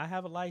here. Now I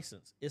have a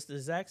license. It's the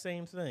exact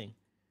same thing.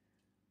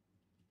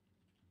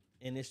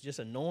 And it's just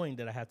annoying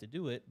that I have to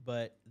do it,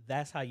 but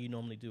that's how you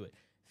normally do it.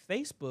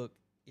 Facebook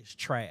is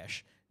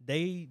trash.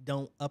 They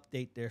don't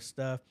update their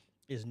stuff.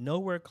 It's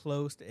nowhere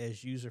close to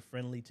as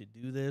user-friendly to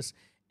do this.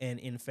 And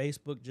in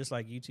Facebook, just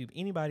like YouTube,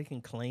 anybody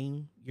can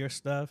claim your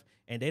stuff,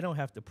 and they don't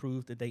have to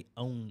prove that they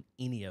own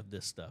any of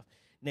this stuff.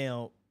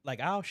 Now, like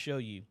I'll show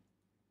you,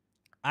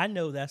 I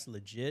know that's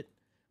legit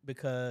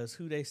because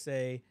who they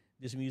say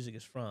this music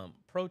is from,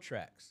 Pro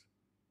Tracks.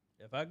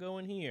 If I go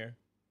in here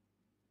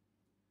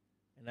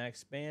and I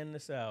expand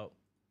this out,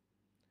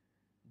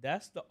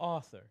 that's the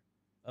author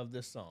of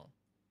this song.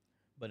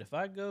 But if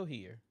I go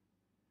here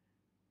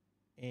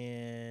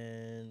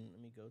and let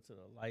me go to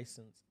the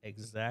license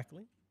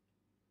exactly.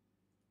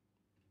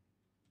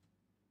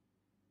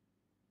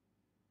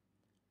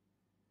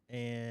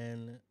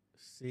 And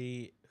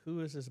see who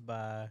is this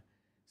by.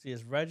 See,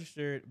 it's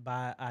registered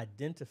by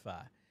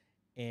Identify.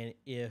 And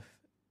if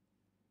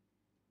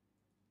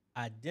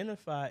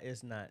Identify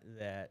is not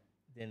that,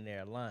 then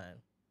they're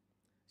lying.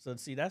 So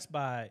see, that's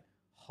by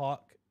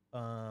Hawk,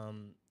 a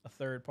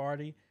third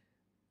party.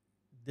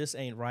 This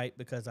ain't right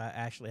because I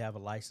actually have a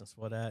license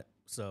for that.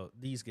 So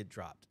these get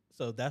dropped.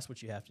 So that's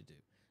what you have to do.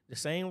 The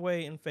same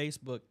way in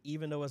Facebook,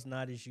 even though it's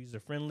not as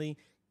user-friendly,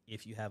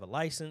 if you have a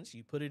license,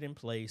 you put it in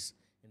place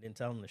and then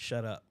tell them to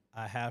shut up.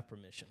 I have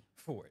permission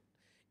for it.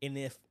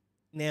 And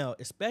now,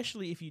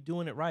 especially if you're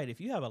doing it right,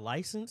 if you have a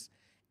license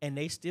and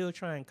they still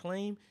try and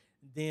claim,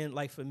 then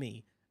like for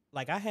me,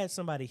 like I had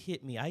somebody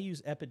hit me. I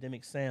use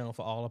Epidemic Sound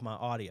for all of my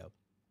audio.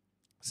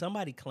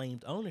 Somebody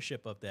claimed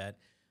ownership of that.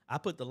 I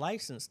put the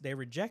license, they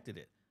rejected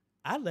it.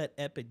 I let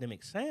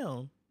Epidemic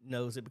Sound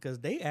knows it because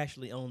they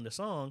actually own the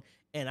song,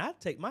 and I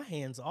take my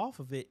hands off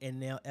of it, and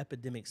now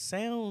Epidemic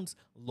Sound's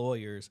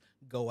lawyers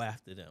go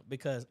after them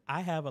because I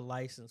have a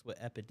license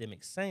with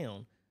Epidemic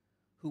Sound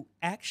who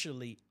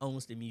actually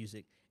owns the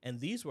music,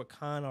 and these were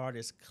con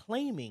artists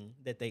claiming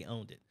that they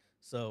owned it.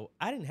 So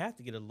I didn't have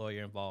to get a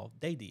lawyer involved.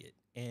 They did,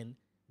 and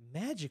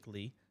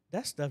magically,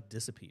 that stuff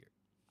disappeared.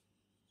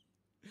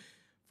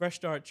 Fresh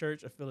Start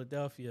Church of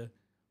Philadelphia.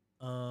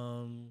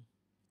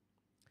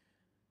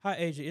 Hi,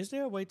 AJ. Is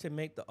there a way to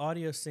make the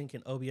audio sync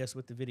in OBS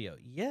with the video?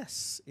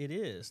 Yes, it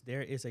is.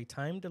 There is a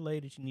time delay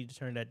that you need to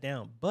turn that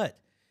down. But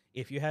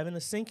if you're having a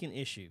syncing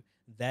issue,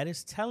 that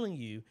is telling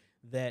you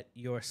that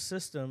your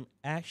system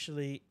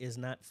actually is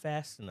not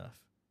fast enough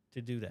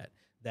to do that.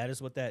 That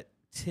is what that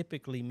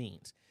typically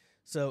means.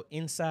 So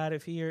inside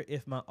of here,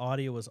 if my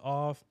audio was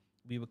off,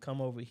 we would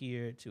come over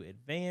here to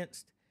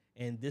advanced,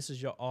 and this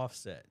is your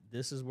offset.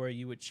 This is where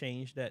you would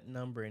change that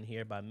number in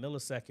here by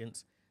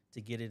milliseconds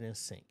to get it in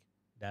sync.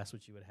 That's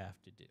what you would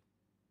have to do.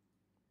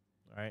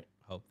 All right,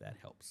 hope that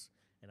helps.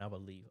 And I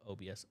will leave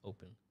OBS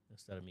open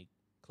instead of me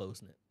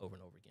closing it over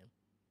and over again.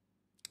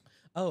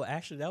 Oh,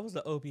 actually, that was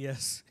the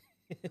OBS.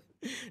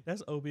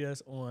 That's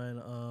OBS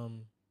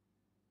on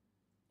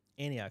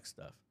Antioch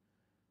stuff.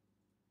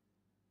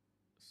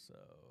 So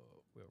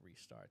we'll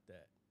restart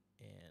that,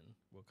 and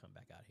we'll come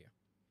back out here.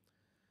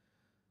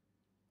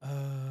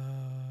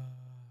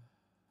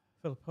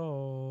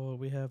 Philip,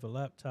 we have a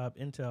laptop,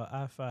 Intel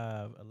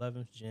i5,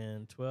 11th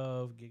gen,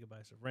 12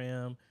 gigabytes of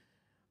RAM,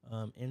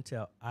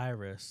 Intel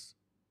Iris.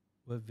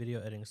 What video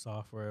editing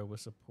software with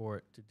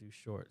support to do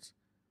shorts?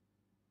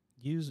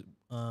 Use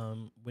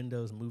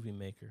Windows Movie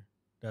Maker.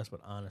 That's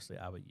what honestly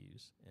I would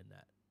use in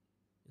that.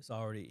 It's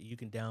already, you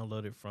can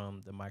download it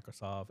from the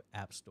Microsoft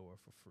App Store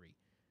for free.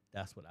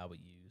 That's what I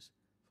would use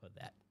for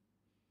that.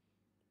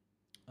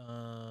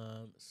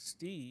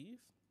 Steve,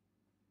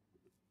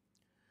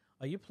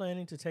 are you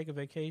planning to take a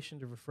vacation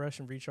to refresh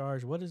and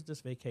recharge? What is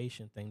this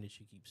vacation thing that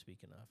you keep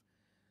speaking of?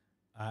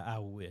 I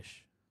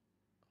wish.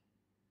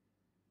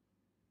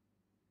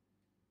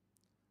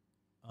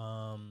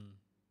 I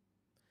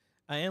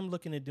am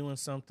looking at doing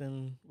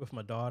something with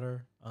my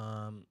daughter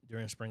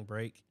during spring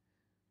break,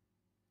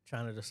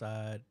 trying to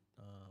decide.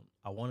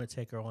 I want to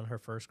take her on her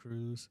first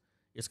cruise.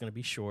 It's going to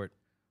be short.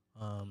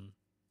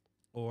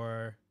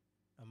 Or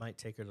I might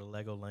take her to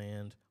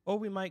Legoland, or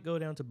we might go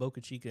down to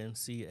Boca Chica and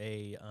see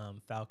a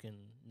Falcon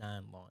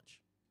 9 launch.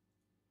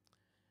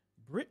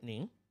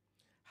 Brittany,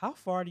 how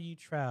far do you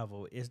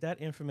travel? Is that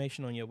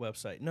information on your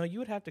website? No, you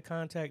would have to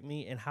contact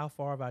me. And how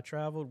far have I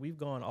traveled? We've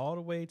gone all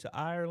the way to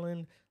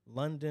Ireland,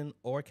 London,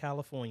 or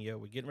California.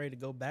 We're getting ready to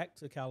go back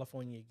to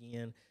California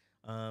again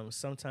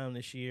sometime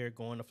this year,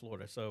 going to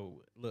Florida.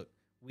 So, look,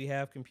 we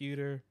have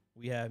computer,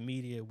 we have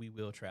media, we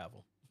will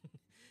travel.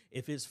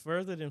 If it's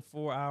further than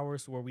 4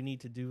 hours where we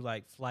need to do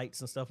like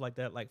flights and stuff like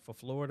that, like for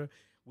Florida,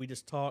 we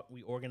just talk,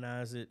 we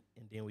organize it,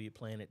 and then we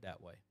plan it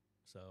that way.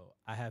 So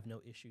I have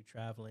no issue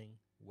traveling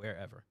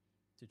wherever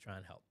to try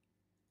and help.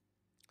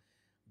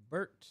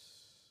 Bert,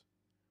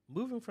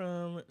 moving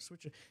from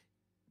switcher.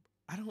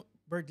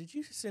 Bert, did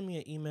you send me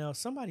an email?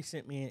 Somebody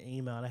sent me an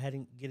email and I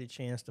hadn't get a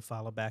chance to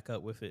follow back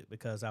up with it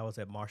because I was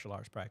at martial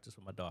arts practice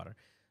with my daughter.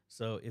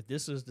 So if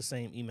this is the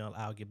same email,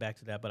 I'll get back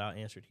to that, but I'll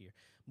answer it here.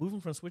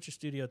 Moving from Switcher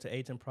Studio to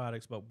ATEM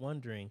products, but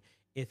wondering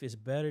if it's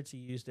better to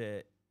use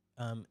the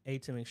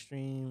ATEM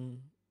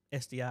Extreme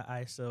SDI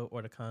ISO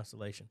or the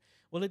Constellation.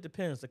 Well, it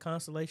depends. The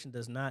Constellation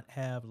does not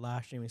have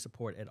live streaming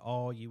support at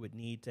all. You would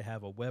need to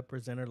have a web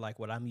presenter like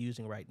what I'm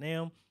using right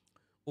now,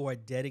 or a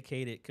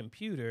dedicated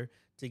computer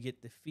to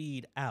get the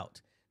feed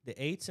out. The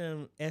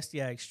ATEM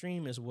SDI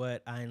Extreme is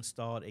what I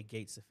installed at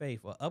Gates of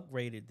Faith, or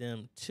upgraded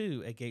them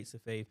to at Gates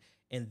of Faith,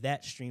 and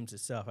that streams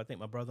itself. I think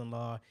my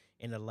brother-in-law,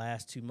 in the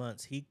last 2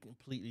 months, he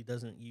completely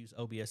doesn't use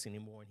OBS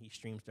anymore, and he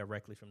streams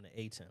directly from the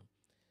ATEM.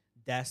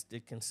 That's the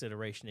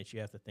consideration that you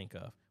have to think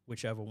of,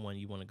 whichever one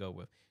you want to go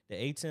with. The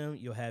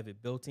ATEM, you'll have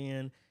it built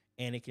in,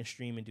 and it can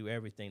stream and do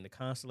everything. The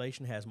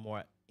Constellation has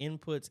more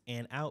inputs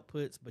and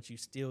outputs, but you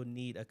still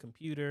need a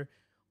computer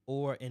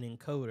or an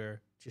encoder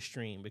to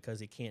stream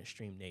because it can't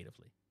stream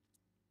natively.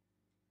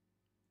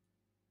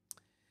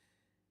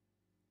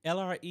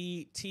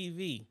 LRE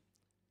TV.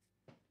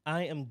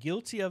 I am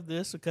guilty of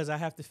this because I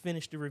have to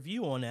finish the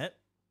review on that.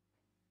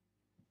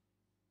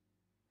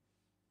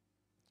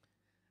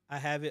 I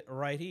have it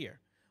right here.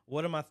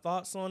 What are my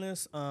thoughts on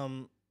this?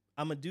 I'm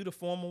going to do the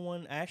formal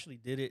one. I actually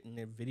did it and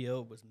the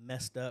video was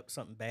messed up,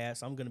 something bad.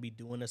 So I'm going to be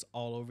doing this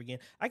all over again.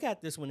 I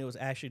got this when it was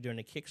actually during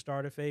the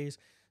Kickstarter phase.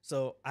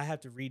 So I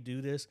have to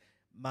redo this.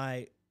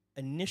 My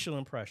initial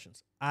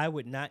impressions, I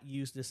would not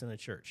use this in a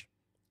church,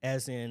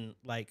 as in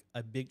like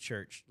a big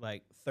church,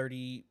 like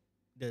 30,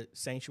 the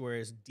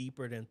sanctuary is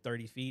deeper than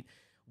 30 feet.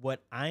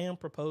 What I am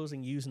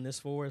proposing using this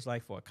for is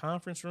like for a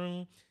conference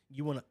room.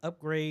 You want to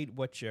upgrade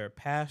what your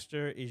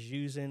pastor is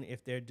using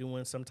if they're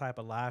doing some type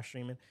of live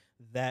streaming.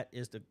 That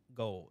is the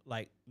goal.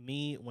 Like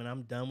me, when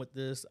I'm done with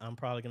this, I'm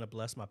probably going to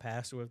bless my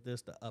pastor with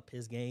this to up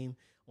his game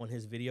on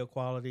his video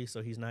quality,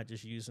 so he's not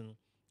just using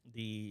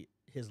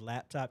his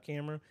laptop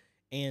camera.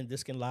 And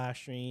this can live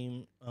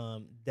stream.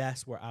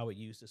 That's where I would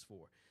use this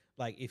for.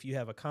 Like if you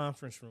have a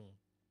conference room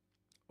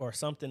or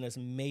something that's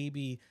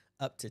maybe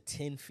up to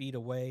 10 feet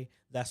away,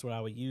 that's what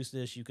I would use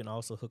this. You can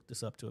also hook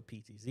this up to a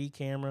PTZ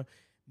camera.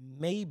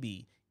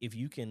 Maybe if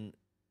you can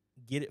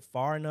get it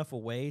far enough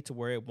away to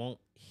where it won't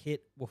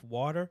hit with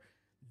water,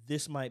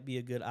 this might be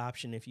a good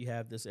option if you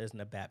have this as in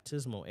a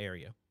baptismal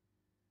area.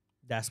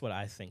 That's what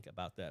I think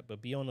about that.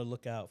 But be on the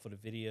lookout for the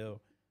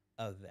video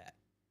of that.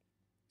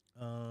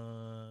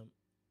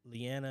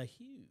 Leanna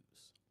Hughes.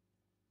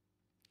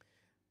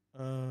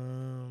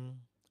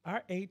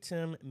 Our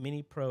ATEM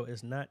Mini Pro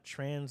is not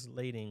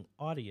translating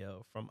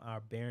audio from our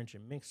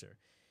Behringer mixer.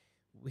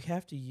 We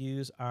have to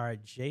use our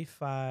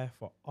J5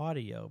 for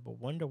audio, but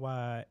wonder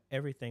why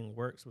everything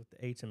works with the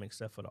ATEM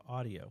except for the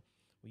audio.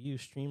 We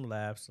use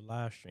Streamlabs to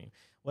live stream.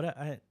 What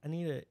I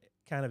need a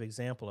kind of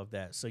example of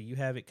that. So you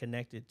have it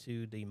connected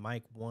to the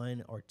mic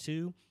 1 or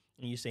 2,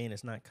 and you're saying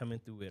it's not coming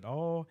through at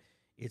all.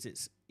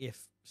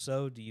 If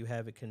so, do you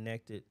have it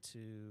connected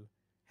to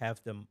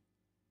have the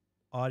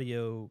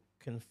audio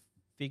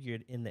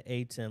configured in the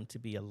ATEM to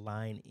be a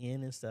line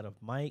in instead of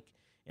mic?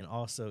 And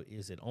also,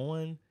 is it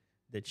on?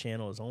 The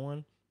channel is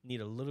on.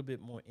 Need a little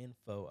bit more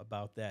info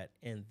about that.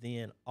 And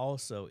then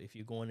also, if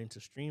you're going into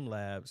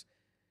Streamlabs,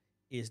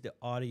 is the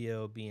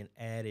audio being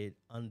added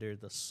under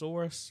the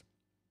source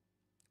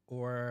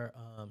or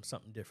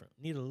something different?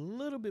 Need a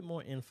little bit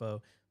more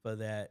info for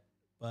that,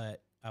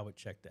 but I would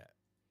check that.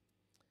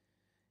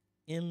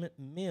 M.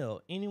 Mill,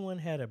 anyone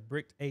had a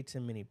bricked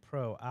ATEM Mini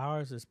Pro?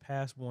 Ours is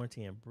past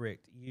warranty and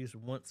bricked, used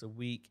once a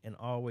week and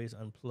always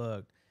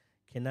unplugged.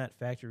 Cannot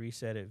factory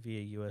reset it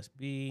via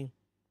USB.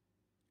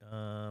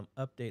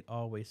 Update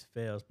always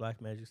fails.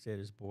 Blackmagic said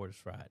his board is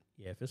fried.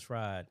 Yeah, if it's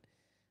fried.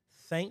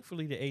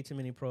 Thankfully, the ATEM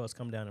Mini Pro has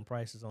come down in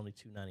price. It's only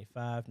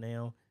 $295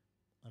 now.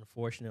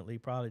 Unfortunately,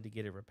 probably to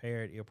get it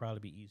repaired, it'll probably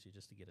be easier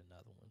just to get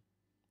another one,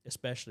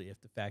 especially if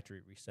the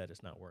factory reset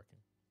is not working.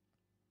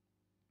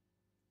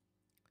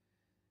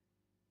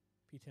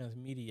 P-Towns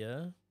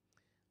Media.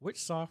 Which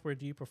software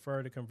do you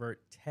prefer to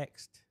convert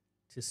text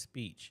to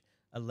speech?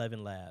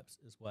 11 Labs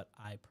is what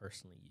I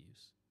personally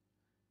use.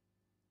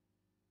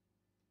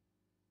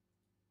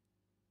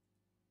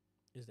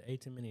 Is the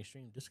ATEM Mini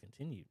Stream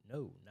discontinued?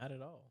 No, not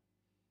at all.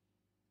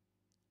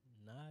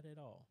 Not at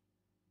all.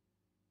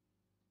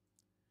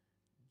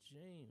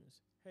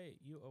 James, hey,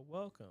 you are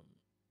welcome.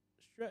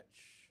 Stretch.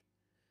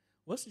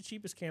 What's the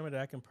cheapest camera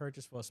that I can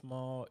purchase for a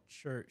small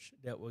church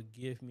that will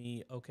give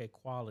me okay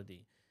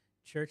quality?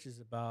 Church is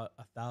about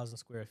 1,000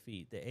 square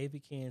feet. The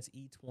AVCans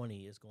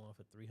E20 is going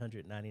for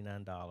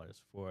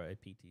 $399 for a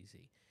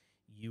PTZ.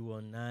 You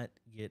will not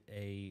get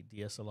a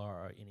DSLR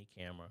or any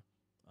camera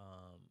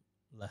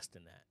less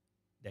than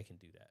that can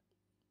do that.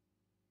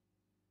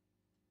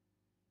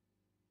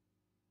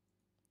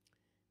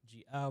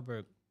 G.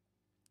 Albert,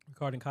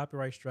 regarding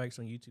copyright strikes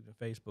on YouTube and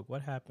Facebook,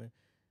 what happened?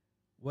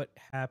 What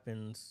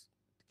happens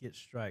to get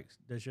strikes?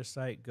 Does your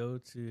site go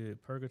to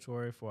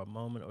purgatory for a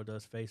moment, or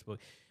does Facebook?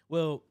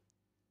 Well,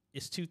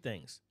 it's two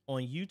things.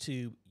 On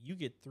YouTube, you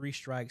get 3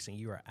 strikes and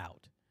you are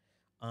out.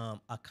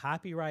 A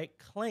copyright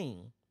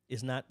claim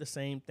is not the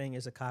same thing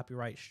as a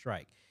copyright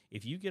strike.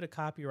 If you get a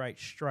copyright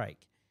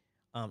strike,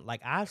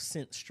 like I've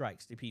sent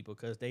strikes to people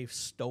because they've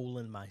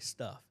stolen my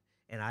stuff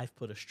and I've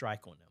put a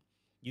strike on them.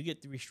 You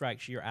get 3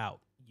 strikes, you're out.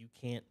 You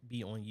can't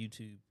be on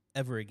YouTube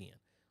ever again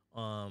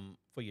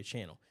for your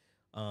channel.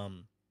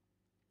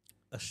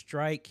 A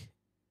strike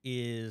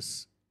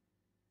is,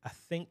 I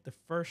think the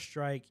first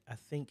strike, I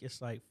think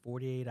it's like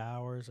 48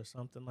 hours or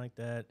something like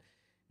that.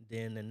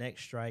 Then the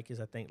next strike is,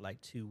 I think,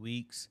 like 2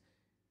 weeks.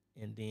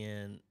 And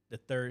then the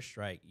third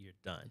strike, you're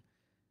done.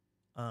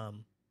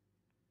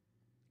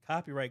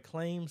 Copyright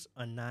claims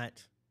are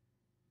not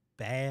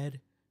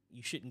bad.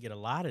 You shouldn't get a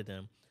lot of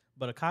them.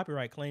 But a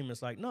copyright claim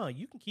is like, no,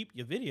 you can keep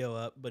your video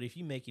up, but if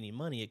you make any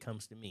money, it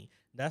comes to me.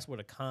 That's where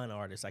the con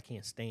artists I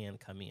can't stand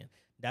come in.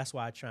 That's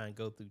why I try and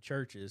go through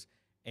churches.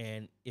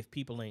 And if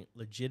people ain't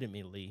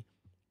legitimately,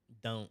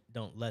 don't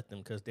let them,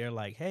 because they're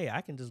like, hey,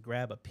 I can just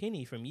grab a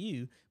penny from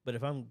you. But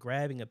if I'm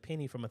grabbing a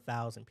penny from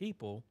 1,000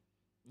 people,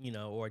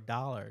 or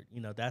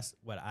 $1, that's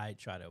what I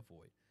try to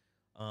avoid.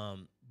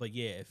 But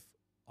yeah, if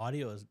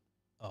audio is,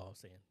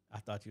 I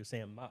thought you were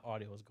saying my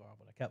audio was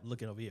garbled. I kept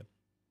looking over here.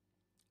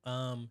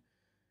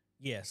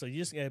 Yeah, so you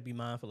just got to be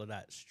mindful of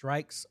that.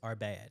 Strikes are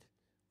bad.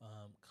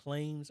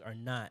 Claims are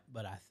not,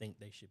 but I think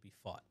they should be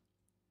fought.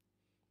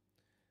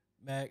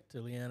 Back to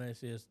Leanna,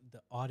 says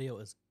the audio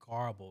is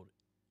garbled.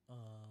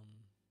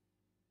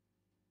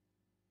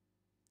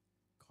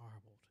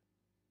 Garbled.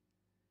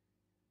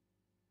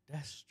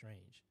 That's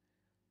strange.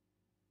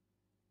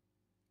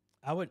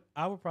 I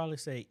would probably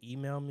say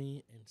email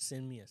me and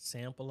send me a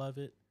sample of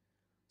it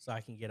so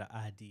I can get an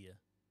idea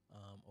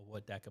of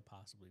what that could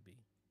possibly be.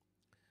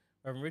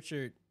 Reverend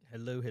Richard,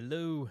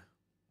 hello.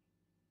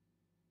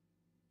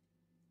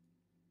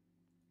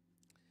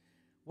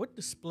 What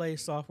display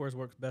softwares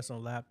works best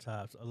on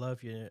laptops? I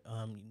love your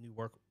new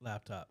work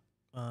laptop.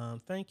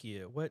 Thank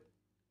you. What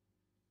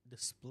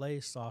display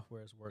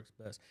softwares works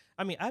best?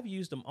 I mean, I've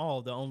used them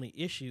all. The only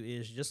issue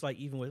is, just like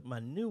even with my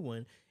new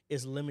one,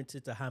 is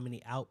limited to how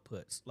many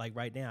outputs. Like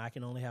right now, I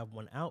can only have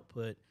one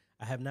output.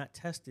 I have not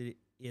tested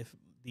if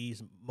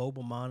these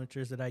mobile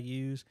monitors that I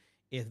use,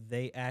 if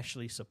they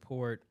actually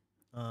support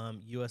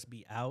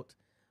USB out.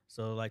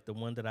 So like the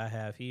one that I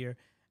have here,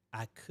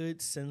 I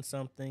could send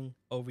something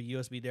over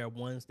USB. There are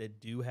ones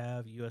that do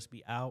have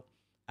USB out.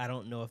 I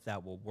don't know if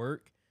that will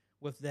work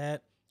with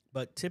that,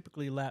 but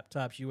typically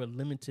laptops, you are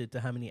limited to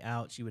how many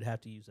outs. You would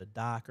have to use a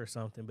dock or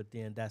something, but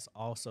then that's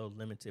also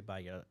limited by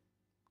your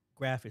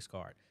graphics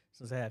card.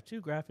 Since I have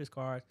 2 graphics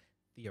cards,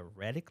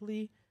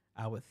 theoretically,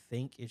 I would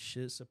think it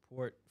should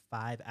support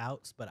 5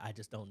 outs, but I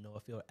just don't know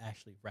if it'll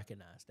actually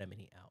recognize that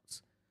many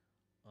outs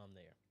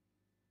there.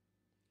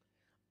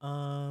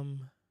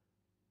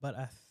 But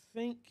I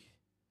think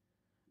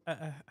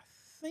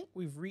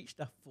we've reached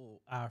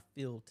our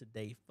field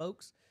today,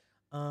 folks.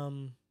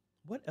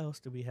 What else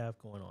do we have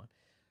going on?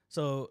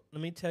 So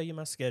let me tell you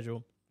my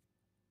schedule.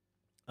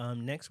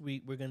 Next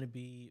week we're going to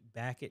be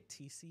back at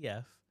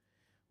TCF.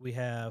 We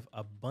have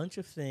a bunch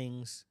of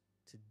things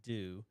to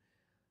do.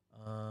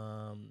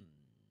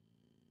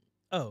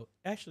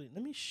 Actually,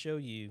 let me show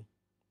you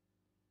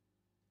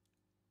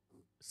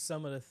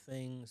some of the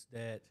things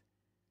that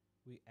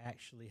we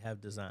actually have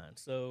designed.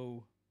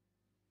 So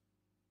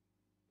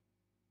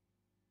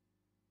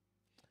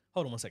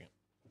hold on one second.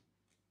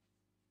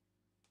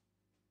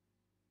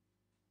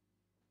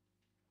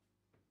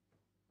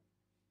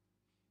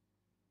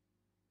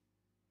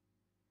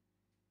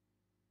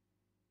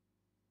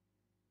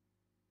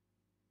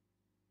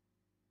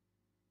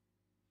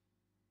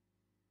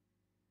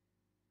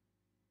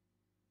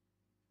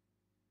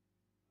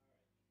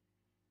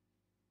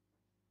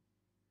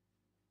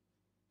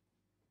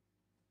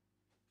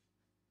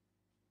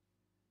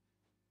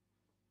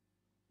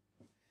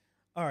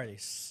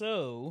 Alrighty,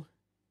 so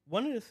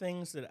one of the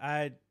things that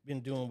I've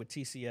been doing with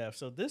TCF,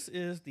 so this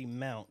is the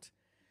mount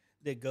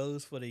that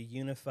goes for the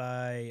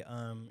Unify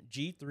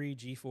G3,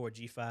 G4,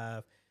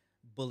 G5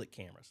 bullet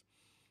cameras.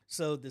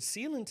 So the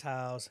ceiling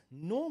tiles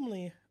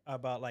normally are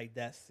about like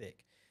that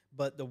thick,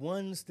 but the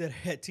ones that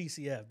are at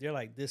TCF, they're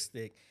like this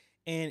thick,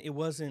 and it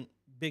wasn't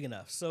big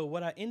enough. So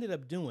what I ended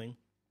up doing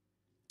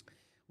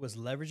was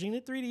leveraging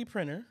the 3D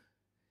printer,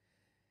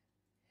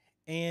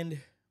 and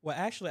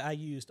actually I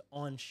used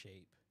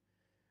Onshape.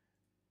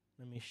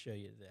 Let me show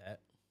you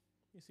that.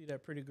 You see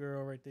that pretty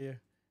girl right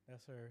there?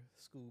 That's her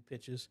school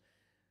pictures.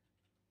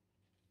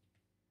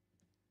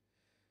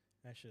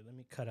 Actually, let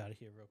me cut out of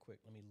here real quick.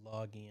 Let me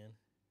log in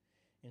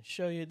and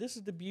show you. This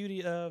is the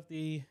beauty of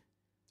the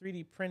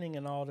 3D printing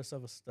and all this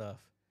other stuff.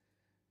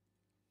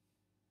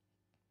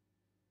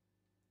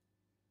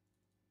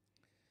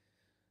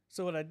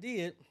 So what I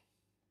did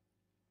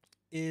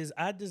is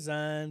I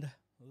designed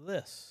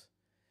this.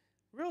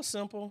 Real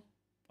simple.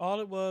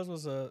 All it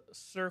was a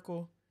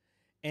circle,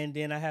 And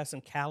then I have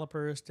some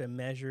calipers to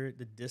measure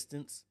the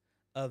distance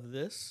of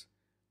this,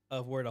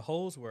 of where the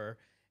holes were.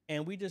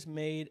 And we just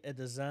made a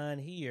design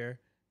here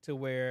to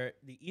where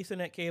the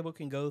Ethernet cable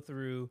can go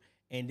through,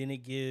 and then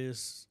it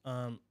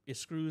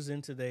screws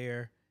into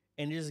there,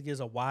 and it just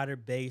gives a wider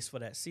base for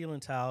that ceiling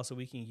tile so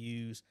we can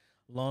use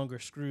longer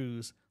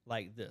screws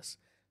like this.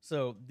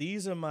 So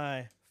these are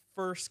my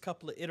first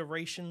couple of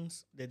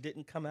iterations that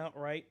didn't come out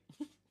right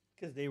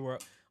because they were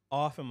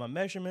off in my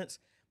measurements.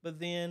 But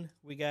then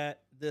we got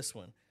this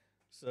one.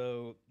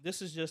 So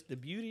this is just the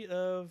beauty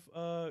of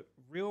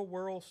real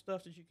world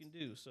stuff that you can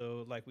do.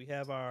 So like we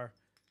have our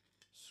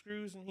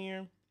screws in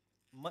here,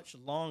 much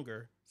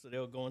longer, so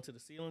they'll go into the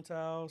ceiling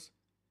tiles.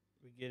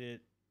 We get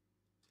it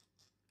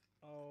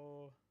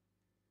all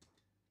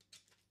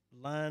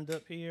lined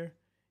up here,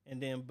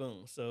 and then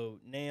boom. So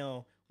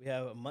now we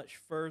have a much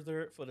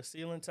further for the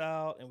ceiling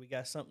tile, and we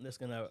got something that's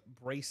gonna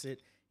brace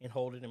it and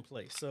hold it in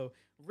place. So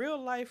real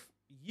life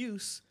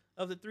use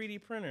of the 3D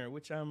printer,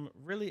 which I'm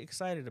really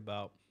excited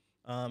about.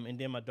 And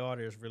then my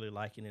daughter is really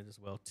liking it as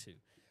well too.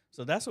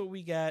 So that's what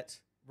we got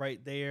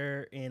right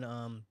there. And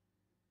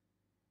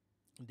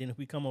then if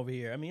we come over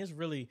here, I mean, it's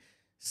really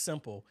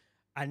simple.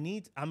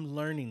 I'm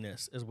learning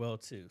this as well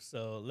too.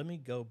 So let me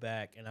go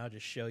back and I'll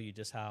just show you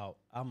just how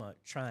I'm gonna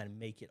try and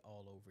make it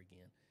all over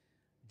again,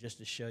 just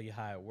to show you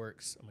how it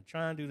works. I'm gonna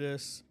try and do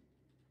this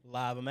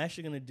live. I'm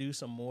actually gonna do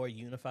some more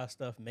Unify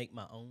stuff, make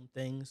my own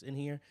things in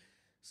here.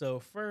 So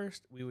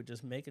first we would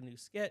just make a new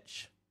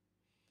sketch.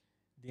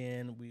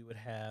 Then we would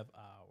have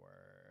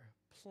our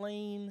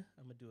plane.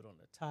 I'm gonna do it on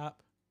the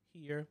top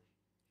here.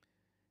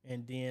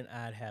 And then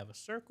I'd have a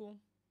circle.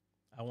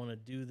 I wanna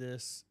do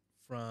this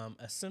from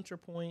a center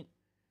point,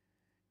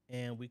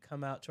 and we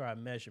come out to our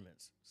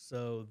measurements.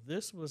 So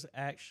this was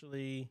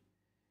actually,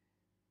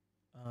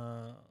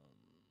 I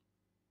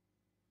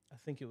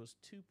think it was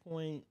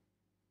 2.7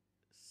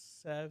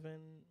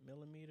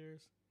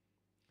 millimeters.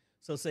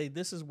 So say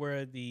this is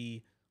where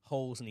the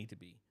holes need to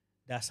be.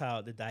 That's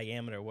how the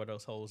diameter where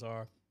those holes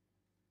are.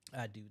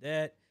 I do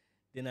that.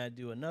 Then I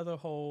do another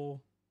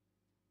hole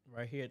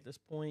right here at this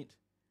point.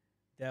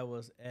 That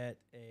was at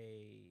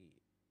a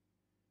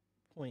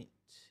 0.2,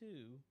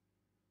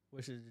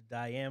 which is the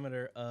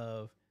diameter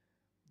of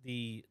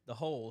the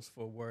holes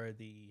for where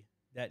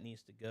that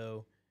needs to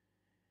go.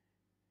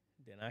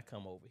 Then I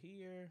come over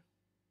here.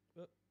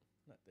 Oh,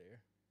 not there.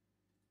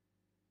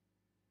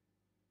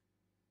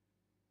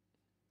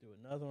 Do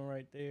another one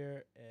right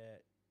there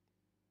at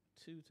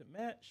 2 to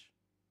match.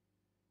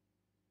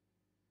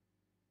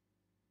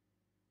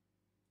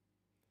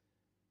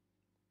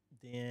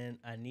 Then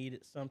I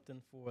needed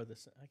something for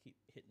I keep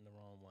hitting the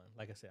wrong one.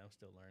 Like I said, I'm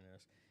still learning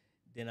this.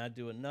 Then I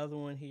do another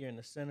one here in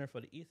the center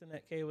for the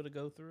Ethernet cable to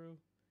go through.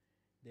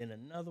 Then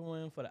another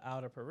one for the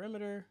outer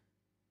perimeter.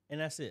 And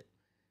that's it.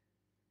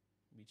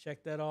 We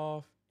check that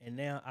off. And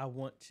now I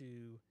want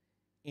to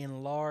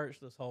enlarge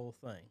this whole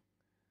thing.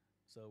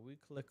 So we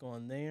click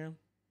on there.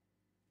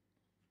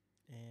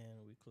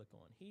 And we click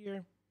on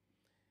here.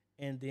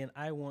 And then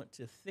I want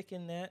to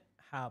thicken that.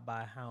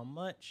 By how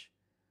much?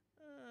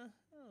 I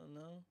don't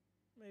know.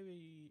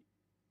 Maybe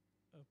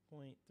a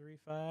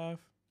 0.35.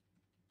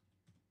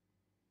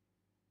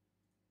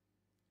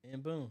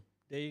 And boom,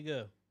 there you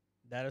go.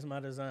 That is my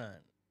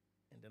design.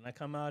 And then I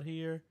come out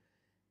here,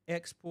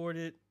 export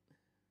it,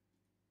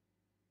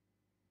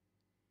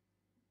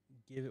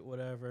 give it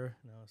whatever.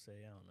 And I'll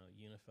say, I don't know,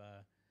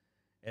 Unify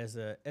as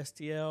a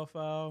STL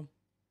file.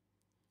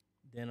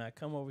 Then I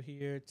come over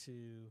here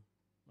to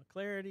my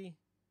Clarity,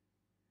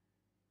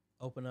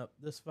 open up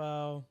this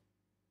file.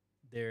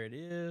 There it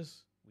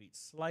is. We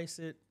slice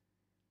it.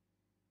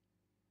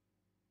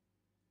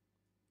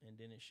 And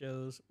then it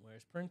shows where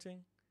it's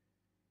printing.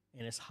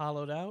 And it's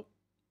hollowed out.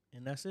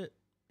 And that's it.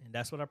 And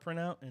that's what I print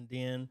out. And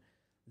then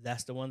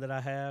that's the one that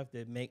I have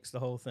that makes the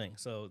whole thing.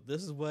 So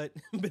this is what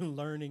I've been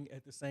learning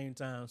at the same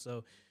time.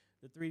 So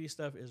the 3D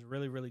stuff is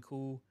really, really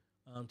cool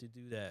to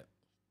do that.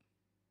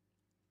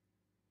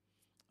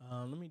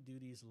 Let me do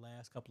these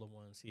last couple of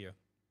ones here.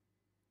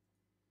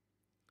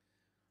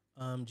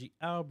 G.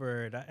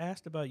 Albert, I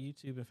asked about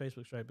YouTube and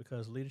Facebook strike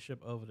because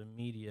leadership over the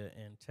media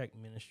and tech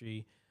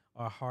ministry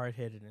are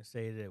hard-headed and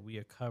say that we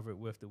are covered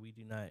with that we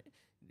do not.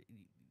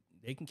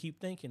 They can keep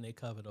thinking they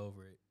covered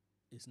over it.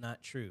 It's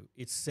not true.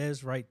 It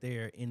says right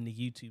there in the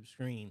YouTube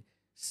screen,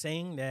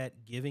 saying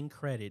that giving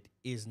credit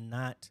is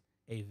not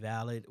a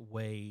valid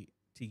way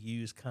to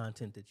use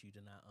content that you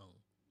do not own.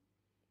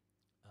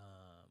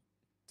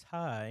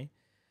 Ty,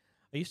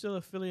 are you still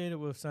affiliated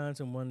with Signs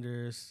and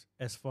Wonders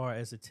as far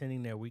as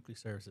attending their weekly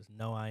services?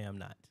 No, I am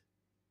not.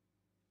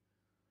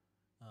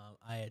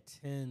 I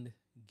attend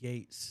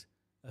Gates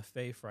of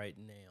Faith right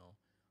now.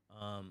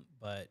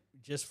 But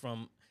just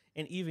from,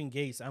 and even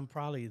Gates, I'm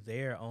probably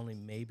there only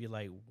maybe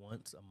like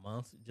once a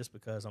month just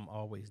because I'm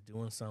always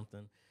doing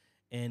something.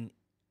 And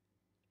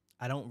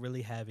I don't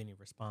really have any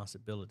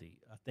responsibility.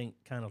 I think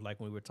kind of like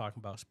when we were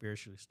talking about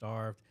Spiritually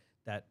Starved,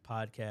 that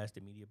podcast,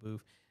 the media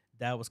booth,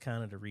 that was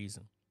kind of the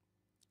reason.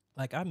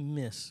 Like I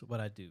miss what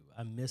I do.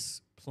 I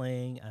miss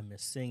playing. I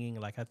miss singing.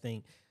 Like I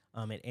think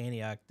at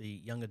Antioch, the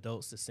young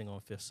adults that sing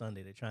on Fifth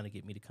Sunday. They're trying to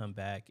get me to come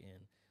back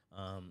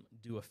and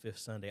do a Fifth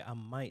Sunday. I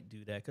might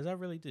do that because I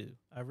really do.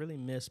 I really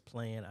miss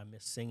playing. I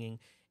miss singing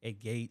at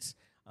Gates.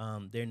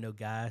 There are no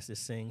guys that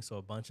sing, so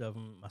a bunch of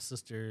them. My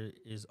sister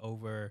is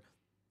over,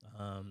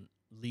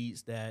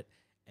 leads that,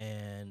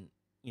 and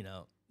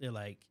they're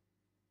like,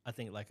 I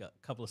think like a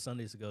couple of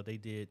Sundays ago, they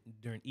did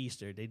during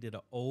Easter, they did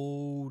an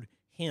old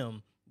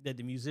hymn that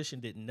the musician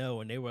didn't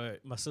know. And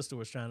my sister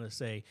was trying to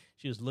say,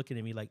 she was looking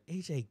at me like,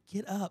 AJ,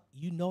 get up.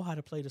 You know how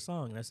to play the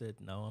song. And I said,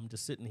 no, I'm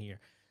just sitting here.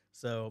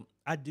 So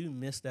I do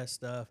miss that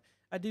stuff.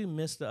 I do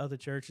miss the other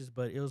churches,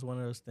 but it was one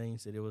of those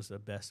things that it was the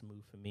best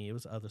move for me. It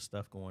was other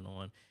stuff going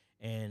on.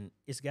 And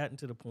it's gotten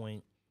to the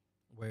point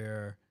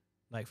where,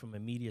 like, from a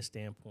media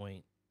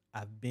standpoint,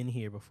 I've been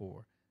here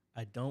before.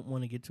 I don't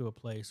want to get to a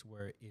place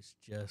where it's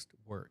just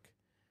work,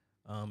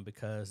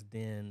 because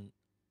then,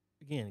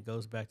 again, it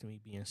goes back to me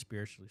being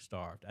spiritually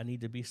starved. I need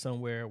to be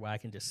somewhere where I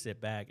can just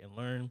sit back and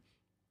learn.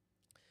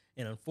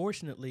 And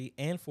unfortunately,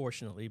 and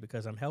fortunately,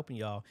 because I'm helping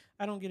y'all,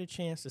 I don't get a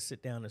chance to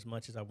sit down as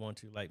much as I want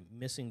to. Like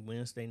missing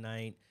Wednesday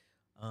night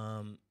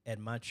at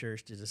my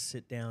church to just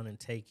sit down and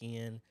take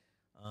in,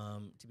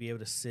 to be able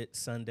to sit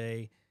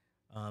Sunday.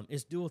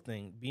 It's dual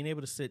thing, being able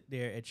to sit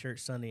there at church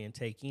Sunday and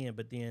take in,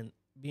 but then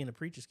being a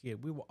preacher's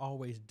kid, we were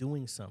always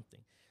doing something.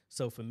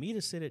 So for me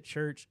to sit at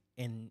church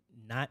and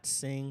not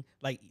sing,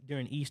 like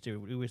during Easter,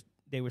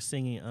 they were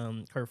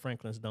singing Kirk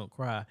Franklin's "Don't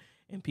Cry,"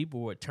 and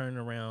people were turning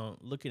around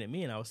looking at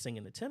me, and I was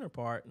singing the tenor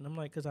part, and I'm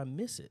like, because I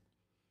miss it.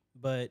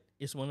 But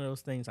it's one of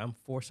those things I'm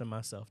forcing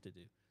myself to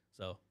do.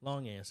 So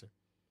long answer.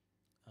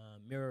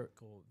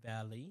 Miracle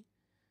Valley.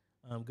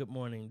 Good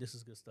morning. This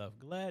is good stuff.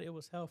 Glad it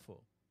was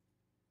helpful.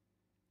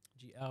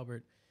 G.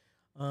 Albert.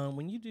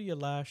 When you do your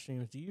live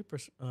streams, do you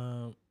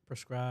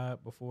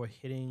prescribe before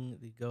hitting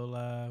the go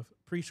live?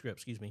 Prescript,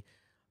 excuse me.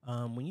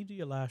 When you do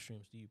your live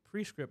streams, do you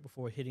prescript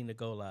before hitting the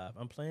go live?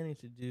 I'm planning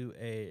to do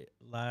a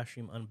live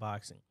stream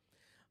unboxing.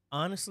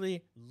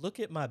 Honestly, look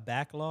at my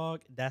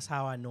backlog. That's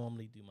how I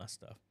normally do my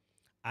stuff.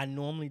 I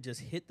normally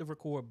just hit the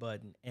record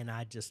button and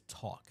I just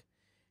talk.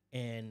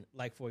 And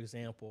like, for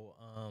example,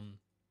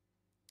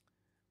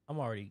 I'm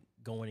already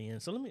going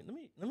in. So let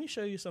me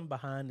show you some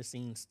behind the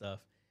scenes stuff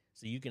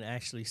so you can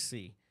actually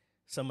see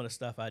some of the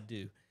stuff I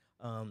do.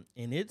 And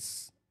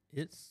it's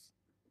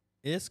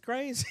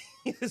crazy.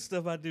 The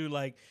stuff I do,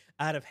 like,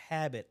 out of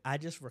habit. I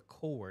just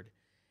record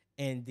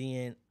and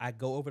then I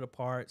go over the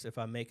parts. If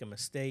I make a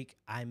mistake,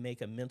 I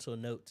make a mental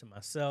note to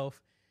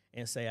myself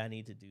and say I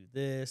need to do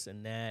this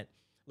and that.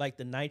 Like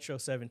the Nitro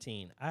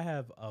 17, I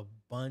have a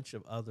bunch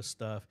of other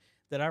stuff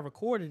that I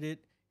recorded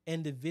it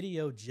and the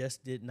video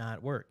just did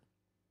not work.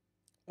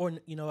 Or,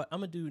 you know what, I'm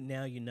going to do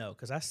Now You Know,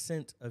 because I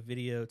sent a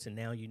video to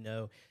Now You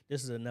Know.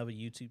 This is another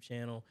YouTube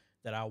channel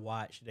that I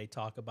watch. They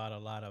talk about a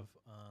lot of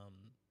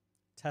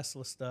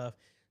Tesla stuff.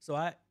 So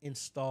I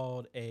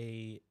installed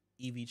a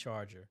EV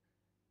charger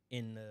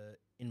in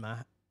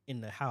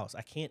the house.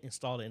 I can't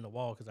install it in the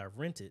wall because I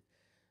rent it.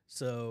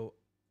 So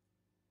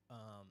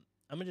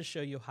I'm going to just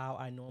show you how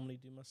I normally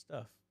do my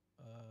stuff.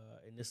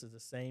 And this is the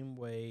same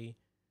way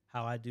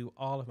how I do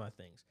all of my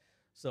things.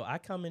 So I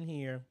come in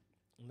here,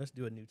 and let's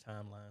do a new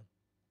timeline.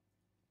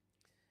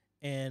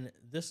 And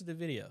this is the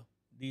video.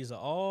 These are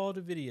all the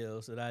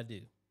videos that I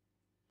do.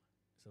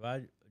 So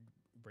I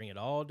bring it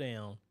all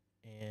down,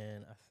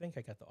 and I think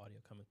I got the audio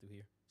coming through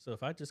here. So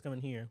if I just come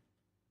in here.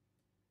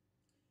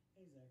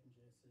 Hey, Zach and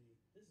Jesse.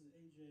 This is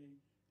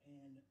AJ,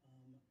 and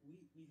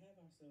we have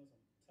ourselves a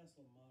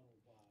Tesla Model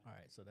Y. All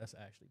right, so that's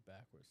actually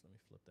backwards. Let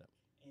me flip that.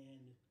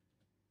 And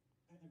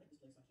I rent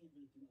this place, so I can't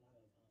really do a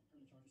lot of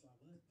permanent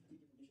charges. So I did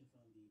get permission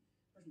from the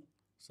person.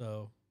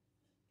 So,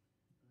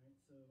 all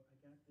right, so I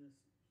got this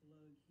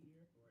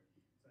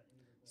plug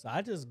here. So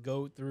I just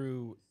go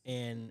through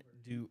and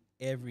do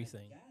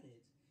everything. I got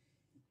it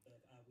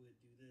if I would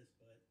do this,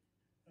 but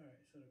all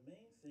right. So the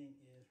main thing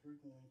is we're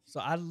going to. So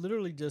I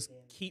literally just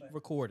keep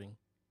recording,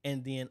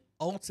 and then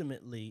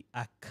ultimately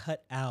I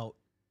cut out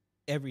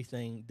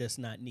everything that's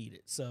not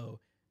needed. So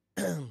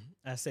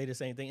I say the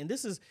same thing, and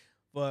this is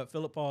for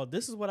Philip Paul.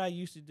 This is what I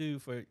used to do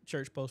for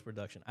church post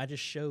production. I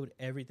just showed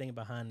everything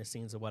behind the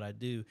scenes of what I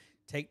do.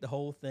 Take the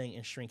whole thing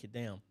and shrink it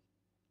down.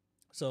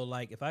 So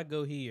like if I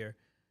go here.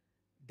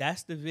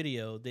 That's the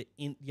video that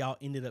y'all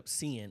ended up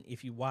seeing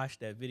if you watched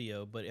that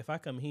video. But if I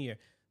come here,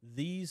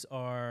 these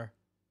are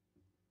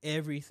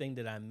everything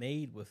that I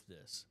made with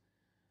this.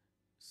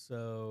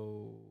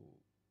 So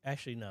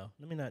actually, no,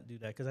 let me not do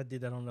that because I did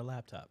that on the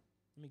laptop.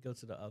 Let me go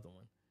to the other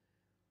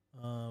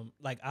one.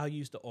 Like I'll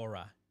use the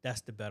Aura.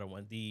 That's the better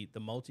one. The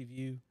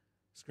multi-view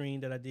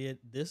screen that I did.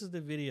 This is the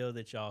video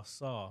that y'all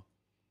saw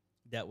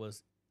that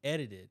was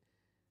edited.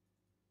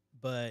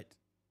 But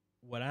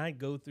when I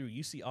go through,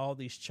 you see all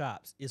these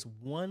chops. It's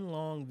one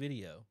long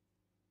video.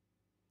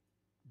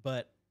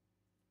 But,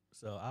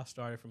 so I'll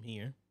start it from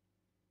here.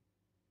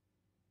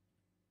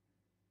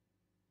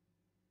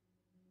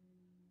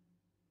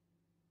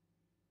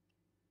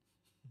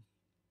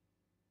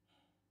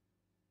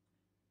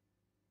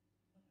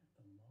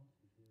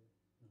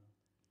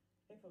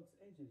 folks,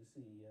 AJ the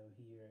CEO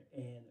here,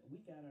 and we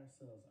got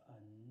ourselves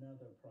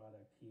another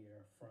product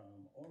here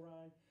from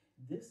Ori.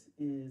 This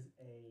is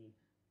a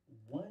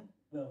one,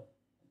 well,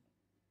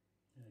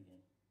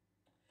 again.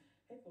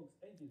 Hey folks,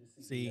 AJ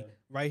the CEO. See,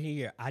 right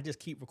here, I just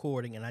keep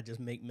recording and I just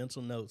make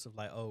mental notes of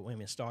like, oh, wait a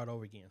minute, start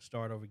over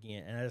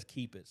again, and I just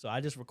keep it. So I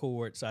just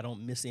record so I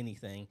don't miss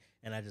anything,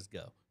 and I just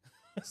go.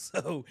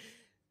 So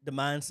the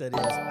mindset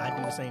is I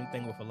do the same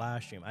thing with a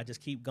live stream. I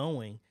just keep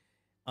going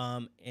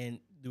and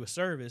do a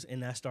service,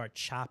 and I start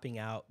chopping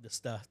out the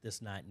stuff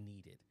that's not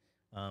needed.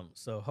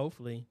 So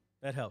hopefully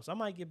that helps. I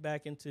might get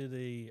back into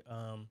the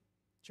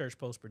church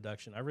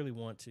post-production. I really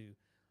want to,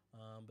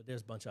 but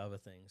there's a bunch of other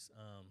things.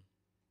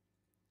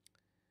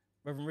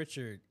 Reverend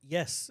Richard,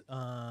 yes,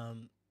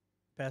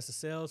 Pastor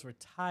Sells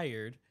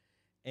retired,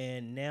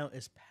 and now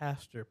it's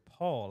Pastor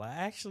Paul. I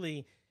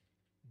actually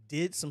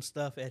did some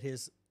stuff at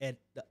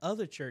the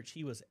other church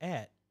he was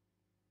at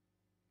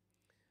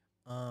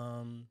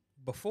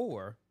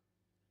before.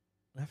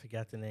 I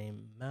forgot the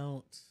name.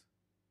 Mount.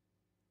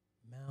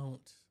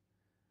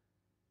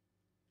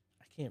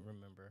 I can't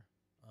remember.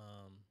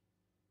 I'm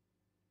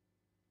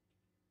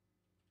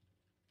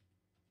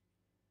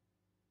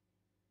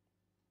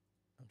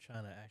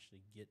trying to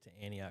actually get to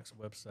Antioch's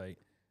website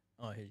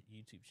on his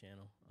YouTube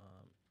channel,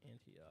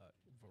 Antioch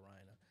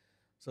Verina.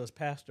 So it's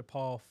Pastor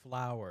Paul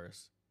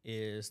Flowers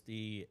is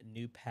the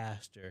new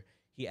pastor.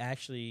 He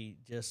actually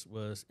just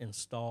was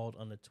installed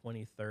on the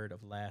 23rd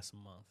of last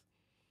month.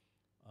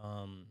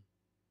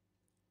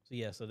 So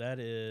yeah, so that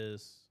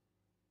is.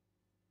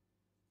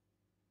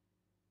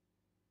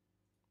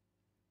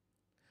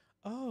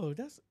 Oh,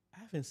 I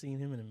haven't seen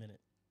him in a minute.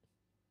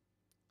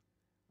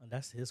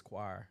 That's his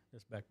choir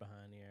that's back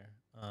behind there.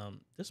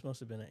 This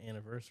must have been an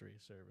anniversary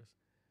service.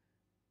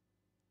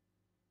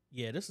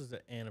 Yeah, this is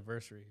the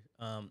anniversary,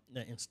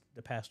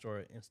 the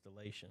pastoral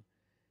installation.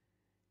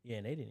 Yeah,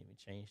 and they didn't even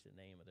change the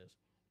name of this.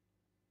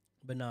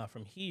 But nah,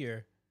 from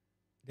here,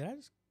 did I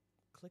just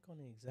click on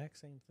the exact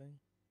same thing?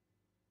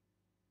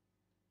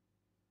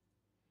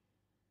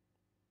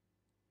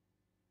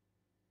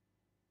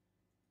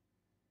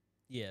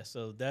 Yeah,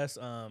 so that's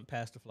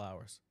Pastor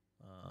Flowers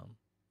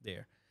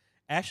there.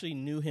 Actually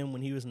knew him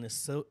when he was an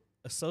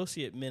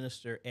associate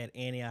minister at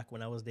Antioch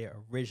when I was there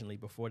originally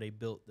before they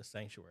built the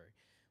sanctuary.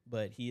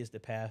 But he is the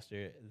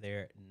pastor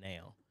there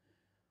now.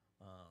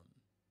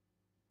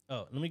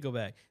 Let me go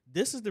back.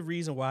 This is the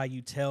reason why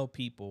you tell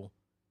people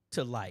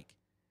to like.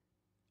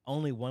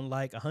 Only one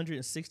like,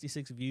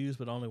 166 views,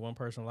 but only one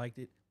person liked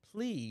it.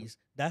 Please,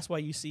 that's why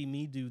you see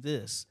me do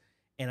this,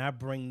 and I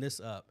bring this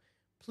up.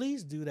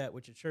 Please do that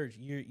with your church.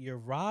 You're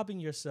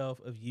robbing yourself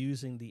of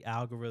using the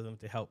algorithm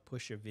to help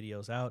push your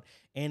videos out.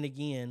 And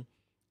again,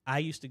 I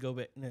used to go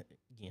back.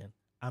 Again,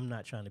 I'm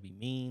not trying to be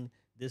mean.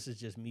 This is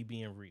just me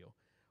being real.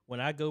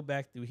 When I go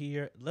back through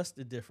here, what's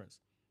the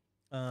difference?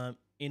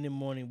 In the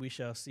morning we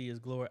shall see his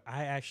glory.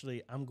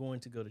 I'm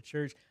going to go to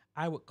church.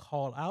 I would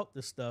call out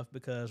this stuff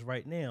because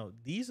right now,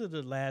 these are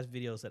the last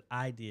videos that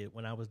I did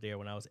when I was there,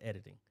 when I was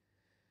editing.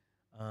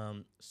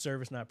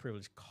 Service not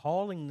privileged.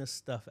 Calling this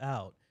stuff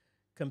out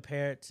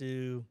compared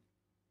to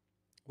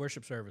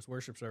worship service.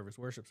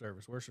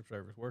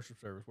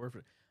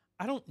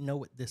 I don't know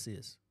what this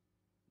is.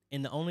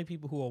 And the only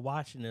people who are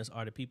watching this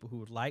are the people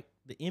who like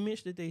the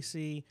image that they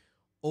see,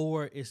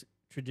 or it's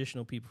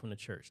traditional people from the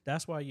church.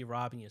 That's why you're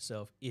robbing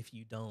yourself if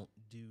you don't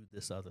do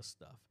this other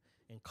stuff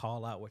and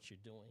call out what you're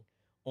doing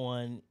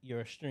on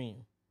your stream.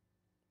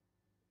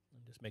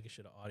 I'm just making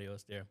sure the audio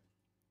is there.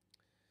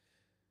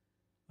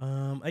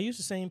 I use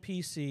the same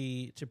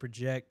PC to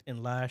project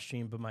and live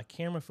stream, but my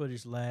camera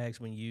footage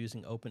lags when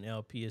using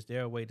OpenLP. Is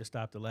there a way to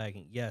stop the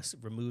lagging? Yes,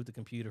 remove the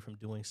computer from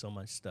doing so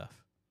much stuff.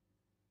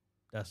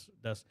 That's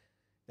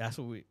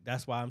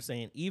why I'm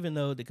saying, even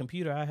though the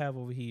computer I have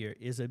over here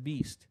is a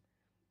beast.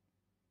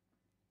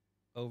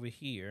 Over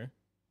here,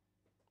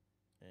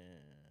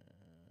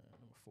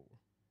 number 4.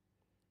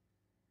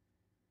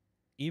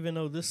 Even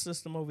though this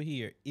system over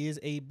here is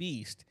a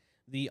beast,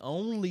 the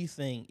only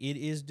thing it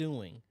is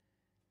doing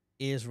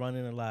is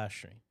running a live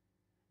stream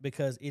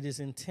because it is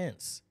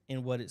intense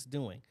in what it's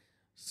doing.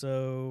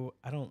 So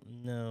I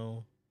don't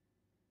know.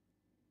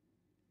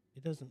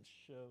 It doesn't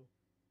show.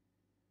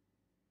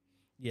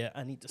 Yeah,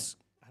 I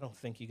don't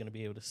think you're going to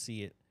be able to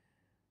see it.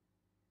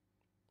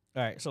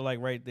 All right, so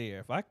like right there,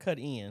 if I cut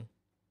in,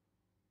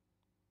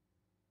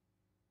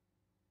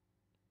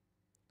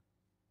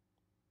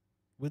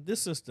 with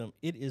this system,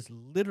 it is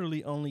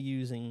literally only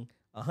using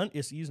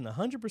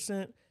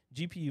 100%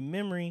 GPU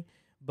memory,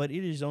 but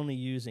it is only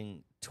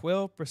using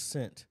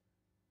 12%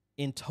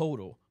 in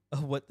total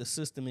of what the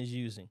system is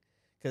using,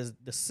 because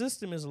the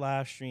system is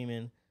live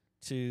streaming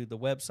to the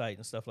website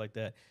and stuff like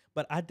that.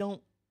 But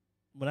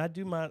when I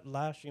do my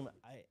live stream,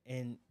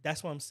 and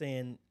that's why I'm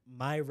saying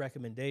my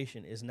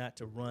recommendation is not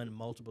to run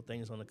multiple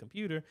things on the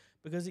computer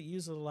because it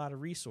uses a lot of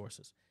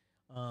resources.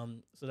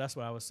 So that's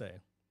what I would say.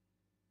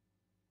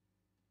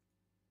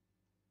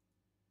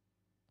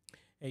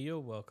 Hey,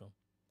 you're welcome.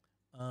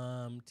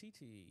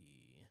 TT.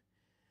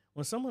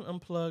 When someone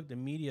unplugged the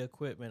media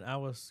equipment, I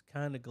was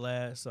kind of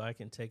glad so I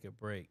can take a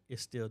break.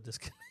 It's still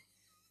disconnected.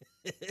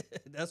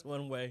 That's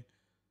one way.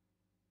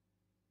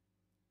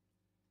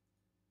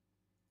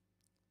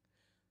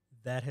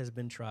 That has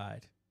been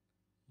tried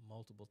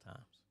multiple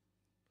times.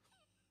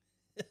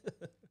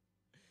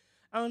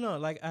 I don't know.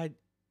 Like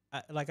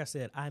I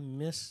said, I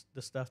miss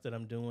the stuff that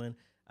I'm doing.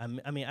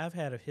 I mean, I've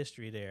had a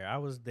history there. I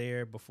was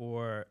there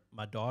before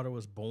my daughter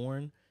was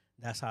born.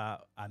 That's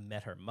how I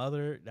met her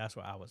mother. That's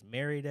where I was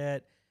married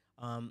at.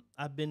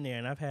 I've been there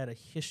and I've had a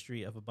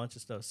history of a bunch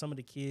of stuff. Some of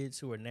the kids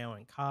who are now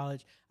in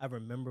college, I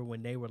remember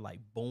when they were like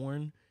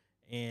born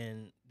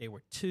and they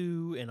were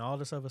 2 and all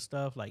this other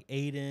stuff, like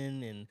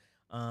Aiden and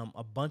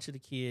a bunch of the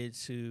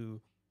kids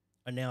who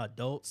are now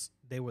adults.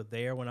 They were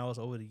there when I was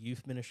over the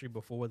youth ministry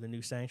before the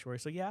new sanctuary.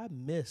 So yeah, I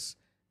miss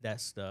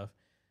that stuff.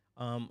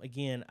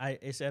 Again,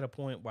 it's at a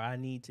point where I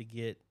need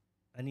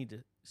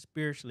to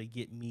spiritually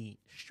get me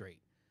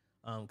straight.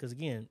 Because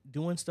again,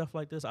 doing stuff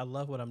like this, I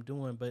love what I'm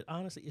doing, but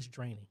honestly, it's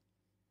draining.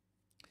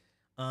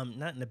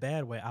 Not in a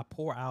bad way. I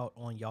pour out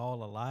on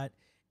y'all a lot,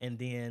 and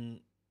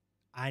then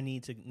I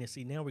need to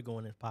see. Now we're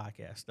going into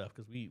podcast stuff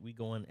because we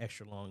going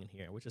extra long in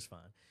here, which is fine.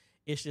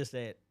 It's just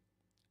that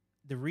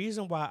the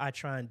reason why I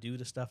try and do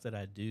the stuff that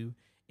I do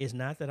is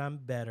not that I'm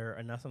better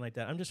or nothing like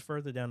that. I'm just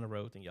further down the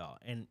road than y'all.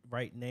 And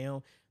right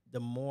now,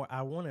 the more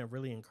I want to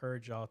really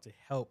encourage y'all to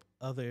help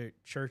other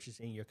churches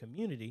in your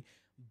community.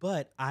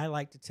 But I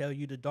like to tell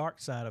you the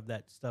dark side of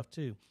that stuff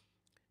too.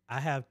 I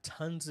have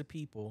tons of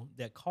people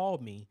that call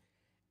me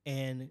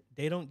and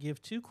they don't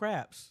give 2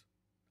 craps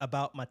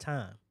about my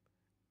time.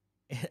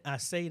 And I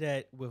say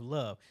that with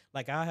love.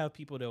 Like I have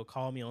people that will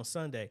call me on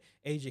Sunday,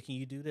 AJ, can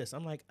you do this?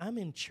 I'm like, I'm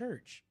in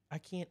church. I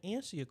can't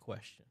answer your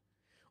question.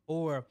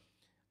 Or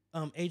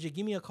AJ,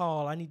 give me a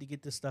call. I need to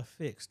get this stuff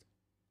fixed.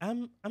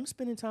 I'm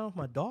spending time with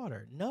my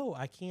daughter. No,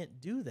 I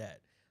can't do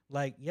that.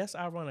 Like, yes,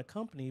 I run a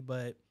company,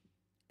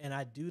 and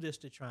I do this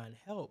to try and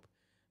help,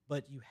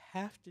 but you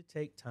have to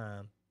take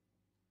time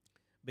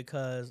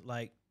because,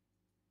 like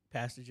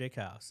Pastor J.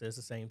 Kyle says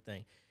the same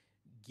thing.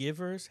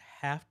 Givers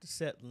have to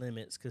set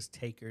limits because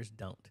takers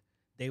don't.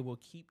 They will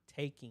keep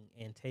taking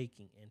and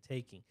taking and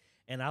taking.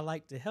 And I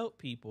like to help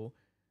people,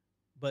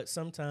 but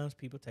sometimes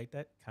people take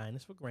that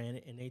kindness for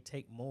granted and they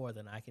take more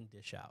than I can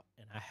dish out.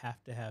 And I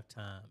have to have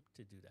time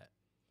to do that.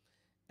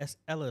 S.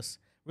 Ellis,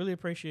 really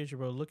appreciate you,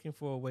 bro. Looking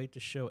for a way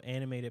to show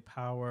animated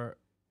power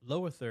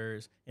lower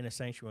thirds in a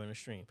sanctuary in a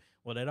stream.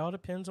 Well, that all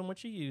depends on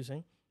what you're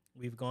using.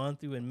 We've gone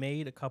through and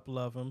made a couple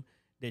of them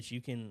that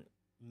you can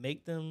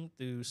make them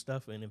through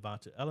stuff in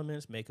Envato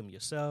Elements, make them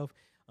yourself,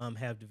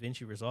 have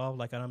DaVinci Resolve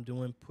like I'm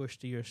doing, push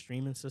to your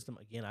streaming system.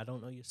 Again, I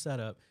don't know your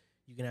setup.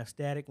 You can have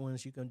static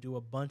ones. You can do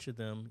a bunch of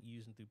them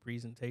using through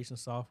presentation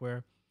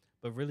software,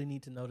 but really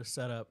need to know the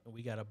setup. And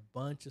we got a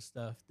bunch of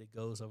stuff that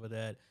goes over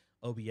that.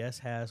 OBS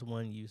has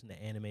one using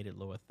the animated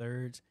lower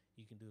thirds.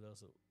 You can do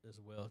those as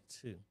well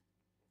too.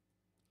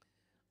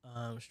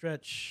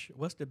 Stretch,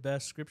 what's the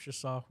best scripture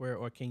software,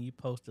 or can you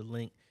post a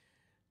link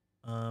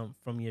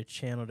from your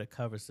channel that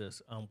covers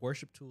this?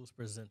 Worship Tools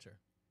Presenter.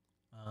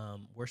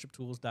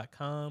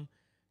 Worshiptools.com.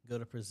 Go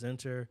to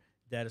Presenter.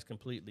 That is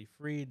completely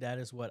free. That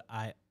is what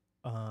I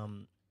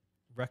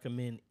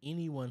recommend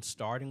anyone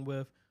starting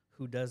with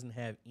who doesn't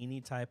have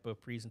any type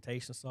of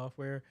presentation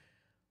software.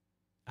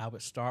 I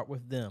would start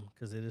with them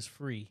because it is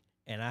free.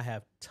 And I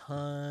have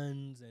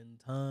tons and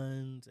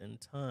tons and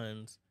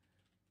tons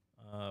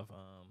of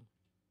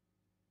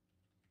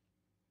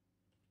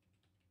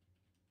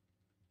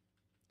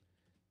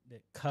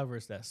that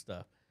covers that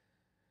stuff.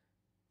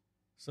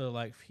 So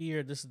like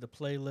here, this is the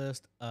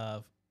playlist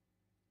of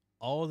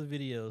all the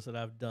videos that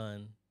I've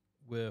done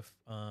with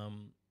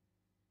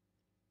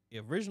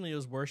originally it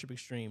was Worship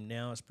Extreme,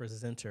 now it's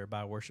Presenter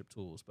by Worship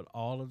Tools, but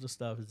all of the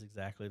stuff is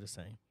exactly the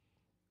same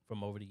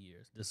from over the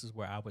years. This is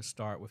where I would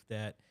start with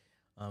that,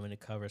 and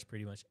it covers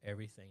pretty much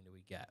everything that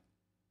we got.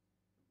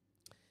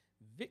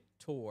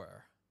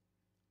 Victor,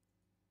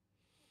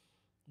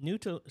 new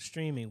to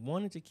streaming,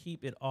 wanted to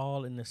keep it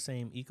all in the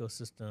same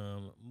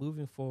ecosystem,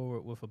 moving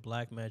forward with a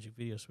Blackmagic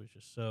video switcher.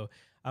 So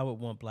I would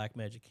want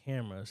Blackmagic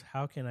cameras.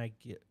 How can I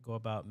go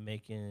about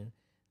making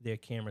their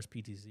cameras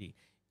PTZ?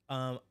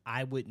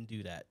 I wouldn't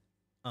do that.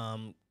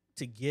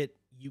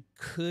 You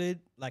could,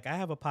 like I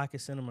have a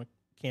Pocket Cinema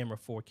camera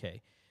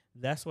 4K.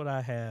 That's what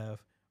I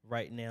have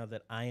right now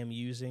that I am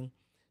using.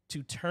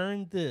 To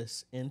turn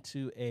this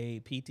into a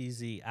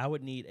PTZ, I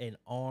would need an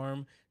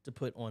arm to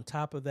put on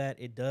top of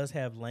that. It does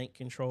have link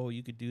control.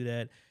 You could do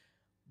that.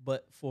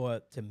 But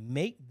to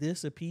make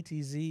this a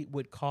PTZ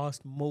would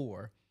cost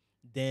more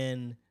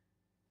than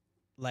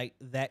like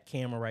that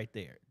camera right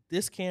there.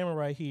 This camera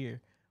right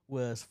here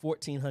was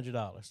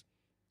 $1,400.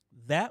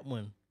 That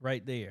one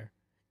right there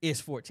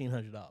is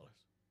 $1,400.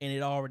 And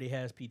it already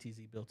has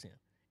PTZ built in.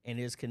 And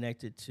it's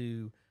connected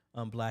to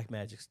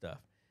Blackmagic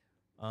stuff.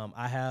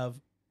 I have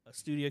a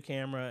studio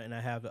camera and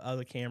I have the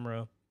other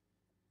camera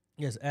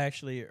is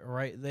actually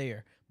right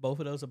there. Both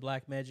of those are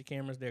Blackmagic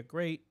cameras. They're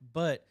great,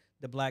 but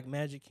the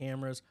Blackmagic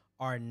cameras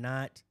are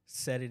not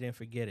set it and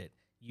forget it.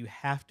 You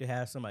have to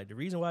have somebody. The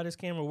reason why this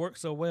camera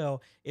works so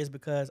well is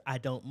because I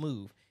don't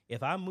move.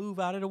 If I move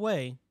out of the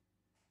way,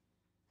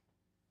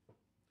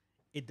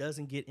 it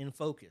doesn't get in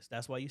focus.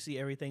 That's why you see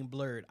everything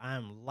blurred.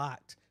 I'm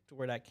locked to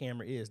where that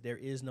camera is. There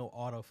is no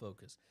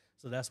autofocus.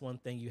 So that's one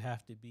thing you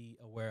have to be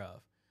aware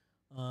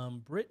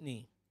of.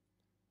 Brittany,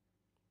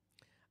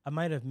 I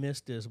might have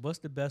missed this. What's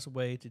the best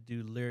way to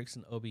do lyrics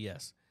in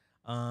OBS?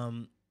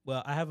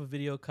 Well, I have a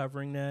video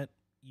covering that.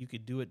 You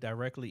could do it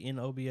directly in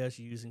OBS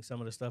using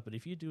some of the stuff, but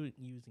if you do it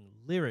using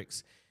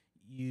lyrics,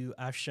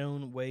 I've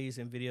shown ways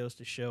and videos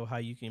to show how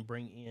you can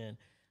bring in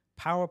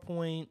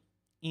PowerPoint,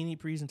 any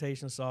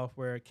presentation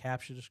software,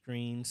 capture the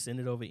screen, send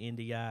it over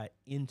NDI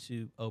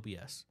into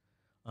OBS.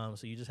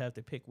 So you just have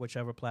to pick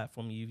whichever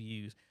platform you've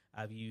used.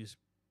 I've used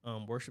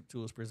Worship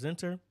Tools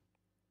Presenter,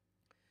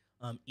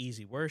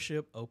 Easy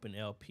Worship,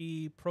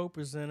 OpenLP, Pro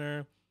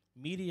Presenter,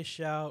 Media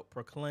Shout,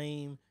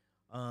 Proclaim,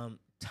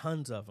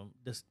 tons of them.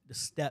 The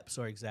steps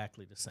are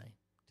exactly the same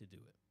to do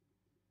it.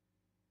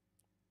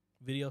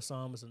 Video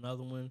Psalm is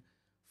another one.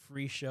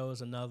 Free Show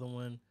is another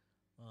one.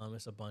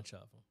 It's a bunch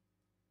of them.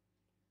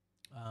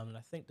 And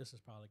I think this is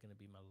probably going to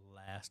be my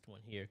last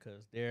one here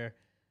because they're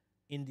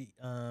in the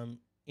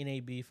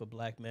NAB for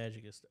Black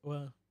Magic is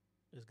going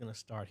to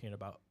start here in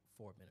about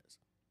 4 minutes.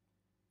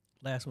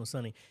 Last one,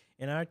 Sonny.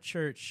 In our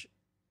church,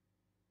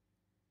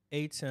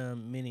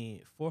 ATEM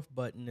Mini 4th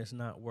button is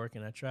not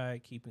working. I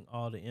tried keeping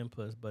all the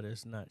inputs, but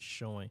it's not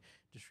showing.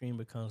 The stream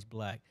becomes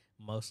black.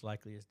 Most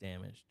likely it's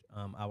damaged.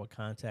 I would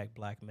contact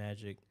Black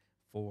Magic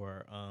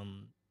for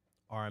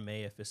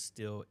RMA if it's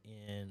still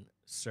in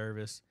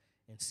service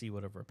and see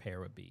what a repair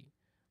would be.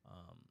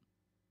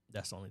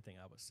 That's the only thing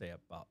I would say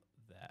about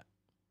that.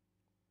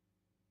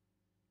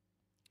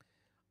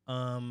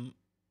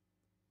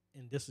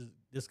 And this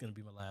is going to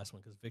be my last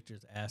one because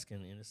Victor's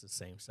asking, and it's the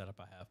same setup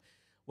I have.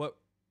 What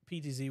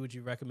PTZ would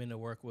you recommend to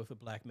work with a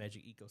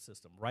Blackmagic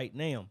ecosystem? Right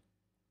now,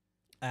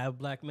 I have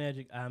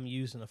Blackmagic. I'm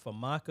using a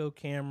Famaco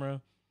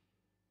camera.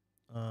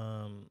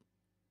 Let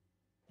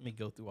me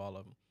go through all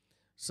of them.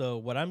 So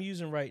what I'm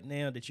using right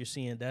now that you're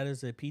seeing, that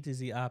is a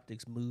PTZ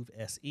Optics Move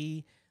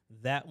SE.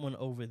 That one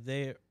over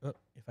there,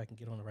 if I can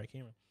get on the right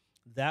camera.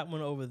 That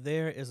one over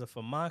there is a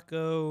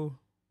Famaco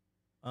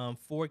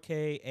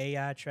 4K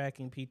AI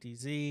tracking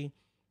PTZ.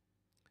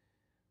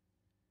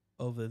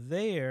 Over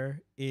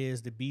there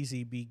is the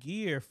BZB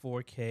Gear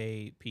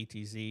 4K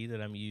PTZ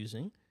that I'm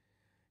using.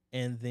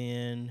 And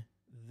then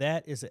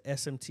that is a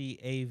SMT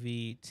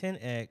AV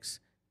 10X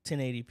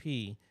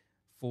 1080p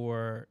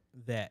for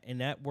that. And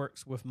that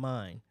works with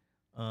mine.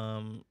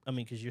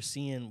 Because you're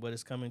seeing what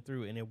is coming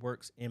through, and it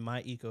works in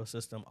my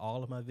ecosystem.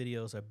 All of my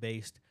videos are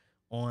based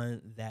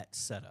on that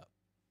setup.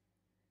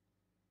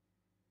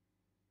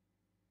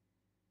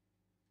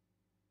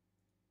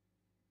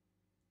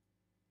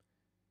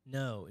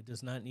 No, it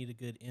does not need a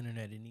good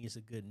internet. It needs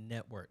a good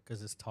network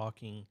because it's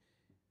talking.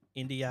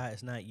 NDI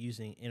is not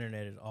using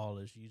internet at all.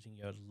 It's using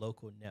your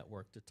local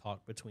network to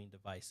talk between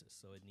devices.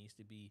 So it needs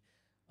to be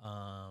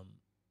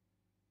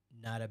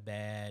not a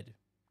bad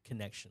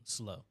connection,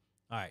 slow.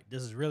 All right,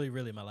 this is really,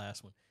 really my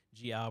last one.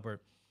 G.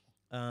 Albert,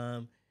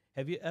 have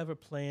you ever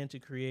planned to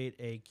create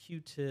a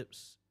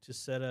Q-tips to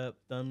set up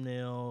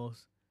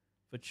thumbnails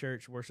for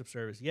church worship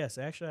service? Yes,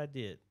 actually I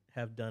did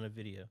have done a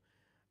video.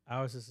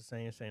 Ours is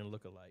the same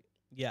look-alike.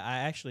 Yeah, I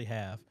actually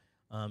have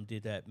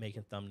did that,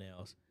 making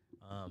thumbnails,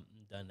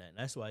 done that. And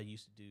that's what I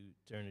used to do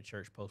during the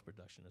church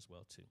post-production as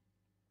well, too.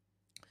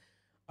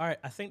 All right,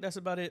 I think that's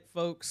about it,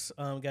 folks.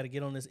 Got to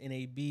get on this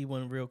NAB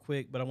one real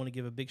quick, but I want to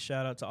give a big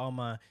shout-out to all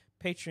my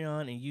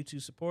Patreon and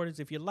YouTube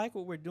supporters. If you like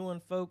what we're doing,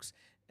 folks,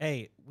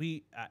 hey,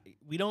 we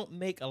don't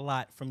make a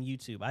lot from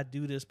YouTube. I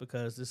do this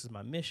because this is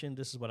my mission.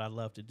 This is what I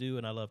love to do,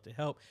 and I love to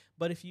help.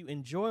 But if you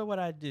enjoy what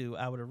I do,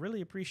 I would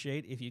really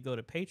appreciate if you go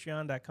to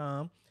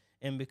patreon.com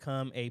and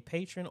become a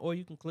patron, or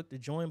you can click the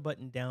join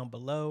button down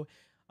below.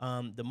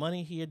 The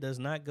money here does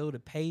not go to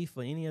pay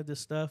for any of this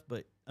stuff,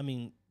 but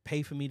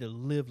pay for me to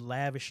live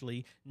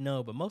lavishly.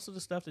 No, but most of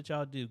the stuff that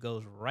y'all do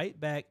goes right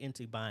back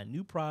into buying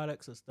new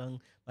products or stuff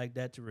like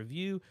that to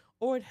review,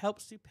 or it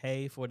helps to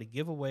pay for the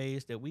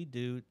giveaways that we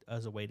do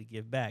as a way to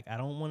give back. I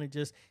don't want to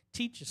just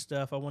teach you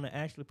stuff. I want to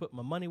actually put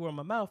my money where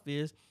my mouth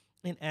is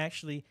and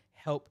actually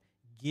help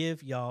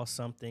give y'all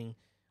something.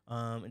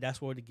 And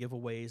that's what the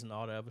giveaways and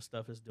all the other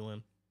stuff is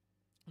doing.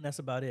 And that's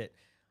about it.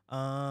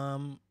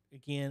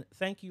 Again,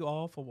 thank you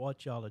all for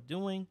what y'all are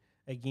doing.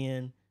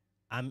 Again,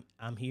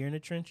 I'm here in the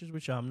trenches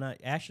with y'all. I'm not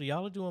actually,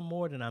 y'all are doing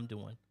more than I'm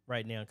doing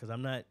right now because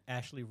I'm not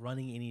actually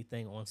running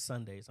anything on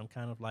Sundays. I'm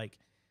kind of like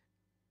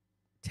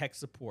tech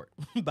support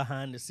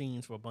behind the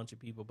scenes for a bunch of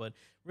people, but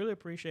really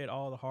appreciate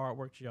all the hard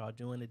work that y'all are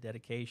doing, the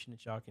dedication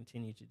that y'all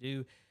continue to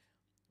do.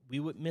 We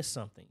would miss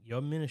something.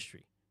 Your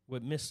ministry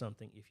would miss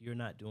something if you're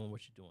not doing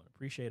what you're doing.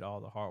 Appreciate all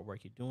the hard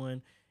work you're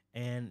doing.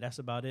 And that's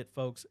about it,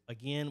 folks.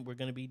 Again, we're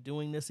going to be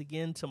doing this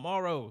again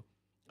tomorrow.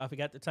 I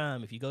forgot the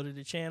time. If you go to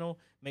the channel,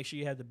 make sure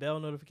you have the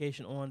bell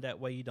notification on. That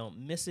way you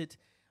don't miss it.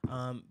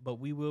 But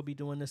we will be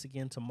doing this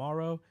again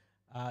tomorrow.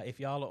 If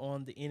y'all are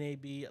on the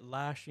NAB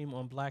live stream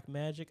on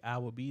Blackmagic, I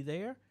will be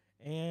there.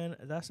 And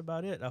that's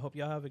about it. I hope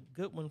y'all have a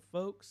good one,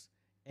 folks.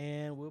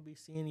 And we'll be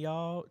seeing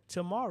y'all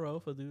tomorrow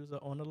for those that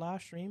are on the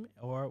live stream,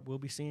 or we'll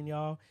be seeing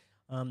y'all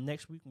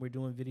next week. We're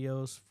doing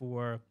videos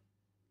for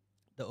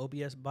the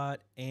OBS bot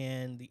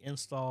and the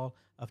install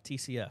of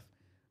TCF.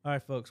 All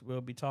right, folks,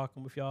 we'll be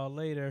talking with y'all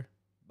later.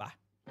 Bye.